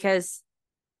cooking because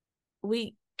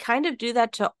we kind of do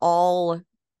that to all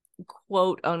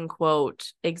quote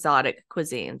unquote exotic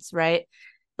cuisines, right?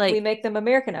 Like we make them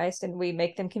Americanized and we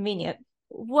make them convenient.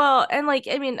 Well, and like,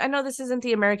 I mean, I know this isn't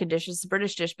the American dish, it's the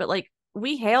British dish, but like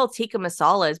we hail tikka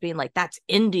masala as being like, that's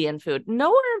Indian food.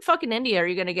 Nowhere in fucking India are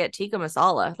you going to get tikka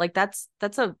masala. Like that's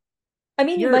a, I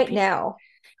mean, you might now.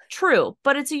 True,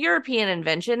 but it's a European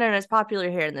invention and it's popular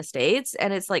here in the States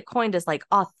and it's like coined as like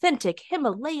authentic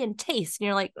Himalayan taste. And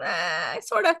you're like,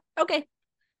 sort of, okay.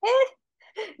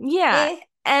 Yeah.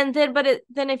 And then,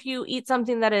 then if you eat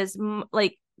something that is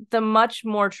like the much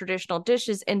more traditional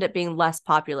dishes end up being less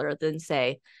popular than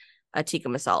say a tikka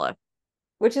masala.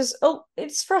 Which is,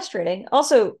 it's frustrating.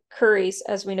 Also, curries,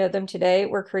 as we know them today,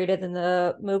 were created in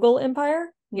the Mughal Empire,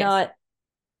 not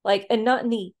in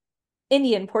the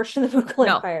Indian portion of the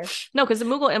Mughal Empire. No, because the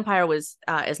Mughal Empire was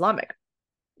Islamic.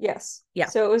 Yes. Yeah.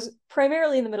 So it was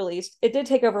primarily in the Middle East. It did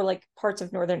take over like parts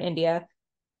of northern India.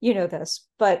 You know this,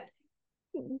 but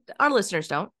Our listeners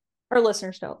don't. our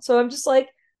listeners don't. So I'm just like,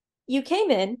 you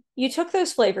came in, you took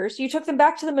those flavors, you took them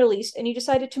back to the Middle East, and you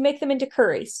decided to make them into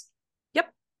curries.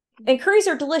 Yep. And curries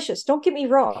are delicious. Don't get me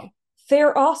wrong.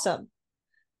 They're awesome.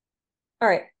 All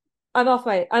right. I'm off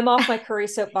my curry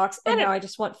soapbox, I and now don't I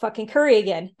just want fucking curry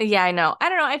again. Yeah, I know. I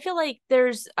don't know. I feel like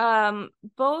there's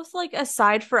both like a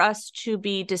side for us to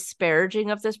be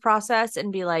disparaging of this process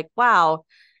and be like, wow,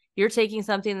 you're taking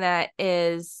something that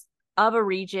is of a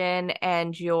region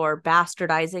and you're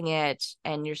bastardizing it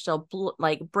and you're still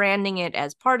like branding it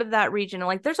as part of that region. And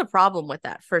like there's a problem with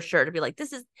that for sure, to be like,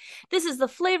 this is the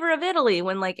flavor of Italy,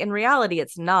 when like in reality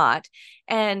it's not.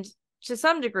 And to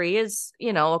some degree is,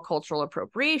 a cultural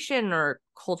appropriation or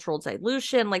cultural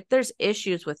dilution. Like there's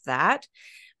issues with that.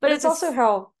 But But it's also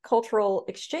how cultural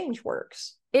exchange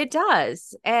works. it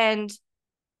does. And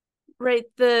right,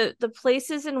 the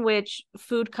places in which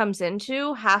food comes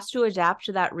into has to adapt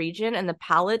to that region and the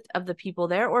palate of the people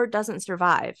there, or it doesn't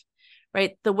survive.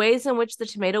 Right, the ways in which the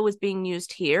tomato was being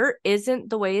used here isn't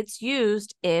the way it's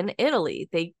used in Italy.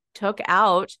 They took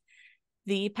out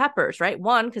the peppers, right?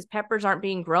 One, because peppers aren't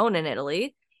being grown in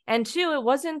Italy, and two, it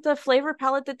wasn't the flavor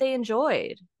palette that they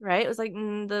enjoyed, right? It was like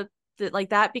like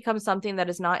that becomes something that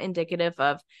is not indicative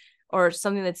of, or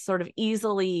something that's sort of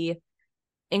easily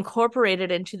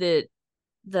incorporated into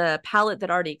the palette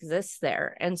that already exists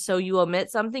there. And so you omit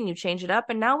something, you change it up,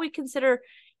 and now we consider,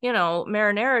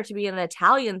 marinara to be an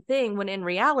Italian thing, when in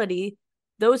reality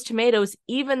those tomatoes,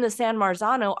 even the San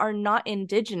Marzano, are not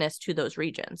indigenous to those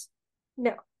regions.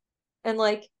 No. And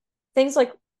like things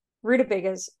like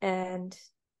rutabagas and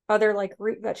other like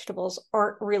root vegetables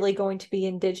aren't really going to be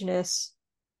indigenous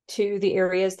to the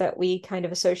areas that we kind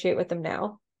of associate with them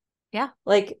now. Yeah.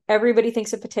 Like everybody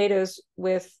thinks of potatoes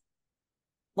with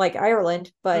like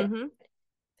Ireland, but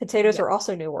potatoes Yeah, are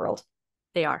also New World.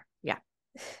 they are. Yeah.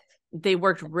 They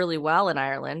worked really well in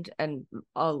Ireland and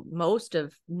most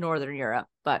of Northern Europe,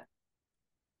 but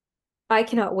I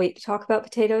cannot wait to talk about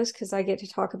potatoes because I get to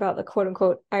talk about the quote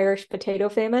unquote Irish potato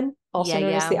famine, also yeah,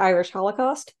 known as yeah. the Irish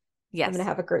Holocaust. I'm going to Yes.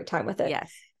 have a great time with it.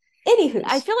 Yes. I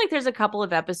Anywho's, feel like there's a couple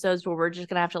of episodes where we're just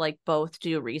gonna have to like both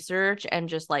do research and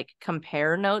just like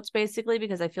compare notes, basically,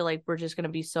 because I feel like we're just gonna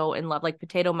be so in love. Like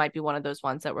potato might be one of those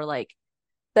ones that we're like,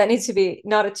 that needs to be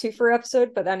not a twofer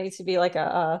episode, but that needs to be like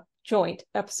a joint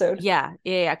episode. yeah.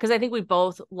 Because I think we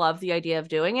both love the idea of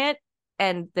doing it.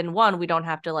 And then one, we don't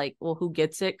have to like, well, who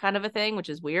gets it kind of a thing, which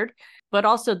is weird. But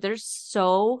also there's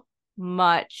so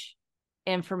much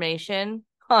information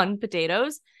on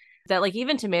potatoes that like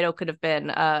even tomato could have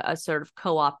been a sort of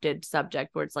co-opted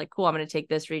subject where it's like, cool, I'm going to take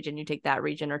this region, you take that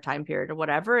region or time period or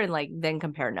whatever, and like then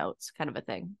compare notes kind of a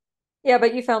thing. Yeah,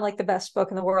 but you found like the best book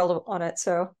in the world on it,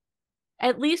 so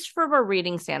At least from a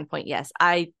reading standpoint, yes.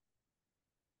 I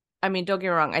mean, don't get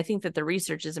me wrong, I think that the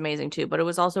research is amazing too, but it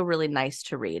was also really nice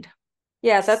to read.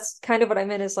 yeah, that's kind of what I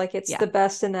meant is like it's Yeah. the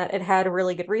best in that it had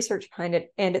really good research behind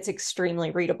it and it's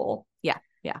extremely readable. Yeah.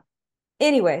 Yeah.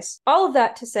 Anyways, all of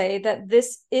that to say that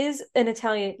this is an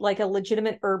Italian, like a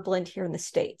legitimate herb blend here in the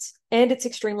States. And it's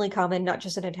extremely common, not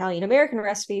just in Italian American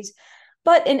recipes,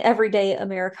 but in everyday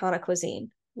Americana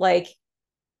cuisine. Like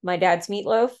my dad's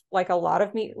meatloaf, like a lot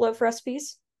of meatloaf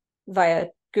recipes via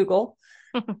Google,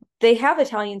 they have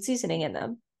Italian seasoning in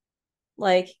them.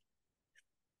 Like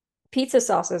pizza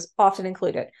sauces often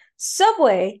included.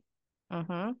 Subway,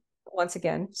 once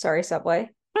again, sorry,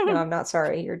 Subway. No, I'm not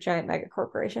sorry. You're a giant mega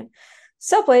corporation.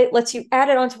 Subway lets you add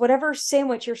it onto whatever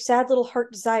sandwich your sad little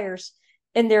heart desires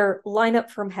in their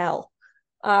lineup from hell.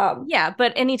 Yeah,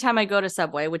 but anytime I go to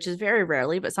Subway, which is very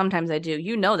rarely, but sometimes I do,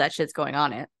 that shit's going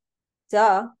on it.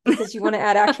 Duh, because you want to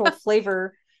add actual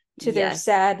flavor to their Yes.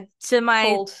 sad To my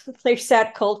cold, their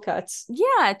sad cold cuts.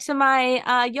 Yeah, to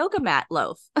my yoga mat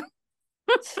loaf.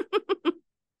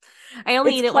 I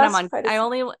only It's eat it when I'm on classified I as.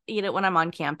 only eat it when I'm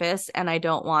on campus and I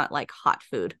don't want like hot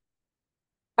food.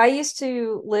 I used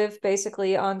to live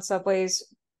basically on Subway's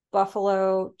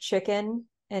buffalo chicken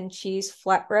and cheese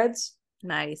flatbreads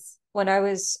Nice. when I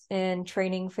was in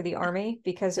training for the army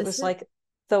because it This was is like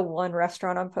the one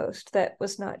restaurant on post that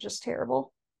was not just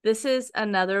terrible. this is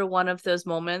another one of those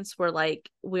moments where like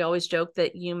we always joke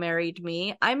that you married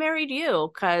me. I married you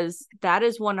because that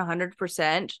is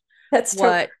 100% That's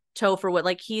what Topher would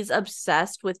like. He's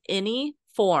obsessed with any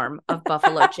form of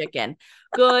buffalo chicken.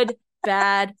 Good,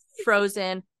 bad,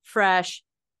 frozen, fresh,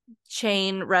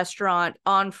 chain restaurant,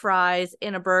 on fries,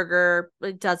 in a burger.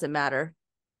 It doesn't matter.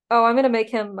 Oh, I'm gonna make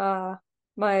him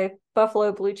my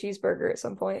buffalo blue cheeseburger at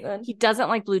some point then. He doesn't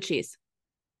like blue cheese.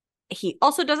 He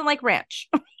also doesn't like ranch.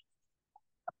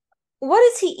 What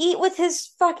does he eat with his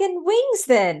fucking wings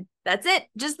then? That's it.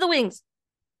 Just the wings.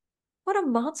 What a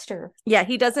monster. Yeah,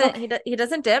 he doesn't Okay. he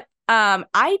doesn't dip.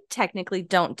 I technically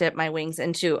don't dip my wings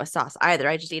into a sauce either.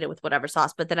 I just eat it with whatever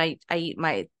sauce, but then I eat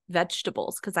my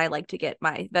vegetables because I like to get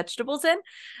my vegetables in.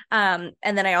 And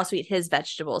then I also eat his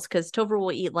vegetables because Topher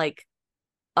will eat like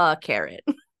a carrot.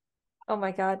 Oh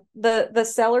my God. The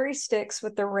celery sticks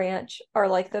with the ranch are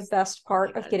like the best Oh my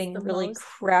part of God, getting really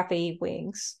crappy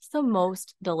wings. it's the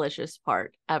most delicious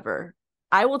part ever.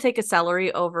 I will take a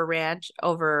celery over ranch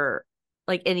over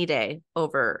like any day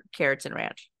over carrots and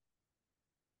ranch.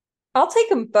 I'll take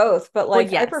them both, but Well, like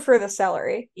I yes. prefer the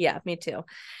celery. Yeah, me too.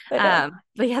 But no.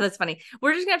 But yeah, that's funny.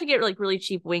 We're just gonna have to get like really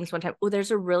cheap wings one time. Oh,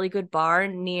 there's a really good bar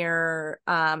near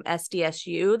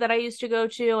SDSU that I used to go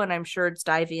to, and I'm sure it's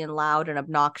divey and loud and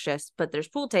obnoxious, but there's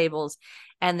pool tables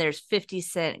and there's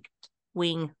 50-cent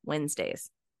wing Wednesdays.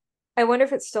 I wonder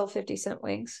if it's still 50-cent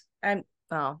wings. And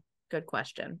oh, good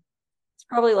question. It's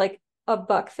probably like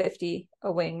 $1.50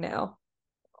 a wing now.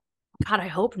 God, I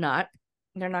hope not.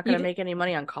 They're not gonna You make any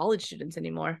money on college students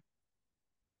anymore.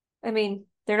 I mean,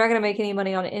 they're not going to make any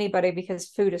money on anybody because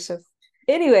food is so.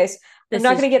 Anyways, I'm This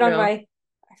not is going to get on true. my.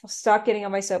 I will stop getting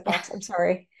on my soapbox. I'm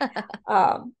sorry.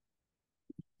 Um,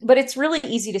 but it's really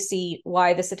easy to see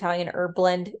why this Italian herb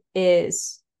blend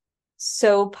is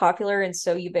so popular and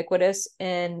so ubiquitous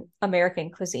in American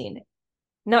cuisine.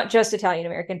 Not just Italian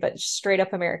American, but straight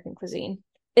up American cuisine.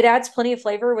 It adds plenty of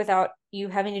flavor without you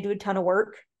having to do a ton of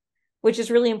work, which is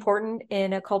really important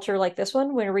in a culture like this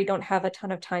one where we don't have a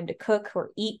ton of time to cook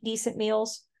or eat decent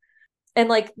meals. And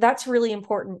like that's really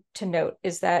important to note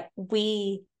is that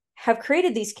we have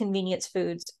created these convenience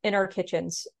foods in our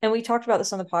kitchens. And we talked about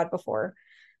this on the pod before,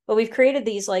 but we've created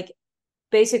these like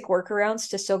basic workarounds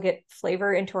to still get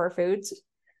flavor into our foods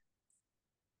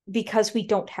because we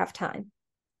don't have time.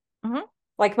 Mm-hmm.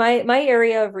 Like my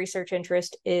area of research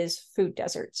interest is food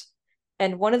deserts.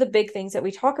 And one of the big things that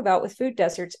we talk about with food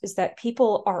deserts is that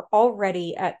people are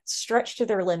already at stretched to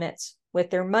their limits with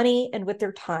their money and with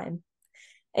their time.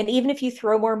 And even if you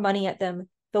throw more money at them,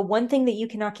 the one thing that you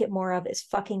cannot get more of is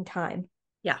fucking time.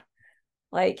 Yeah.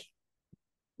 Like,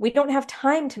 we don't have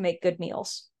time to make good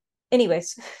meals.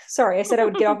 Anyways, sorry, I said I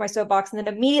would get off my soapbox and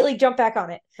then immediately jump back on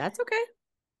it. That's okay.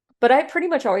 But I pretty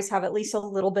much always have at least a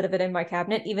little bit of it in my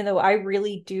cabinet, even though I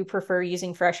really do prefer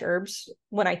using fresh herbs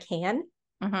when I can,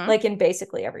 Mm-hmm. like in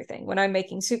basically everything. When I'm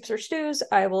making soups or stews,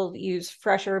 I will use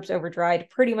fresh herbs over dried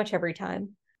pretty much every time.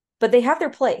 But they have their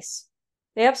place.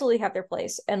 They absolutely have their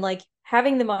place. And like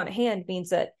having them on hand means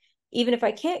that even if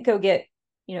I can't go get,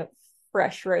 you know,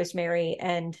 fresh rosemary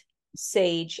and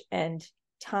sage and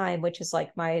thyme, which is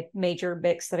like my major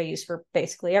mix that I use for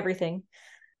basically everything,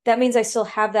 that means I still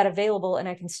have that available and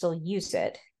I can still use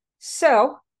it.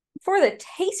 So for the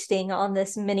tasting on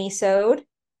this mini-sode,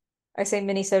 I say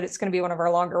mini-sode, it's going to be one of our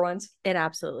longer ones. It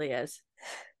absolutely is.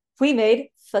 We made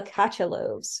focaccia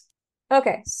loaves.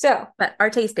 Okay, so. But our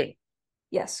tasting.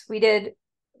 Yes, we did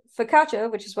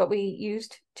focaccia, which is what we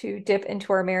used to dip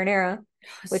into our marinara,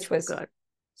 which So was good.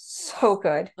 so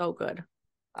good. So good.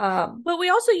 But we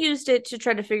also used it to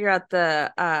try to figure out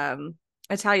the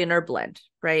Italian herb blend,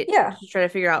 right? yeah, To try to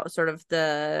figure out sort of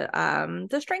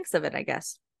the strengths of it, I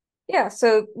guess. yeah.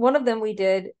 So one of them we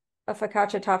did a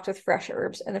focaccia topped with fresh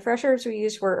herbs, and the fresh herbs we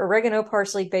used were oregano,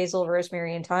 parsley, basil,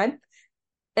 rosemary, and thyme.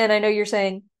 And I know you're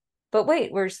saying, but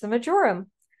wait, where's the majoram?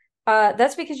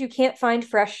 That's because you can't find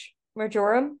fresh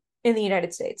majoram in the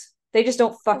United States. They just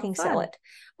don't fucking sell it.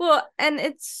 Well, and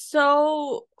it's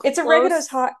so It's close. oregano's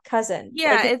hot cousin.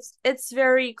 Yeah, Like it's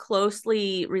very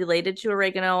closely related to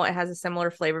oregano. It has a similar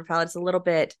flavor palette. It's a little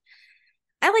bit,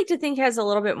 I like to think it has a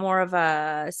little bit more of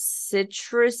a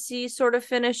citrusy sort of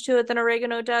finish to it than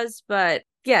oregano does. But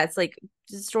yeah, it's like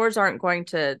stores aren't going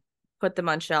to put them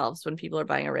on shelves when people are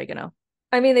buying oregano.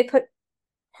 I mean, they put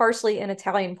parsley and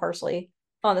Italian parsley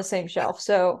on the same shelf.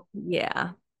 So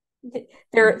Yeah.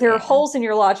 there are Yeah. holes in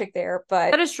your logic there, but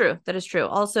That is true. That is true.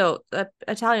 Also,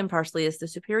 Italian parsley is the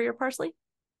superior parsley.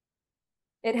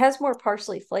 it has more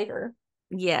parsley flavor.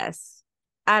 Yes.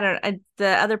 The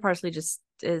other parsley just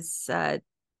is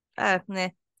meh.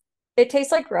 It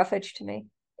tastes like roughage to me.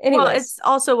 Well, Anyways, it's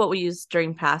also what we use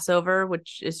during Passover,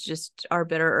 which is just our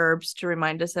bitter herbs to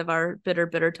remind us of our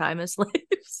bitter time as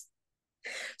slaves.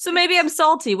 So maybe I'm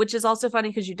salty, which is also funny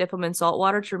because you dip them in salt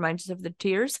water to remind us of the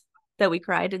tears that we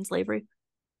cried in slavery.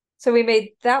 so we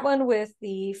made that one with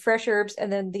the fresh herbs,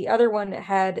 and then the other one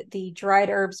had the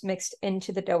dried herbs mixed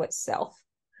into the dough itself.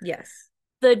 Yes.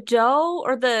 The dough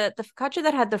or the focaccia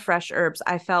that had the fresh herbs,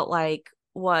 I felt like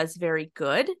was very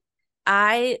good.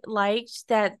 I liked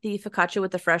that the focaccia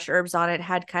with the fresh herbs on it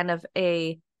had kind of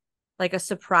a like a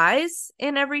surprise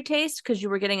in every taste because you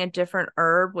were getting a different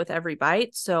herb with every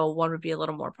bite. So one would be a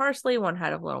little more parsley, one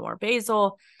had a little more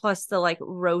basil, plus the like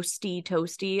roasty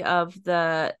toasty of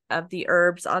the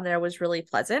herbs on there was really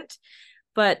pleasant.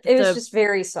 But It was just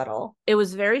very subtle. it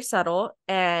was very subtle,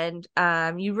 and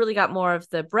you really got more of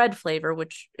the bread flavor,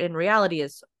 which in reality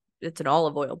is it's an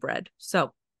olive oil bread.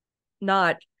 So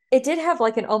not It did have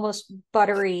like an almost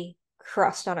buttery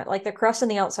crust on it. Like the crust on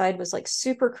the outside was like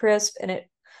super crisp and it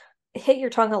hit your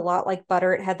tongue a lot like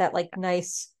butter. It had that like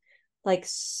nice, like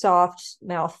soft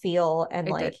mouth feel. And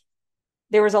it like did.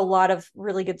 there was a lot of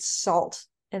really good salt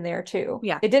in there too.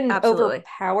 Yeah, It didn't absolutely.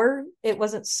 overpower, it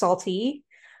wasn't salty,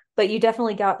 but you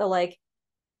definitely got the like,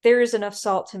 there is enough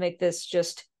salt to make this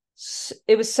just,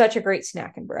 it was such a great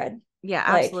snack and bread. Yeah,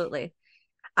 Like, absolutely.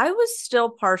 I was still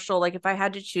partial. Like if I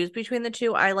had to choose between the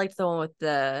two, I liked the one with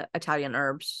the Italian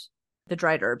herbs, the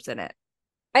dried herbs in it.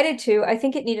 I did too. I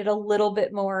think it needed a little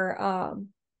bit more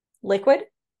liquid,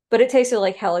 but it tasted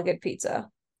like hella good pizza.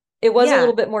 It was a Yeah,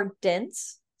 little bit more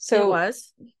dense. it So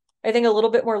was. I think a little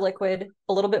bit more liquid,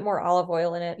 a little bit more olive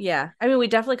oil in it. Yeah. I mean, we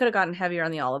definitely could have gotten heavier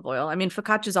on the olive oil. I mean,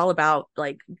 focaccia is all about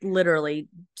like literally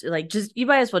like just you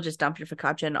might as well just dump your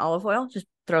focaccia in olive oil, just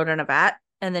throw it in a vat,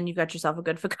 and then you got yourself a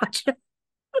good focaccia.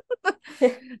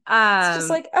 It's just um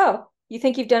like, oh, you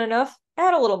think you've done enough?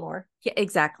 Add a little more. Yeah,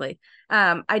 exactly.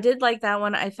 I did like that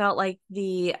one. I felt like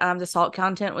the salt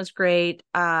content was great.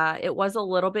 It was a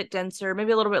little bit denser,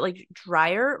 maybe a little bit like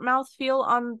drier mouthfeel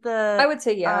on I the would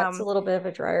say, yeah, it's a little bit of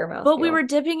a drier but we were mouthfeel.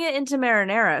 dipping it into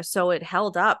marinara, so it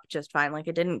held up just fine. Like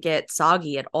it didn't get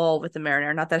soggy at all with the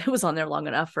marinara. Not that it was on there long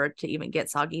enough for it to even get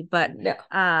soggy, but No,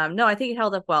 no, I think it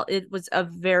held up well. It was a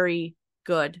very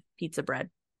good pizza bread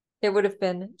it would have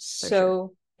been for sure.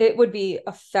 so, it would be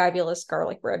a fabulous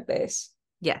garlic bread base.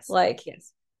 Yes. Like,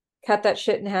 Yes. cut that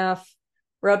shit in half,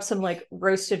 rub some like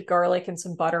roasted garlic and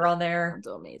some butter on there. Sounds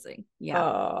amazing. Yeah.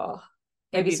 Oh,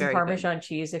 It'd maybe be some very good. Parmesan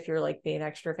cheese if you're like being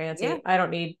extra Yeah. fancy. I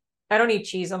don't need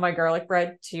cheese on my garlic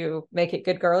bread to make it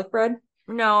good garlic bread.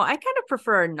 No, I kind of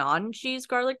prefer non-cheese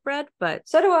garlic bread, but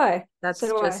So do I. So that's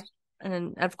do I. just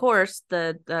and of course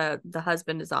the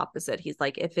husband is opposite. He's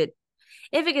like if it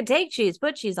could take cheese,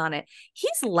 put cheese on it.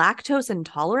 He's lactose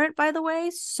intolerant, by the way,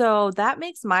 so that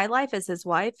makes my life as his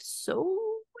wife so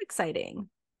exciting.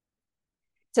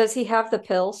 Does he have the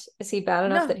pills? Is he bad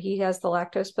enough No, that he has the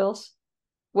lactose pills?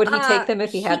 Would he take them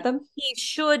if he had them? he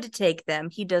should take them.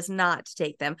 He does not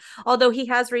take them. Although he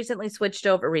has recently switched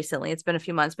over recently. It's been a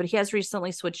few months, but he has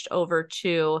recently switched over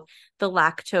to the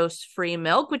lactose-free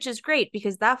milk, which is great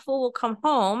because that fool will come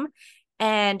home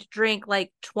and drink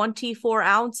like 24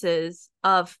 ounces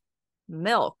of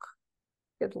milk.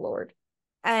 Good Lord.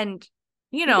 And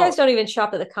you You guys know, don't even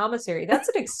shop at the commissary. That's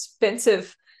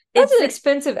it's an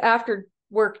expensive after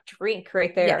work drink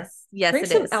right there. yes, yes, Drink it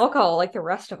some is. alcohol like the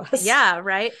rest of us. Yeah,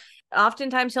 right.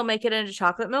 Oftentimes he'll make it into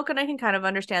chocolate milk, and I can kind of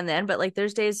understand then. But like,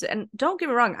 there's days, and don't get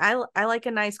me wrong, I like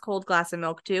a nice cold glass of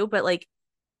milk too. But like,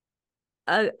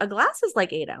 a glass is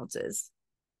like 8 ounces.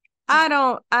 I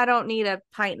don't need a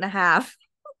pint and a half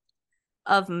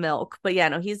of milk. But yeah,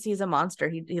 no, he's a monster.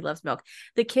 He loves milk.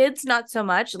 The kids not so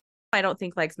much. I don't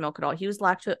think likes milk at all. He was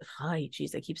lactose. Oh,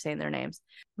 jeez, I keep saying their names.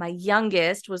 My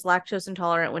youngest was lactose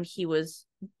intolerant when he was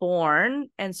born,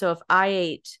 and so if I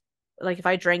ate, like, if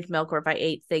I drank milk or if I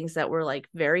ate things that were like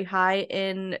very high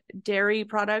in dairy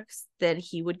products, then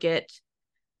he would get,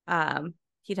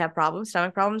 he'd have problems,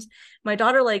 stomach problems. My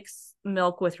daughter likes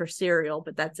milk with her cereal,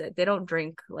 but that's it. They don't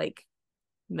drink like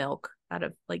milk out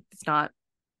of like it's not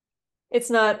It's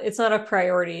not a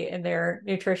priority in their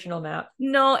nutritional map.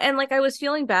 No, and like I was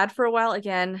feeling bad for a while.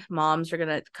 Again, moms are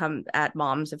gonna come at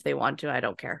moms if they want to. I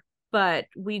don't care. But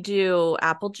we do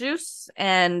apple juice,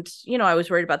 and I was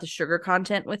worried about the sugar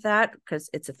content with that because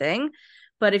it's a thing.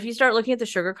 But if you start looking at the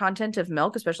sugar content of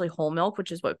milk, especially whole milk,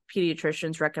 which is what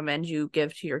pediatricians recommend you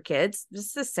give to your kids,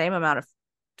 it's the same amount of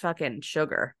fucking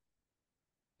sugar.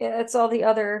 Yeah, it's all the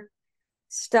other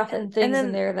stuff and And things in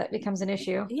then there that becomes an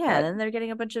issue. yeah, and But then they're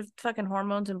getting a bunch of fucking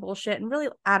hormones and bullshit. And really,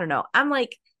 I don't know. I'm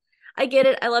like, I get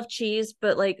it. I love cheese,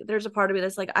 but like, there's a part of me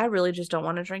that's like, I really just don't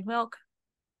want to drink milk.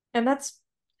 and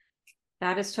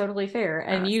that is totally fair.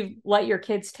 And Uh, you let your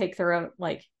kids take their own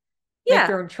like make yeah,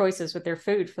 their own choices with their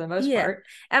food for the most yeah. part.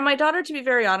 And my daughter, to be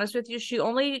very honest with you, she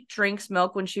only drinks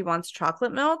milk when she wants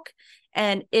chocolate milk.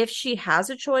 And if she has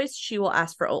a choice, she will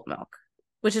ask for oat milk,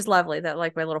 which is lovely. That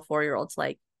like my little 4-year-old's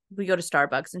like, we go to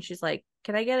Starbucks and she's like,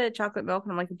 can I get a chocolate milk?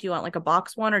 And I'm like, do you want like a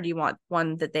box one or do you want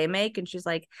one that they make? And she's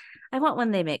like, I want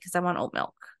one they make because I want oat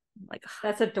milk. I'm like,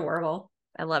 That's adorable.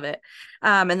 I love it.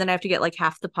 And then I have to get like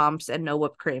half the pumps and no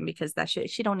whipped cream because that shit,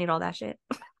 she don't need all that shit.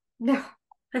 No.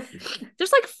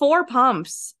 There's like 4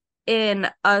 pumps in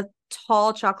a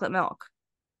tall chocolate milk.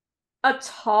 A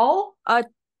tall? A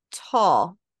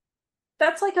tall.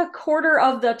 That's like a quarter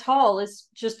of the tall is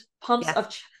just pumps Yeah.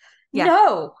 of Yeah.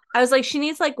 no. I was like, she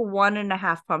needs like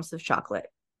 1.5 pumps of chocolate.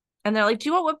 And they're like, do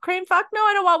you want whipped cream? Fuck no,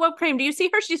 I don't want whipped cream. Do you see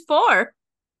her? She's 4.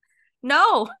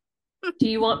 No. Do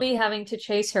you want me having to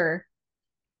chase her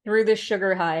through this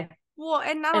sugar high Well,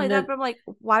 and not only and that, but I'm like,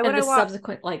 why would I the want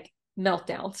subsequent like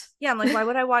meltdowns? yeah, I'm like, why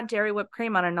would I want dairy whipped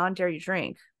cream on a non-dairy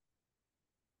drink?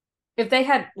 If they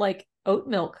had like oat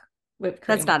milk whipped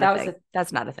That's cream, if not a that was thing.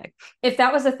 That's not a thing.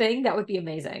 a thing, that would be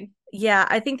amazing. Yeah,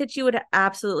 I think that you would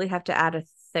absolutely have to add a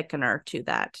thickener to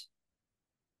that.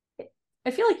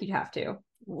 I feel like you'd have to.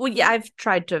 Well, yeah, I've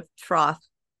tried to froth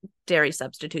dairy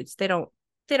substitutes. They don't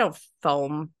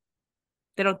foam.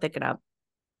 They don't thicken up.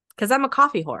 Because I'm a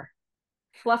coffee whore.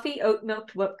 Fluffy oat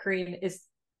milk whipped cream is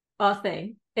a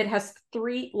thing. It has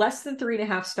less than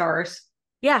 3.5 stars.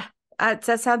 Yeah, that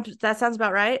sounds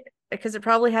about right. Because it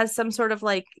probably has some sort of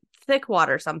like thick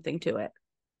water something to it.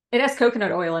 It has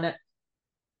coconut oil in it.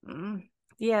 Mm,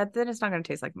 yeah, then it's not going to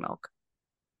taste like milk.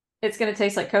 It's going to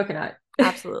taste like coconut.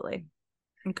 Absolutely.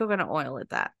 And coconut oil at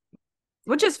that,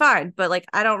 which is fine. But like,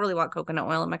 I don't really want coconut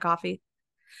oil in my coffee,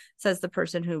 says the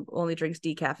person who only drinks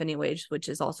decaf anyway, which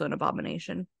is also an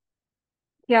abomination.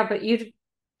 Yeah, but you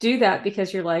do that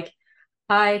because you're like,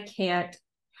 I can't.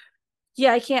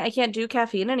 Yeah, I can't do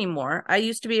caffeine anymore. I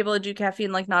used to be able to do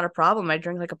caffeine like not a problem. I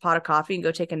drink like a pot of coffee and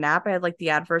go take a nap. I had like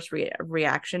the adverse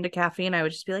reaction to caffeine. I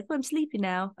would just be like, well, I'm sleepy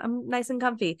now. I'm nice and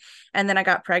comfy. And then I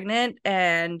got pregnant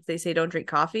and they say don't drink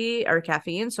coffee or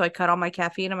caffeine. So I cut all my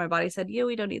caffeine and my body said, yeah,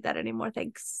 we don't need that anymore.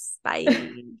 Thanks. Bye.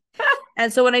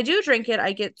 And so when I do drink it,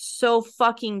 I get so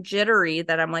fucking jittery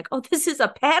that I'm like, oh, this is a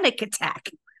panic attack.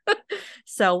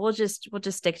 So we'll just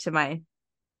stick to my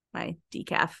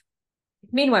decaf.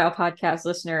 Meanwhile, podcast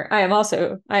listener, I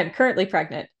am currently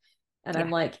pregnant. And Yeah. I'm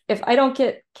like, if I don't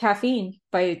get caffeine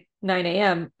by 9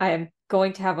 a.m., I am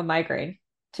going to have a migraine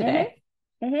today.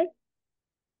 Mm-hmm. Mm-hmm.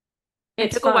 It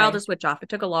It's took a while to fine. switch off. It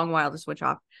took a long while to switch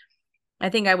off. I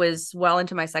think I was well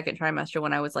into my second trimester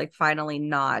when I was like finally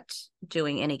not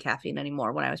doing any caffeine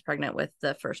anymore when I was pregnant with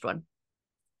the first one.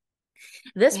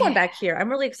 This one Yeah. back here, I'm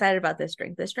really excited about this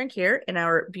drink. This drink here in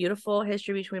our beautiful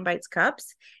History Between Bites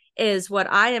cups is what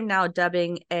I am now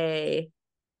dubbing a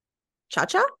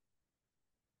cha-cha?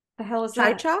 The hell is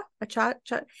that? Chai-cha? A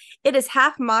cha-cha? It is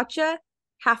half matcha,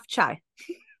 half chai.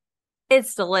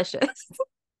 It's delicious.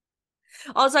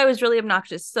 Also, I was really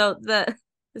obnoxious. So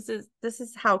this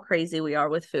is how crazy we are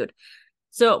with food.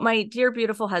 So my dear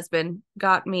beautiful husband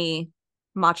got me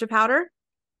matcha powder,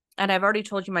 and I've already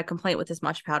told you my complaint with this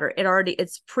matcha powder.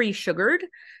 It's pre-sugared,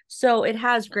 so it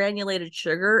has granulated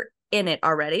sugar in it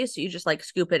already. So you just like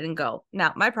scoop it and go.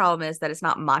 Now, my problem is that it's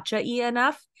not matcha-y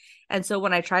enough. And so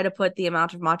when I try to put the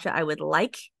amount of matcha I would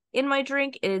like in my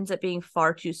drink, it ends up being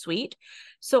far too sweet.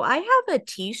 So I have a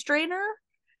tea strainer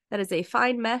that is a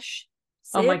fine mesh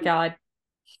Oh my sieve. God.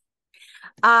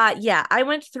 Yeah, I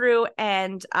went through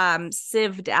and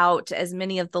sieved out as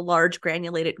many of the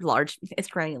it's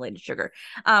granulated sugar.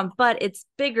 But it's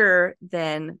bigger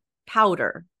than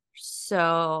powder.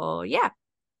 So yeah.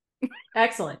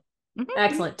 Excellent. Mm-hmm.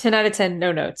 Excellent. 10 out of 10,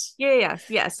 no notes. Yeah.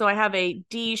 So I have a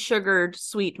de-sugared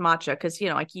sweet matcha because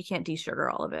like you can't de-sugar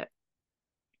all of it.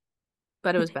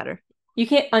 But it was better. You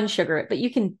can't unsugar it, but you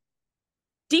can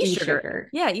De-sugar.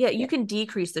 Yeah, you Yeah. can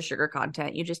decrease the sugar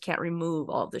content. You just can't remove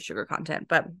all of the sugar content.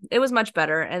 But it was much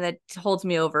better, and it holds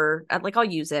me over. Like I'll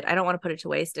use it. I don't want to put it to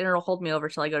waste, and it'll hold me over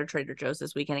till I go to Trader Joe's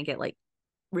this weekend and get like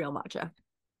real matcha.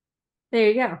 There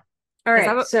you go. All Because right.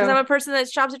 I'm So a person that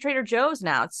shops at Trader Joe's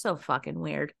now. It's so fucking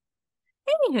weird.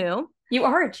 Anywho, you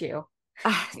are a Jew.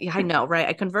 yeah, I know, right?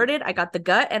 I converted. I got the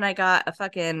gut, and I got a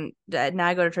fucking. Now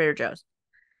I go to Trader Joe's.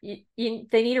 They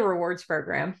need a rewards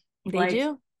program. They Like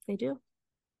do. They do.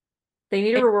 they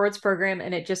need a rewards program,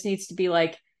 and it just needs to be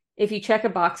like if you check a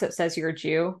box that says you're a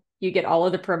Jew, you get all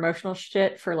of the promotional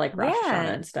shit for like Rosh Hashanah Yeah.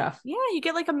 and stuff. Yeah, you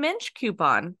get like a Minch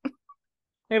coupon.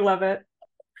 I love it.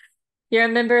 You're a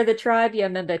member of the tribe, you're a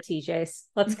member of TJ's.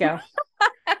 Let's go.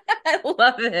 I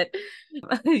love it.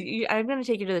 I'm going to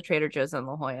take you to the Trader Joe's in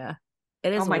La Jolla.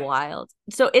 It is Oh my wild.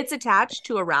 So it's attached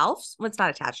to a Ralph's. Well, it's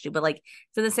not attached to, but like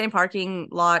it's in the same parking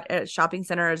lot at shopping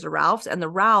center as a Ralph's. And the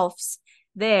Ralph's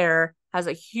there has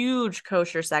a huge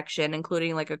kosher section,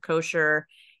 including like a kosher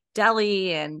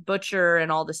deli and butcher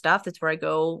and all the stuff. That's where I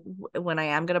go when I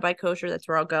am going to buy kosher. That's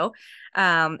where I'll go.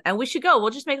 And we should go.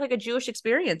 We'll just make like a Jewish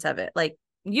experience of it. Like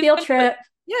field trip.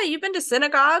 yeah, you've been to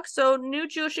synagogue, so new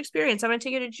Jewish experience. I'm gonna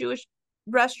take you to Jewish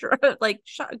restaurant, like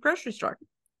grocery store.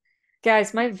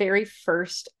 Guys, my very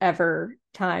first ever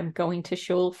time going to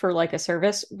shul for like a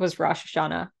service was Rosh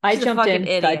Hashanah. I She's a jumped fucking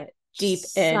in the idiot. deep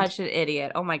end Such an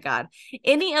idiot. Oh my God.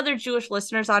 Any other Jewish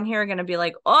listeners on here are going to be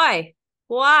like, Oi,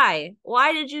 why?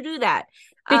 Why did you do that?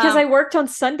 because I worked on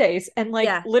Sundays and like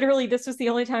Yeah, literally this was the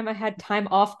only time I had time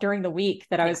off during the week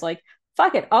that I yeah, was like,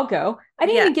 fuck it, I'll go. I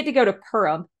didn't yeah. even get to go to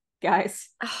Purim, guys.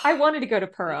 I wanted to go to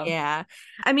Purim. Yeah.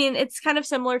 I mean, it's kind of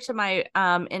similar to my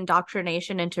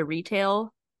indoctrination into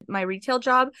retail, my retail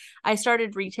job. I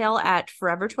started retail at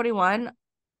Forever 21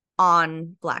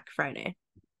 on Black Friday.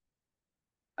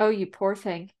 Oh, you poor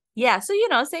thing. Yeah, so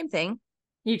same thing.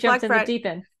 You jumped Black in the Friday. deep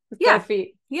end with Yeah. both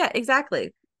feet. Yeah,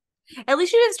 exactly. At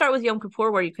least you didn't start with Yom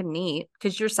Kippur where you couldn't eat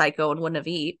because you're psycho and wouldn't have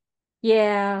eat.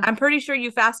 Yeah. I'm pretty sure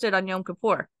you fasted on Yom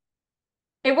Kippur.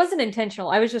 It wasn't intentional.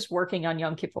 I was just working on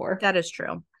Yom Kippur. That is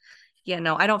true. Yeah,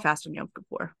 no, I don't fast on Yom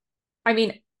Kippur. I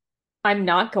mean, I'm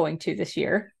not going to this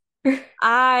year.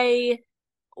 I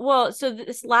Well, so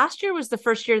this last year was the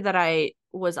first year that I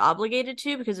was obligated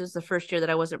to because it was the first year that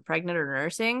I wasn't pregnant or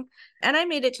nursing. And I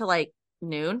made it to like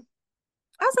noon.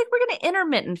 I was like, we're gonna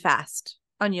intermittent fast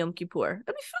on Yom Kippur.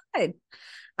 It'll be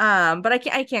fine. But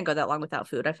I can't go that long without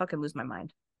food. I fucking lose my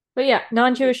mind. But yeah,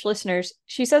 non-Jewish listeners,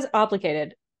 she says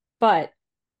obligated, but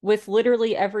with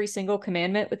literally every single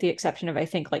commandment, with the exception of I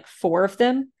think like four of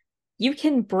them, you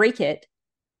can break it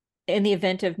in the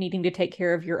event of needing to take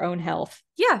care of your own health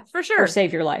Yeah, for or sure.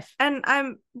 save your life. And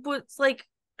I'm what's like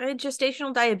I had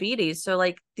gestational diabetes, so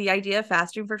like the idea of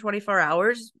fasting for 24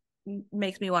 hours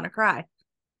makes me want to cry.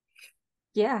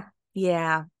 Yeah.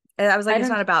 Yeah. And I was like, I it's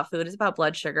not don't about food, it's about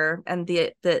blood sugar and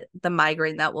the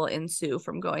migraine that will ensue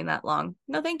from going that long.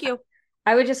 No, thank you.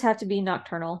 I would just have to be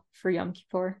nocturnal for Yom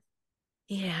Kippur.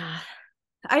 Yeah.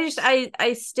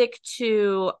 I stick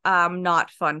to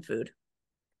not fun food.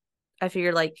 I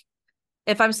figure like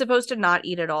if I'm supposed to not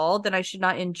eat at all, then I should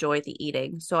not enjoy the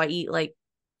eating. So I eat like,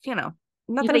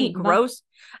 not You that I don't eat eat ma- gross.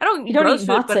 I don't you eat don't gross eat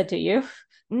food, but matzah, do you?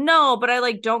 no, but I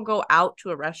like don't go out to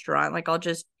a restaurant. Like I'll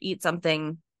just eat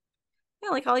something. Yeah,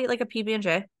 like I'll eat like a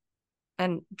PB&J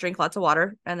and drink lots of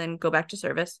water and then go back to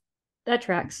service. That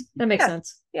tracks. That makes Yeah.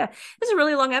 sense. Yeah. This is a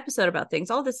really long episode about things.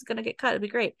 All this is going to get cut. It'd be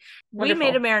great. We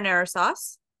made a Wonderful. marinara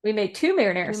sauce. We made two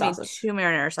marinara We made sauces. 2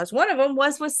 marinara sauce. One of them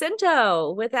was with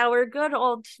Cinto, with our good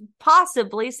old,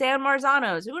 possibly San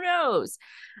Marzanos. Who knows?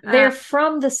 They're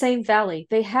from the same valley.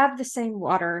 They have the same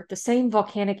water, the same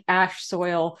volcanic ash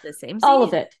soil, The same all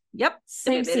of seed. it. Yep.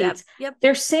 Same seeds. Yep.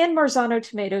 They're San Marzano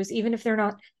tomatoes, even if they're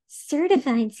not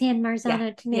certified San Yeah. Marzano Yeah.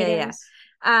 Yeah. tomatoes.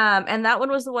 And that one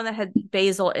was the one that had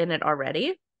basil in it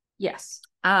already. Yes.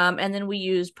 And then we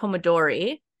used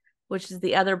Pomodori, which is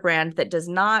the other brand that does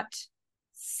not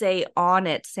say on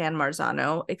it San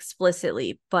Marzano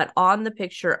explicitly, but on the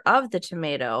picture of the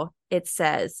tomato, it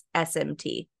says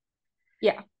SMT.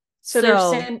 Yeah. So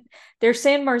So they're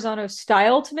San Marzano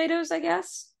style tomatoes, I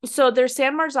guess. so they're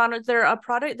San Marzano, they're a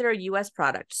product, they're a US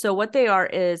product. So what they are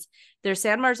is they're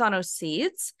San Marzano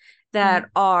seeds that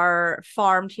are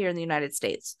farmed here in the United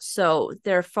States. So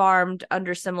they're farmed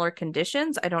under similar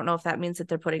conditions. I don't know if that means that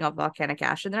they're putting a volcanic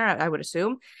ash in there. I would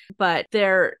assume, but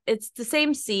it's the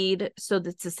same seed. So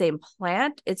it's the same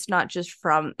plant. It's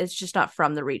just not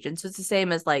from the region. So it's the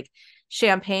same as like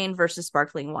champagne versus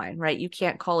sparkling wine, right? You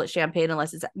can't call it champagne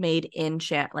unless it's made in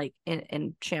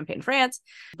in Champagne, France,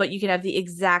 but you can have the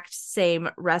exact same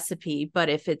recipe. But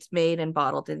if it's made and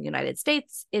bottled in the United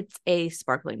States, it's a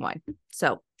sparkling wine.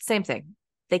 So same thing.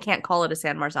 They can't call it a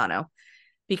San Marzano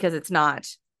because it's not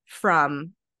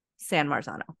from San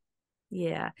Marzano.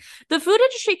 Yeah. The food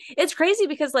industry, it's crazy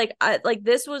because like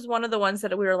this was one of the ones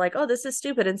that we were like, oh, this is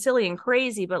stupid and silly and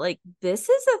crazy, but like this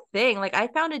is a thing. Like I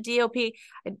found a DOP.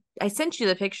 I sent you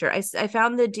the picture. I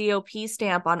found the DOP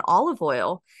stamp on olive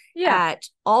oil at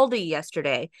Aldi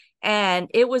yesterday, and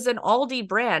it was an Aldi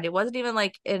brand. It wasn't even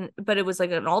but it was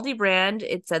like an Aldi brand.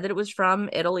 It said that it was from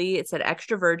Italy. It said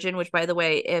extra virgin, which by the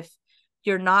way, if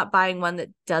you're not buying one that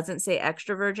doesn't say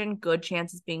extra virgin, good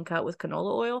chance it's being cut with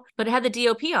canola oil, but it had the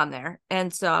DOP on there.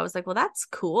 And so I was like, well, that's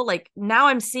cool. Like now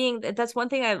I'm seeing that's one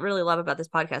thing I really love about this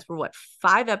podcast. We're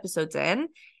 5 episodes in,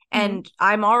 and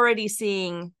I'm already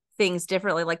seeing things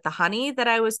differently. Like the honey that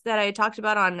I talked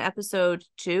about on episode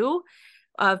 2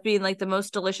 of being like the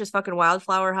most delicious fucking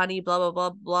wildflower honey, blah, blah, blah,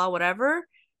 blah, whatever.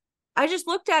 I just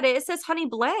looked at it. It says honey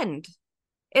blend.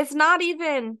 It's not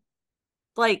even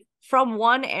like from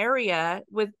one area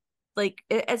with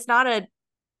it's not a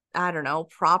I don't know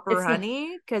proper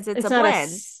honey because it's a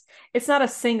blend. It's not a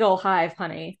single hive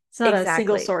honey. It's not a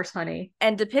single source honey.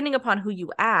 And depending upon who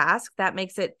you ask, that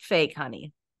makes it fake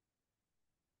honey,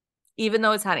 even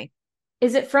though it's honey.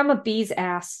 Is it from a bee's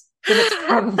ass? Then it's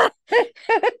probably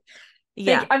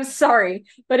Yeah. I'm sorry,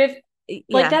 but if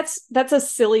like Yeah. that's a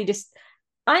silly just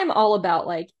I am all about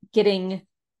like getting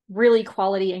really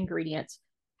quality ingredients.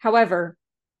 However,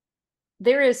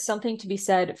 there is something to be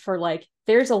said for like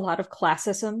there's a lot of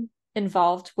classism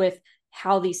involved with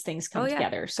how these things Oh come yeah,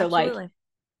 together. So like absolutely.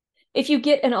 if you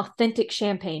get an authentic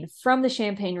champagne from the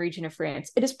Champagne region of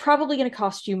France, it is probably going to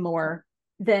cost you more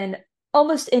than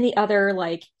almost any other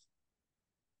like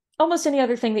almost any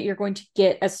other thing that you're going to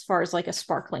get as far as like a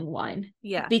sparkling wine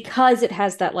Yeah. because it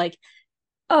has that like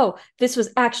oh, this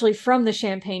was actually from the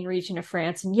Champagne region of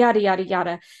France and yada yada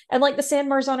yada. And like the San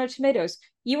Marzano tomatoes,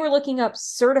 you were looking up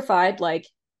certified like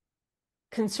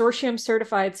consortium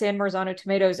certified San Marzano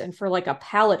tomatoes and for like a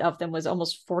pallet of them was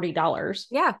almost $40.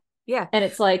 Yeah. Yeah. And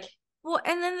it's like Well,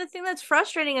 and then the thing that's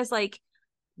frustrating is like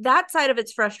that side of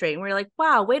it's frustrating. We're like,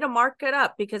 wow, way to mark it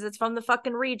up because it's from the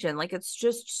fucking region. Like it's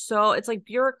just so it's like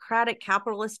bureaucratic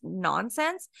capitalist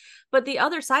nonsense. But the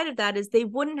other side of that is they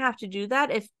wouldn't have to do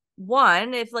that if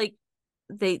one, if like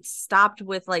they stopped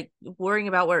with like worrying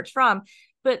about where it's from.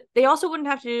 But they also wouldn't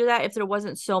have to do that if there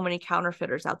wasn't so many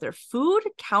counterfeiters out there. Food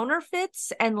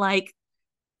counterfeits and like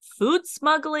food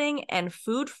smuggling and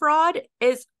food fraud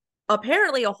is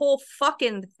apparently a whole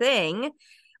fucking thing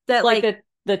that like like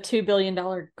the $2 billion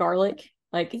garlic,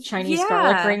 like Chinese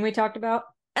garlic yeah. ring we talked about.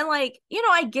 And like,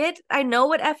 I know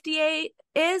what FDA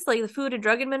is, like the Food and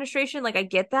Drug Administration, like I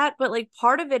get that, but like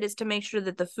part of it is to make sure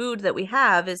that the food that we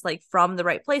have is like from the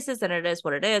right places and it is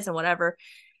what it is and whatever.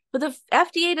 But the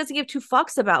FDA doesn't give two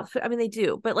fucks about I mean they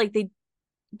do, but like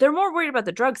they're more worried about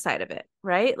the drug side of it,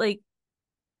 right? Like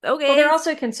Well, they're okay,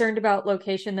 also concerned about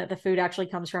location that the food actually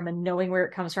comes from and knowing where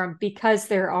it comes from because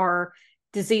there are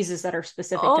diseases that are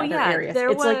specific oh to other yeah, areas. there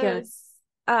It's like a was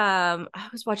I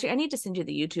was watching I need to send you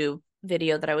the YouTube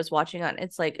video that I was watching on.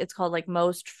 It's called like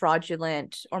most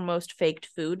fraudulent or most faked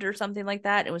food or something like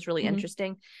that. It was really mhm.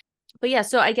 interesting. But yeah,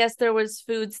 so I guess there was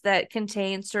foods that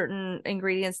contain certain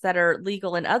ingredients that are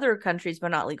legal in other countries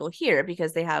but not legal here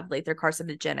because they have like they're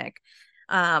carcinogenic.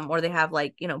 Or they have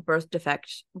like, birth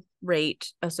defect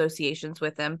rate associations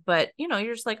with them. But,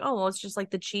 you're just like, oh, well, it's just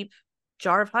like the cheap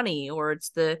jar of honey or it's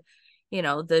the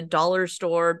dollar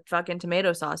store fucking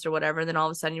tomato sauce or whatever. And then all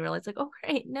of a sudden you realize like, oh,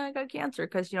 great, now I got cancer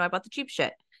because, I bought the cheap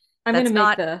shit. I'm gonna That's make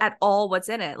not the at all what's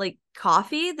in it. Like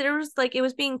coffee, there was like it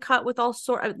was being cut with all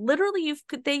sort. Literally,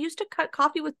 they used to cut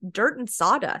coffee with dirt and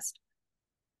sawdust.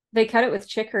 they cut it with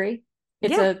chicory.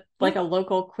 It's Yeah, a yeah, like a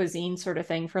local cuisine sort of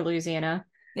thing for Louisiana.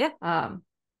 yeah. Um,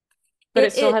 but It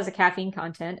it still it has a caffeine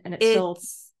content and it's still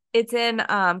it's in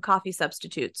coffee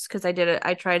substitutes because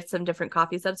I tried some different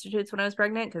coffee substitutes when I was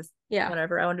pregnant because yeah.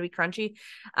 whatever I want to be crunchy.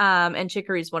 And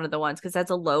chicory is one of the ones because that's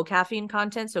a low caffeine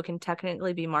content, so it can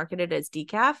technically be marketed as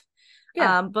decaf.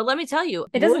 Yeah. But let me tell you,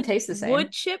 It doesn't taste the wood same.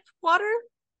 chip water,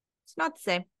 it's not the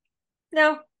same.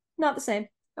 No, not the same.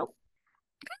 Nope,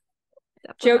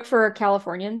 definitely Joke not. for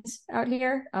Californians out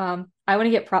here. I want to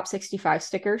get Prop 65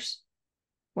 stickers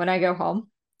when I go home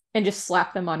and just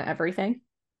slap them on everything.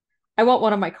 I want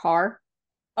one on my car.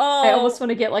 I almost Oh, want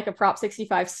to get like a Prop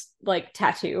 65 like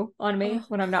tattoo on oh, me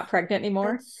when I'm not pregnant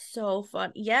anymore. that's so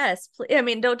fun. Yes, I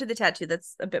mean, don't do the tattoo.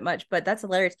 That's a bit much, but that's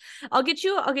hilarious. I'll get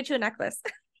you a necklace.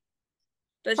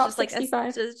 That's Prop just like a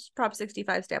 65. just Prop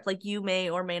 65 stamp. Like you may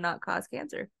or may not cause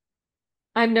cancer.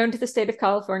 I'm known to the state of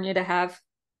California to have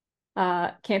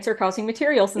cancer causing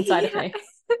materials inside of Yeah. me.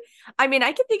 I mean,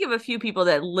 I can think of a few people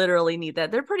that literally need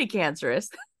that. They're pretty cancerous.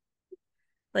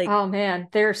 Like Oh man,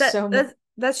 there's that so much.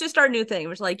 that's just our new thing.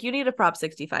 Which like you need a Prop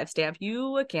 65 stamp.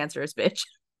 You a cancerous bitch.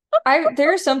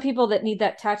 There are some people that need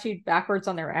that tattooed backwards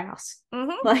on their ass.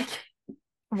 Mm-hmm. Like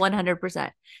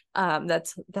 100%.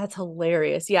 That's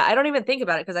hilarious. Yeah, I don't even think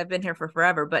about it because I've been here for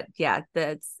forever, but yeah,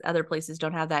 that's other places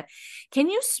don't have that. Can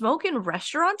you smoke in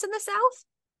restaurants in the South?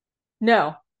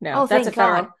 no, no, Oh, thank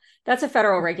God. that's a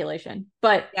federal regulation.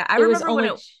 But Yeah, I it was remember when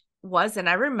only it was, and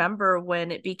I remember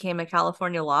when it became a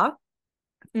California law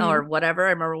or mm, whatever.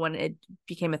 I remember when it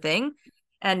became a thing,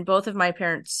 and both of my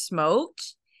parents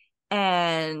smoked,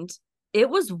 and it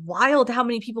was wild how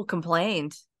many people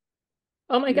complained.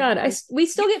 oh my It was God. like, We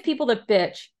still get people that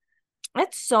bitch.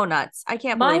 that's so nuts. I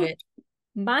can't believe My it.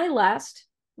 my last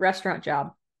restaurant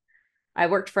job, I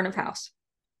worked front of house.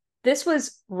 This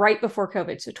was right before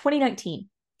COVID, so 2019.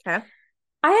 Okay.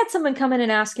 I had someone come in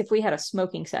and ask if we had a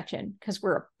smoking section because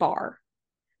we're a bar.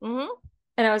 Mm-hmm.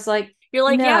 And I was like, You're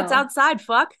like, yeah, it's no. outside.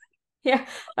 Fuck. Yeah.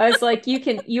 I was like,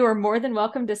 you are more than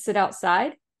welcome to sit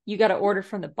outside. You got to order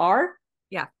from the bar.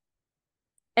 Yeah,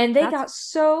 And they that's got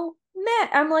so mad.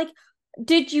 I'm like,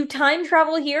 did you time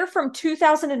travel here from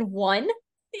 2001?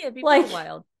 yeah, people are Like,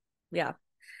 wild. Yeah.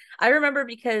 I remember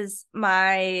because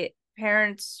my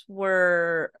parents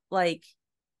were like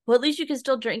Well, at least you can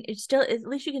still drink. It's still at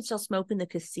least you can still smoke in the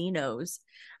casinos.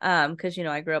 Because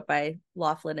I grew up by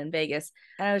Laughlin in Vegas,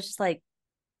 and I was just like,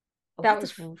 That what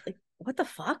the was like, what the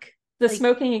fuck? the Like,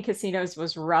 smoking in casinos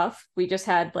was rough. We just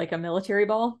had like a military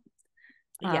ball.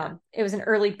 yeah, It was an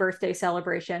early birthday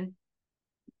celebration,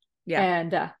 yeah.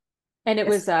 and it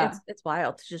was It's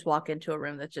wild to just walk into a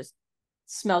room that just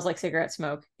smells like cigarette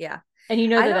smoke, yeah. and you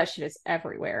know I that don't. that shit is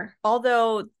everywhere.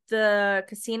 Although the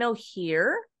casino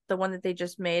here, the one that they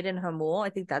just made in Hamul, I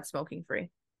think that's smoking free.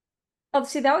 Oh,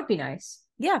 see, that would be nice.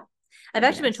 Yeah. I've That'd be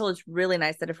actually been nice. told it's really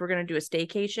nice that if we're gonna do a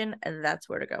staycation, and that's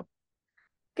where to go.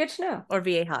 Good to know. Or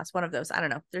Viejas, one of those. I don't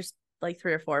know. There's like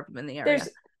 3 or 4 of them in the There's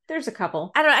area. there's a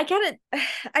couple. I don't know. I get it.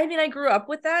 I mean, I grew up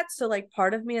with that. So like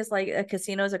part of me is like a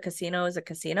casino is a casino is a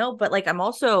casino. But like I'm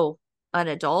also an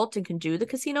adult and can do the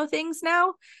casino things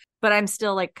now. But I'm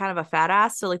still like kind of a fat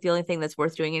ass. So like the only thing that's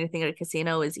worth doing anything at a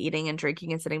casino is eating and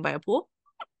drinking and sitting by a pool.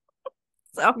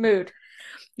 So Mood.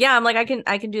 yeah, I'm like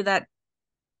I can do that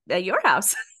at your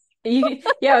house.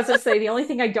 Yeah, I was gonna say the only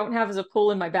thing I don't have is a pool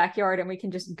in my backyard, and we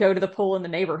can just go to the pool in the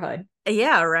neighborhood.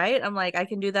 Yeah, right. I'm like I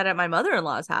can do that at my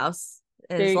mother-in-law's house.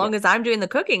 There As you go. long as I'm doing the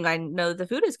cooking, I know the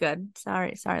food is good.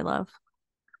 Sorry, love.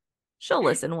 She'll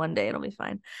listen one day. It'll be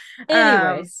fine. Um,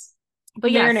 Anyways, but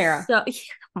yes. marinara. So,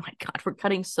 oh my God, we're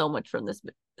cutting so much from this.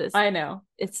 I know.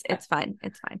 It's fine.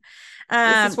 It's fine.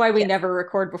 This is why we Yeah, never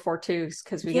record before twos,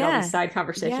 because we get all these yeah, side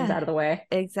conversations yeah, out of the way.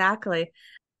 exactly.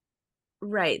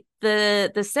 Right.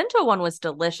 The Cinto one was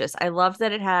delicious. I love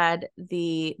that it had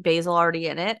the basil already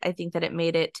in it. I think that it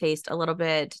made it taste a little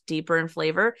bit deeper in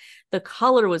flavor. The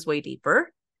color was way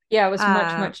deeper. Yeah, it was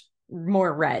much, Uh, much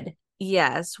more red.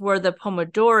 yes, where the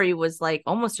pomodori was like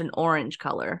almost an orange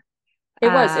color.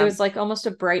 It was like almost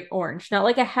a bright orange, not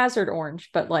like a hazard orange,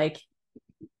 but like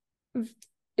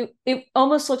it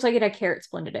almost looks like it had carrots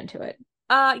blended into it.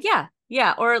 Yeah,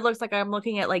 yeah. Or it looks like I'm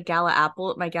looking at like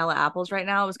my gala apples right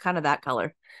now. It was kind of that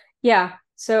color. Yeah.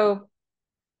 So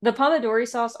the pomodori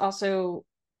sauce also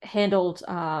handled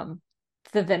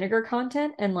the vinegar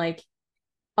content and like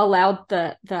allowed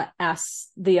the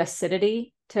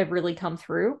acidity to really come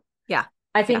through. Yeah,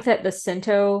 I yeah, think that the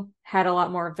Cinto had a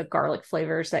lot more of the garlic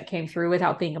flavors that came through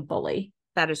without being a bully.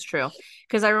 that is true.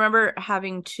 Because I remember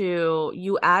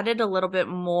you added a little bit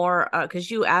more, because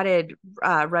you added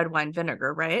red wine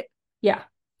vinegar, right? Yeah.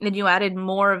 And you added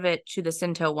more of it to the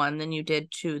Cinto one than you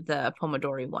did to the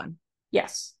Pomodori one.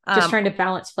 Yes. Just Um, trying to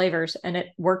balance flavors and it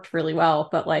worked really well.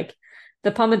 But like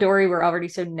the pomodori were already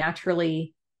so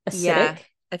naturally yeah, acidic.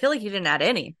 I feel like you didn't add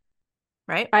any,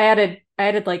 right? I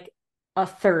added like a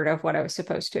third of what I was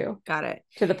supposed Got it.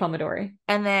 to the pomodori.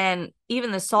 And then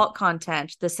even the salt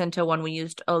content, the Cinto one, we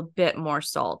used a bit more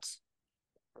salt.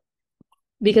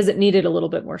 Because it needed a little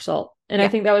bit more salt. And I Yeah,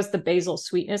 think that was the basil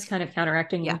sweetness kind of yeah,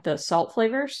 counteracting the salt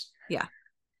flavors. yeah.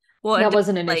 Well, and That just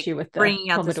wasn't an like issue with the bringing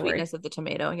out the pomodori. sweetness of the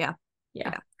tomato. Yeah, Yeah.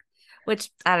 yeah. Which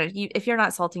I don't. If you're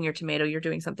not salting your tomato, you're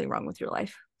doing something wrong with your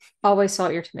life. Always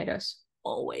salt your tomatoes.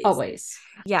 Always. Always.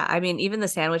 Yeah, I mean, even the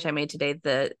sandwich I made today,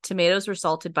 the tomatoes were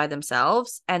salted by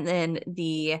themselves, and then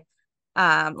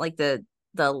like the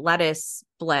lettuce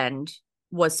blend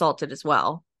was salted as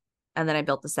well. And then I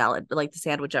built the salad, like the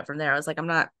sandwich up from there. I was like, I'm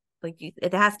not like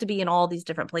it has to be in all these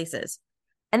different places.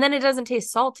 And then it doesn't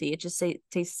taste salty. It just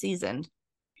tastes seasoned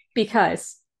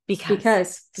Because because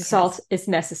because salt is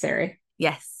necessary.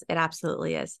 yes, it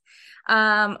absolutely is.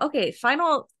 Okay,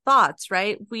 final thoughts,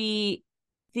 right?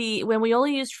 When we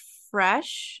only used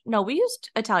fresh, no, we used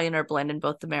Italian herb blend in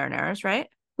both the marinaras, right?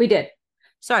 We did.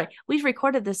 Sorry, we've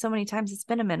recorded this so many times, it's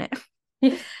been a minute.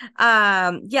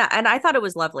 Yeah, and I thought it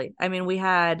was lovely. I mean, we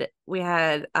added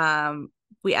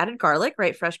garlic,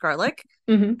 right? Fresh garlic.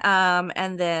 Mm-hmm.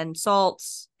 And then salt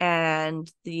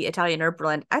and the Italian herb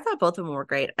blend. I thought both of them were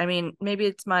great. I mean, maybe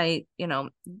it's my,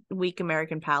 weak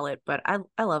American palate, but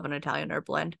I love an Italian herb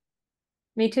blend.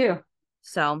 Me too.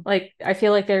 So Like I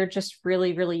feel like they're just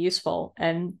really, really useful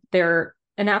and they're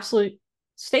an absolute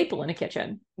staple in a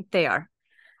kitchen. they are.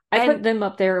 I put And them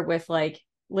up there with like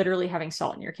literally having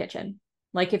salt in your kitchen.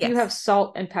 Like if you have yes.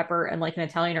 salt and pepper and like an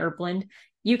Italian herb blend,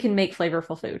 you can make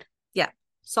flavorful food. Yeah.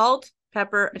 Salt,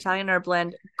 pepper, Italian herb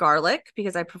blend, garlic,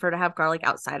 because I prefer to have garlic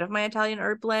outside of my Italian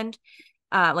herb blend,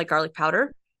 like garlic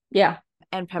powder, Yeah,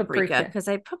 and paprika, paprika. because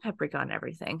I put paprika on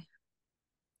everything.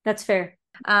 That's fair.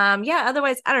 Yeah,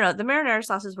 otherwise, I don't know. The marinara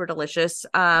sauces were delicious.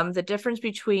 The difference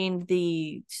between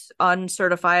the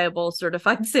uncertifiable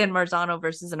certified San Marzano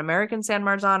versus an American San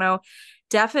Marzano,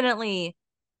 definitely.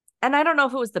 And I don't know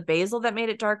if it was the basil that made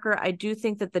it darker. I do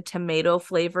think that the tomato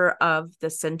flavor of the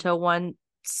Cinto one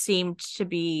seemed to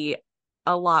be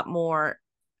a lot more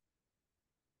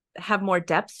have more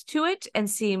depth to it and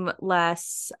seem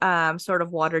less sort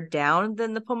of watered down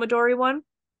than the Pomodori one.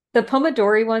 The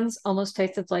Pomodori ones almost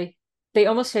tasted like they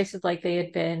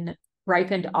had been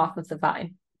ripened off of the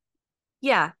vine.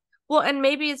 Yeah. Well, and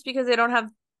maybe it's because they don't have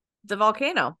the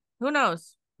volcano. Who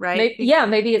knows, right?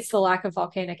 Maybe it's the lack of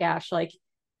volcanic ash. Like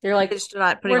they're They're like, just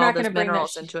not putting we're all not those going to bring that.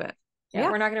 minerals into it. Yeah,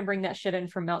 we're not going to bring that shit in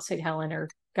from Mount St. Helen or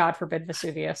God forbid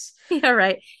Vesuvius. Yeah,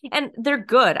 right. And they're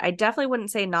good. I definitely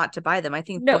wouldn't say not to buy them. I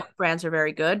think both brands are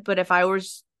very good. But if I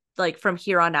was like from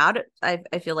here on out, I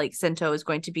feel like Cinto is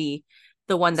going to be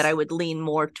the one that I would lean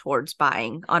more towards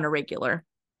buying on a regular.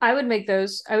 I would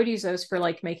use those for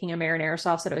like making a marinara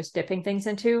sauce that I was dipping things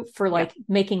into. For like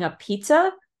making a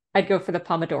pizza, I'd go for the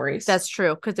Pomodoris. That's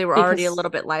true, because they were already a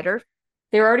little bit lighter.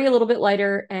 They were already a little bit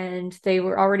lighter and they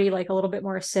were already like a little bit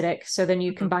more acidic. So then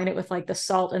you combine it with like the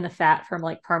salt and the fat from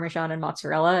like Parmesan and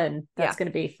mozzarella, and that's going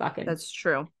to be fucking That's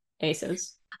true.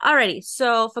 Aces. Alrighty.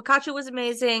 So focaccia was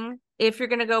amazing. If you're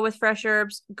going to go with fresh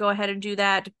herbs, go ahead and do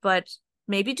that, but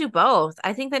maybe do both.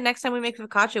 I think that next time we make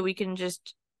focaccia, we can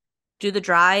just do the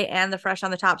dry and the fresh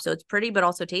on the top. So it's pretty, but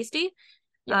also tasty.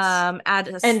 Yes. Add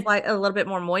a little bit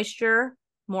more moisture,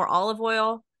 more olive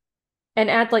oil. And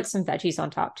add like some veggies on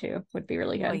top too. Would be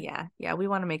really good. Oh yeah. Yeah. We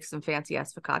want to make some fancy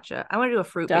ass focaccia. I want to do a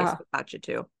fruit-based focaccia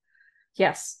too.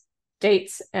 Yes.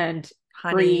 Dates and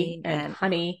honey and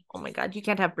honey. Oh my God. You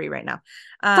can't have brie right now.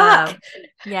 Fuck.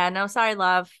 Yeah. No, sorry,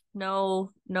 love.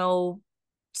 No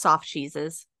soft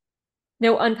cheeses.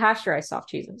 No unpasteurized soft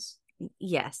cheeses.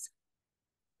 Yes.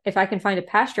 If I can find a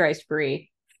pasteurized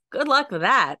brie. Good luck with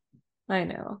that. I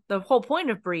know. The whole point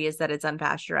of brie is that it's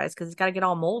unpasteurized because it's got to get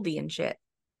all moldy and shit.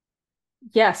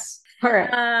 Yes. All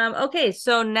right. Okay.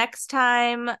 So next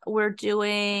time we're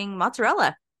doing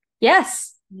mozzarella.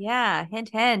 Yes. Yeah. Hint,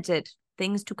 hint.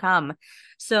 Things to come.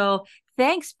 So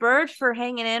thanks, Bird, for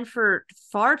hanging in for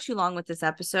far too long with this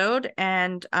episode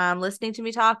and listening to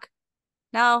me talk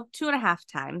now 2.5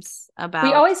 times about.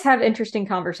 We always have interesting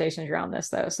conversations around this,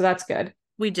 though, so that's good.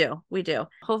 We do.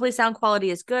 Hopefully sound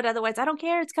quality is good. Otherwise, I don't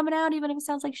care. It's coming out even if it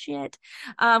sounds like shit.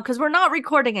 Because we're not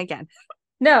recording again.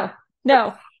 No.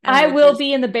 I will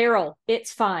be in the barrel.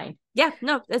 It's fine. Yeah,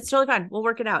 no, it's totally fine. We'll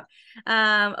work it out.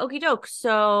 Okie doke.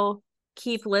 So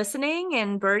keep listening,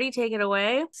 and Birdie, take it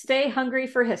away. Stay hungry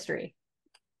for history.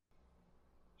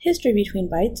 History Between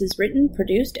Bites is written,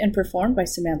 produced, and performed by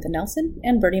Samantha Nelson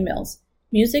and Birdie Mills.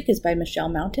 Music is by Michelle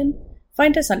Mountain.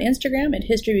 Find us on Instagram at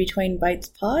History Between Bites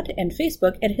Pod and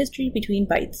Facebook at History Between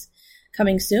Bites.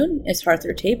 Coming soon is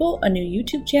Harther Table, a new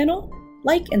YouTube channel.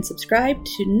 Like and subscribe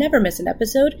to never miss an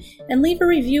episode, and leave a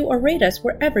review or rate us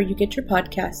wherever you get your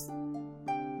podcasts.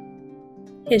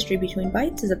 History Between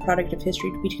Bites is a product of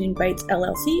History Between Bites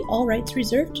LLC, all rights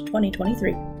reserved,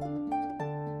 2023.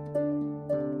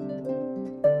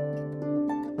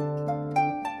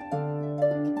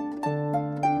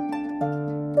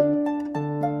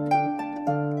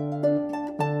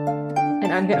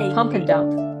 And I'm gonna pump and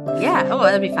dump. Yeah, oh,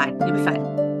 that'll be fine. You'll be fine.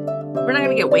 We're not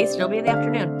gonna get wasted. It'll be in the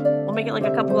afternoon. We'll make it like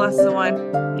a couple glasses of wine.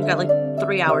 You've got like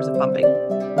 3 hours of pumping.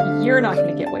 You're not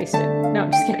going to get wasted. No,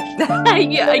 I'm just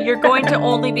kidding. Yeah, you're going to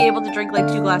only be able to drink like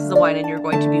 2 glasses of wine and you're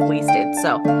going to be wasted.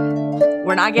 So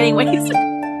we're not getting wasted.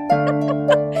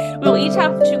 We'll each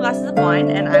have 2 glasses of wine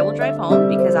and I will drive home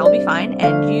because I'll be fine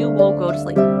and you will go to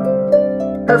sleep.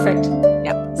 Perfect.